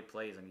never played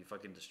plays and he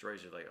fucking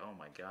destroys you like, "Oh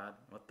my god,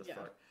 what the Yeah,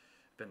 fuck?"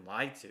 Been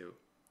lied to.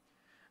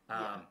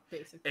 yeah, Um,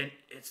 basically. and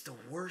it's the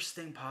worst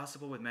thing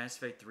possible with Mass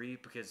Effect 3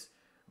 because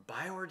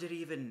Bioware didn't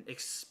even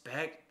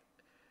expect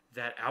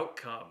that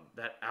outcome,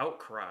 that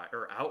outcry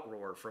or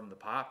outroar from the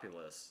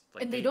populace.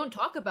 Like And they don't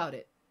talk about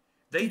it.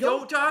 they They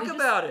don't. don't talk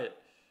about it.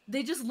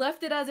 They just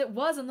left it as it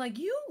was. I'm like,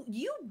 you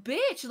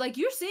bitch. Like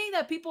you're seeing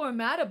that people are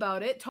mad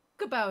about it. Talk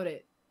about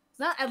it. It's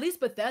not at least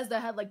Bethesda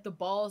had like the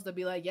balls to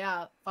be like,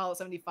 yeah, Fallout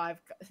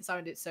 75,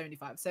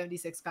 75,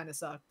 76 kind of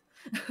sucked.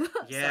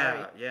 Yeah,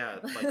 Sorry. yeah,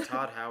 like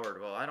Todd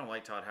Howard. Well, I don't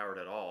like Todd Howard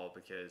at all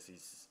because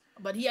he's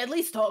But he at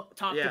least talked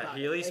yeah, about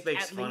he at it. least Like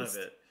makes at fun of least.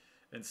 it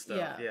and stuff.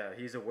 Yeah. Yeah,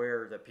 he's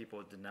aware that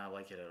people did not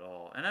like it at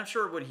all. And I'm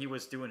sure when he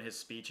was doing his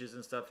speeches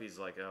and stuff, he's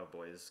like, "Oh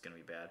boy, this is gonna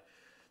be bad,"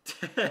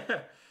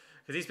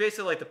 because he's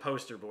basically like the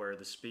poster boy or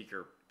the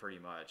speaker, pretty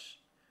much,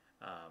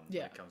 when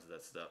Yeah. it comes to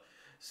that stuff.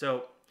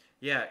 So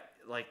yeah,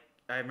 like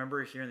I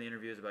remember hearing the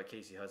interviews about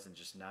Casey Hudson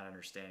just not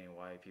understanding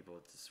why people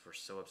just were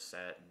so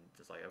upset and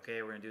just like,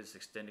 okay, we're gonna do this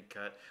extended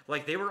cut.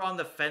 Like they were on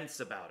the fence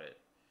about it,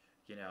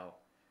 you know.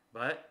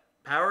 But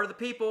power of the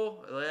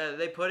people,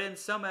 they put in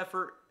some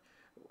effort.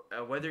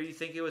 Whether you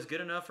think it was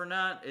good enough or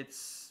not,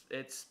 it's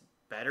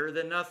better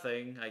than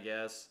nothing, I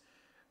guess.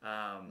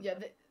 Um, Yeah,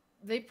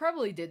 they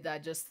probably did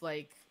that just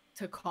like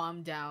to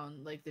calm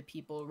down like the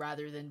people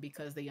rather than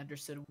because they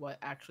understood what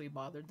actually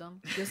bothered them.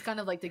 Just kind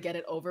of like to get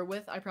it over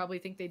with. I probably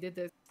think they did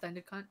the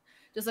extended cut.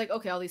 Just like,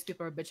 okay, all these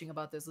people are bitching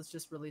about this. Let's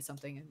just release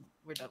something and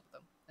we're done with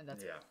them. And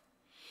that's it. yeah,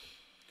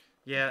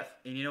 yeah,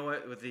 and you know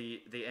what? With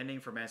the ending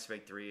for Mass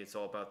Effect 3, it's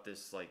all about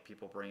this like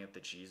people bringing up the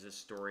Jesus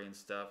story and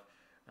stuff.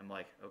 I'm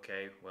like,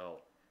 okay,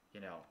 well, you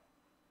know,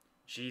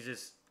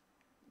 Jesus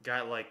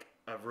got like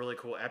a really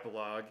cool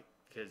epilogue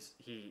because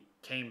he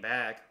came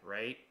back,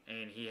 right?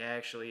 And he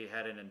actually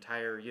had an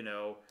entire,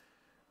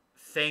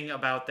 thing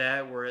about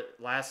that where it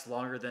lasts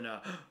longer than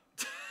a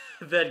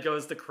that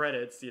goes to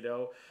credits,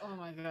 Oh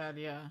my god,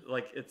 yeah.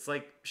 Like it's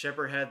like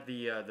Shepard had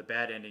the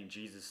bad ending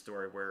Jesus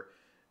story where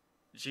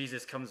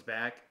Jesus comes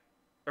back,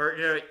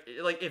 or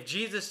like if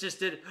Jesus just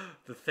did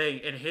the thing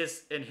in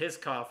his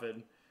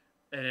coffin,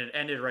 and it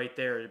ended right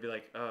there, it'd be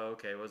like, oh,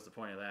 okay, what's the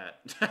point of that?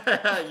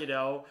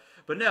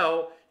 But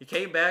no, he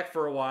came back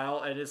for a while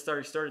and it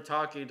started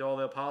talking to all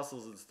the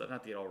apostles and stuff.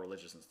 Not to get all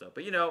religious and stuff,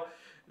 but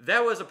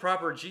that was a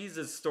proper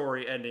Jesus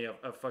story ending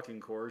of fucking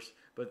course.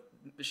 But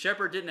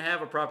Shepard didn't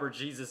have a proper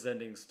Jesus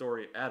ending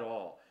story at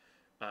all.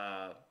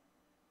 Uh,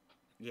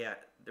 yeah,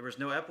 there was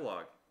no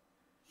epilogue.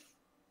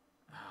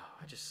 Oh,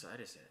 I just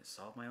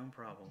solved my own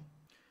problem.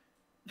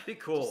 It'd be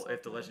cool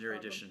if the Legendary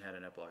Edition had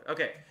an epilogue.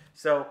 Okay,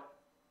 so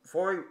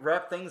before we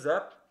wrap things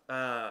up,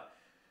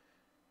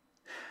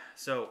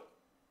 so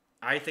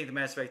I think the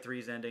Mass Effect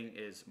 3's ending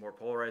is more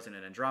polarizing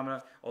than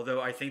Andromeda,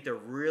 although I think they're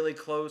really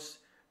close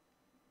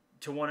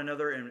to one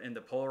another in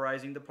the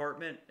polarizing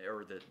department,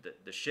 or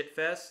the shit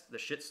fest, the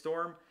shit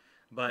storm.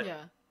 But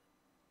Yeah.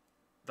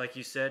 like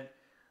you said,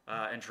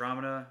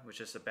 Andromeda was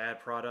just a bad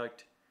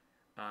product.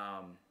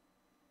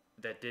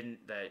 That you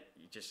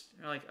just,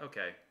 like,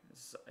 okay,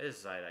 this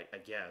is I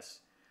guess.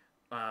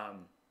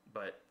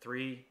 But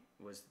 3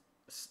 was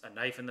a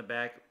knife in the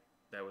back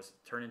that was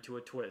turned into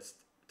a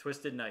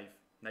twisted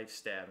knife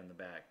stab in the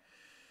back.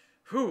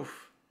 Whew.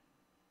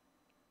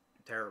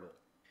 Terrible.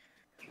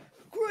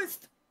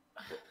 Christ.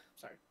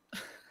 Sorry.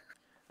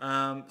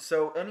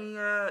 So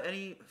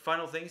any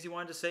final things you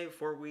wanted to say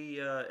before we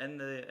end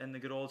the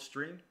good old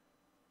stream?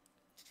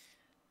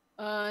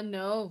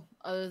 No,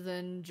 other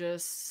than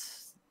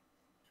just,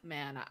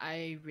 man,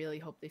 I really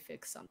hope they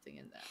fix something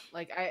in that.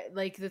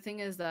 Like the thing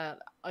is that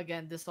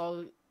again, this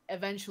all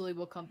eventually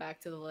will come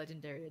back to the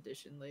Legendary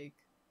Edition. Like,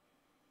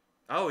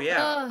 Oh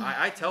yeah,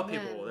 I tell man,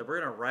 people that we're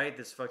gonna ride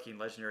this fucking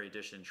Legendary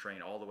Edition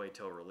train all the way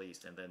till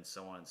released, and then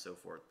so on and so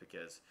forth,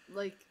 because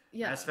like,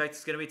 yeah, Mass Effect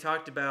is gonna be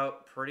talked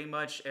about pretty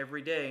much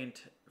every day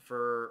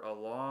for a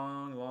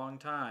long, long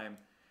time.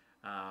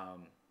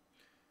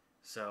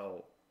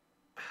 So,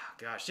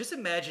 gosh, just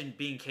imagine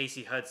being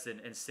Casey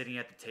Hudson and sitting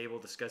at the table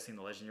discussing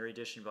the Legendary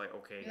Edition. Be like,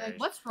 okay, like guys,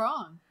 what's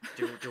wrong?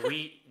 do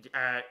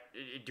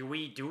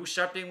we do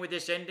something with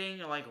this ending?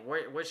 Like,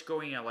 what's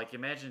going on? Like,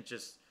 imagine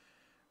just,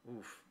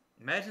 oof.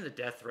 Imagine the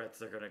death threats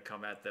they're gonna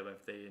come at them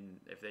if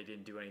they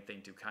didn't do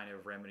anything to kind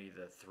of remedy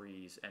the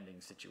 3's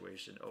ending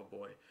situation. Oh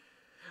boy.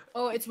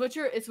 Oh, it's what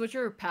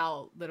your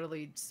pal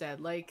literally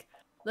said. Like,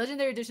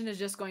 Legendary Edition is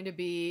just going to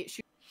be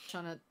shoot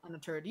on a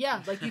turd.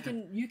 Yeah, like you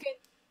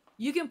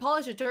can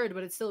polish a turd,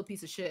 but it's still a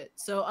piece of shit.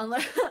 So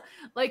unless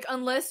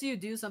unless you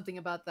do something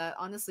about that,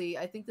 honestly,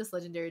 I think this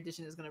Legendary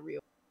Edition is gonna real.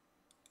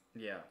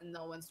 Yeah. And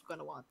no one's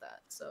gonna want that.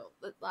 So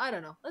I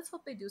don't know. Let's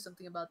hope they do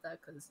something about that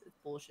because it's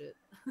bullshit.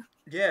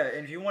 Yeah,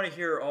 and if you want to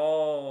hear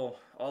all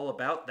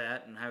about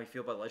that and how you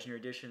feel about Legendary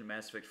Edition,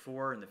 Mass Effect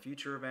 4, and the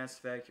future of Mass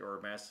Effect, or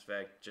Mass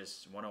Effect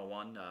just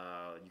 101,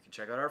 you can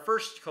check out our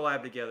first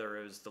collab together.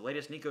 It was the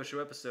latest Nico Show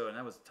episode, and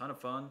that was a ton of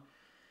fun.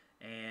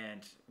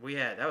 And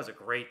that was a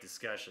great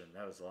discussion.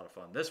 That was a lot of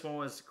fun. This one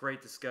was a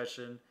great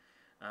discussion.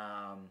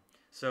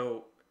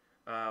 So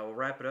we'll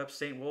wrap it up.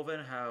 St.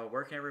 Wolven,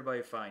 where can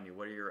everybody find you?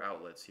 What are your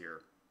outlets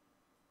here?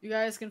 You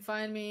guys can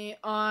find me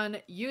on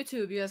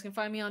YouTube. You guys can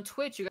find me on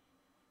Twitch. You guys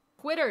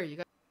Twitter. You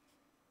guys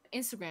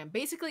Instagram.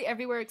 Basically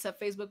everywhere except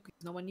Facebook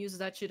because no one uses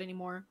that shit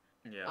anymore.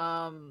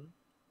 Yeah.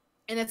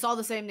 And it's all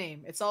the same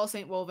name. It's all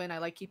St. Wolven. I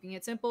like keeping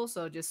it simple,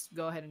 so just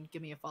go ahead and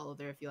give me a follow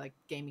there if you like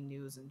gaming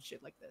news and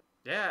shit like that.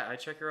 Yeah, I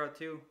check her out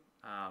too.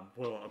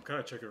 Well, I'm kind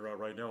of checking her out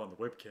right now on the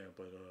webcam,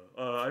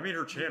 but I mean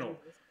her channel.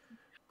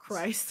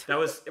 Christ.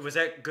 Was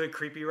that good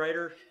creepy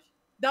writer?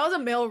 That was a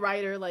male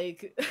writer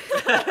like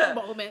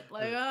moment.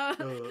 Like, I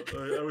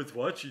was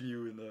watching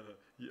you, and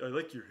I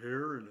like your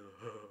hair, and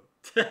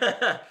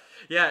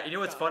yeah. You know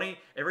what's God. funny?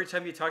 Every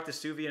time you talk to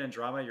Suvi and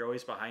Andromeda, you're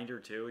always behind her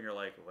too, and you're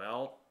like,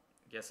 well,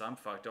 guess I'm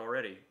fucked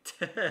already.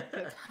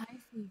 Like, hi,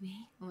 Phoebe.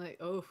 I'm like,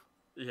 oh,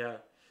 Yeah.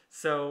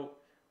 So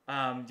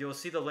you'll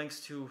see the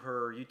links to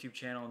her YouTube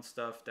channel and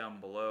stuff down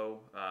below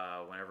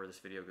whenever this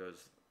video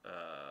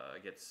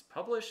gets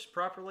published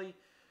properly.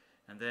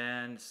 And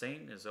then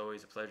Saint, is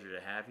always a pleasure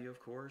to have you, of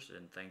course,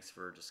 and thanks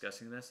for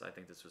discussing this. I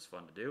think this was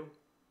fun to do.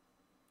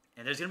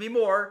 And there's gonna be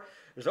more.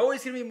 There's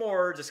always gonna be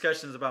more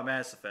discussions about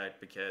Mass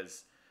Effect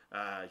because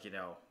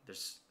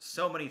there's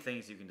so many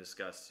things you can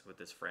discuss with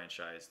this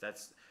franchise.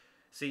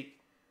 See,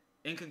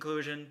 in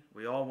conclusion,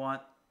 we all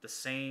want the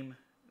same.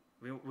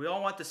 We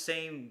all want the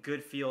same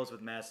good feels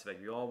with Mass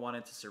Effect. We all want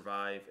it to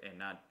survive and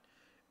not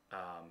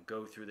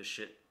go through the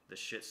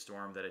shit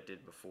storm that it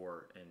did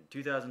before in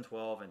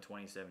 2012 and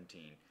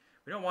 2017.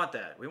 We don't want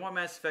that. We want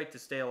Mass Effect to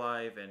stay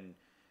alive and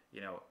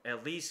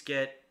at least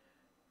get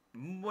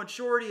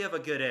majority of a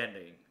good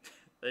ending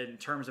in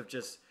terms of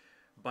just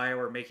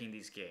BioWare making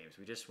these games.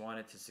 We just want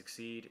it to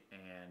succeed,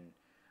 and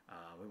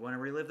we want to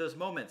relive those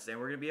moments, and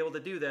we're going to be able to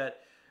do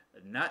that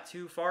not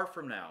too far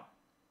from now.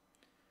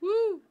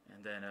 woo!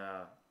 And then,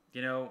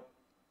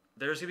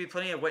 there's going to be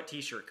plenty of wet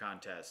t-shirt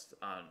contests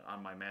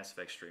on my Mass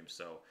Effect stream,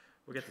 so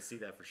we'll get to see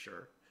that for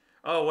sure.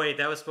 Oh, wait,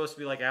 that was supposed to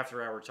be like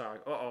after-hour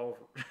talk. Uh-oh.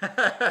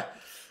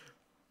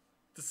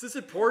 This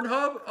isn't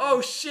Pornhub?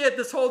 Oh, shit,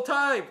 this whole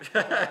time.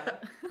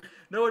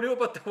 No one knew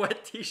about the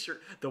wet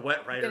t-shirt. The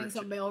wet rider. Getting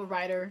some male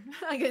writer.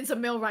 I'm getting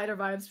some male writer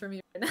vibes from you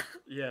right now.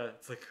 Yeah,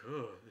 it's like,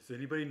 oh, is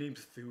anybody named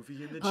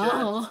Thuvi in the chat?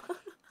 Oh.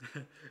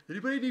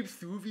 Anybody named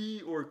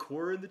Thuvi or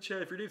Cora in the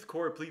chat? If your name's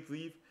Cora, please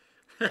leave.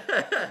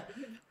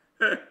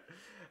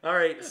 All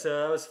right,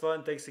 so that was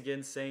fun. Thanks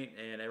again, Saint,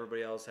 and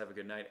everybody else. Have a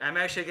good night. I'm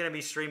actually going to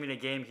be streaming a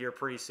game here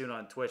pretty soon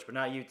on Twitch, but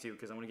not YouTube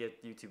because I'm going to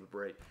get YouTube a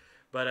break.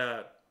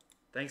 But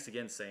thanks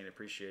again, Saint.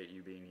 Appreciate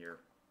you being here.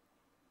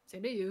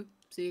 Same to you.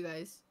 See you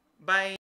guys. Bye.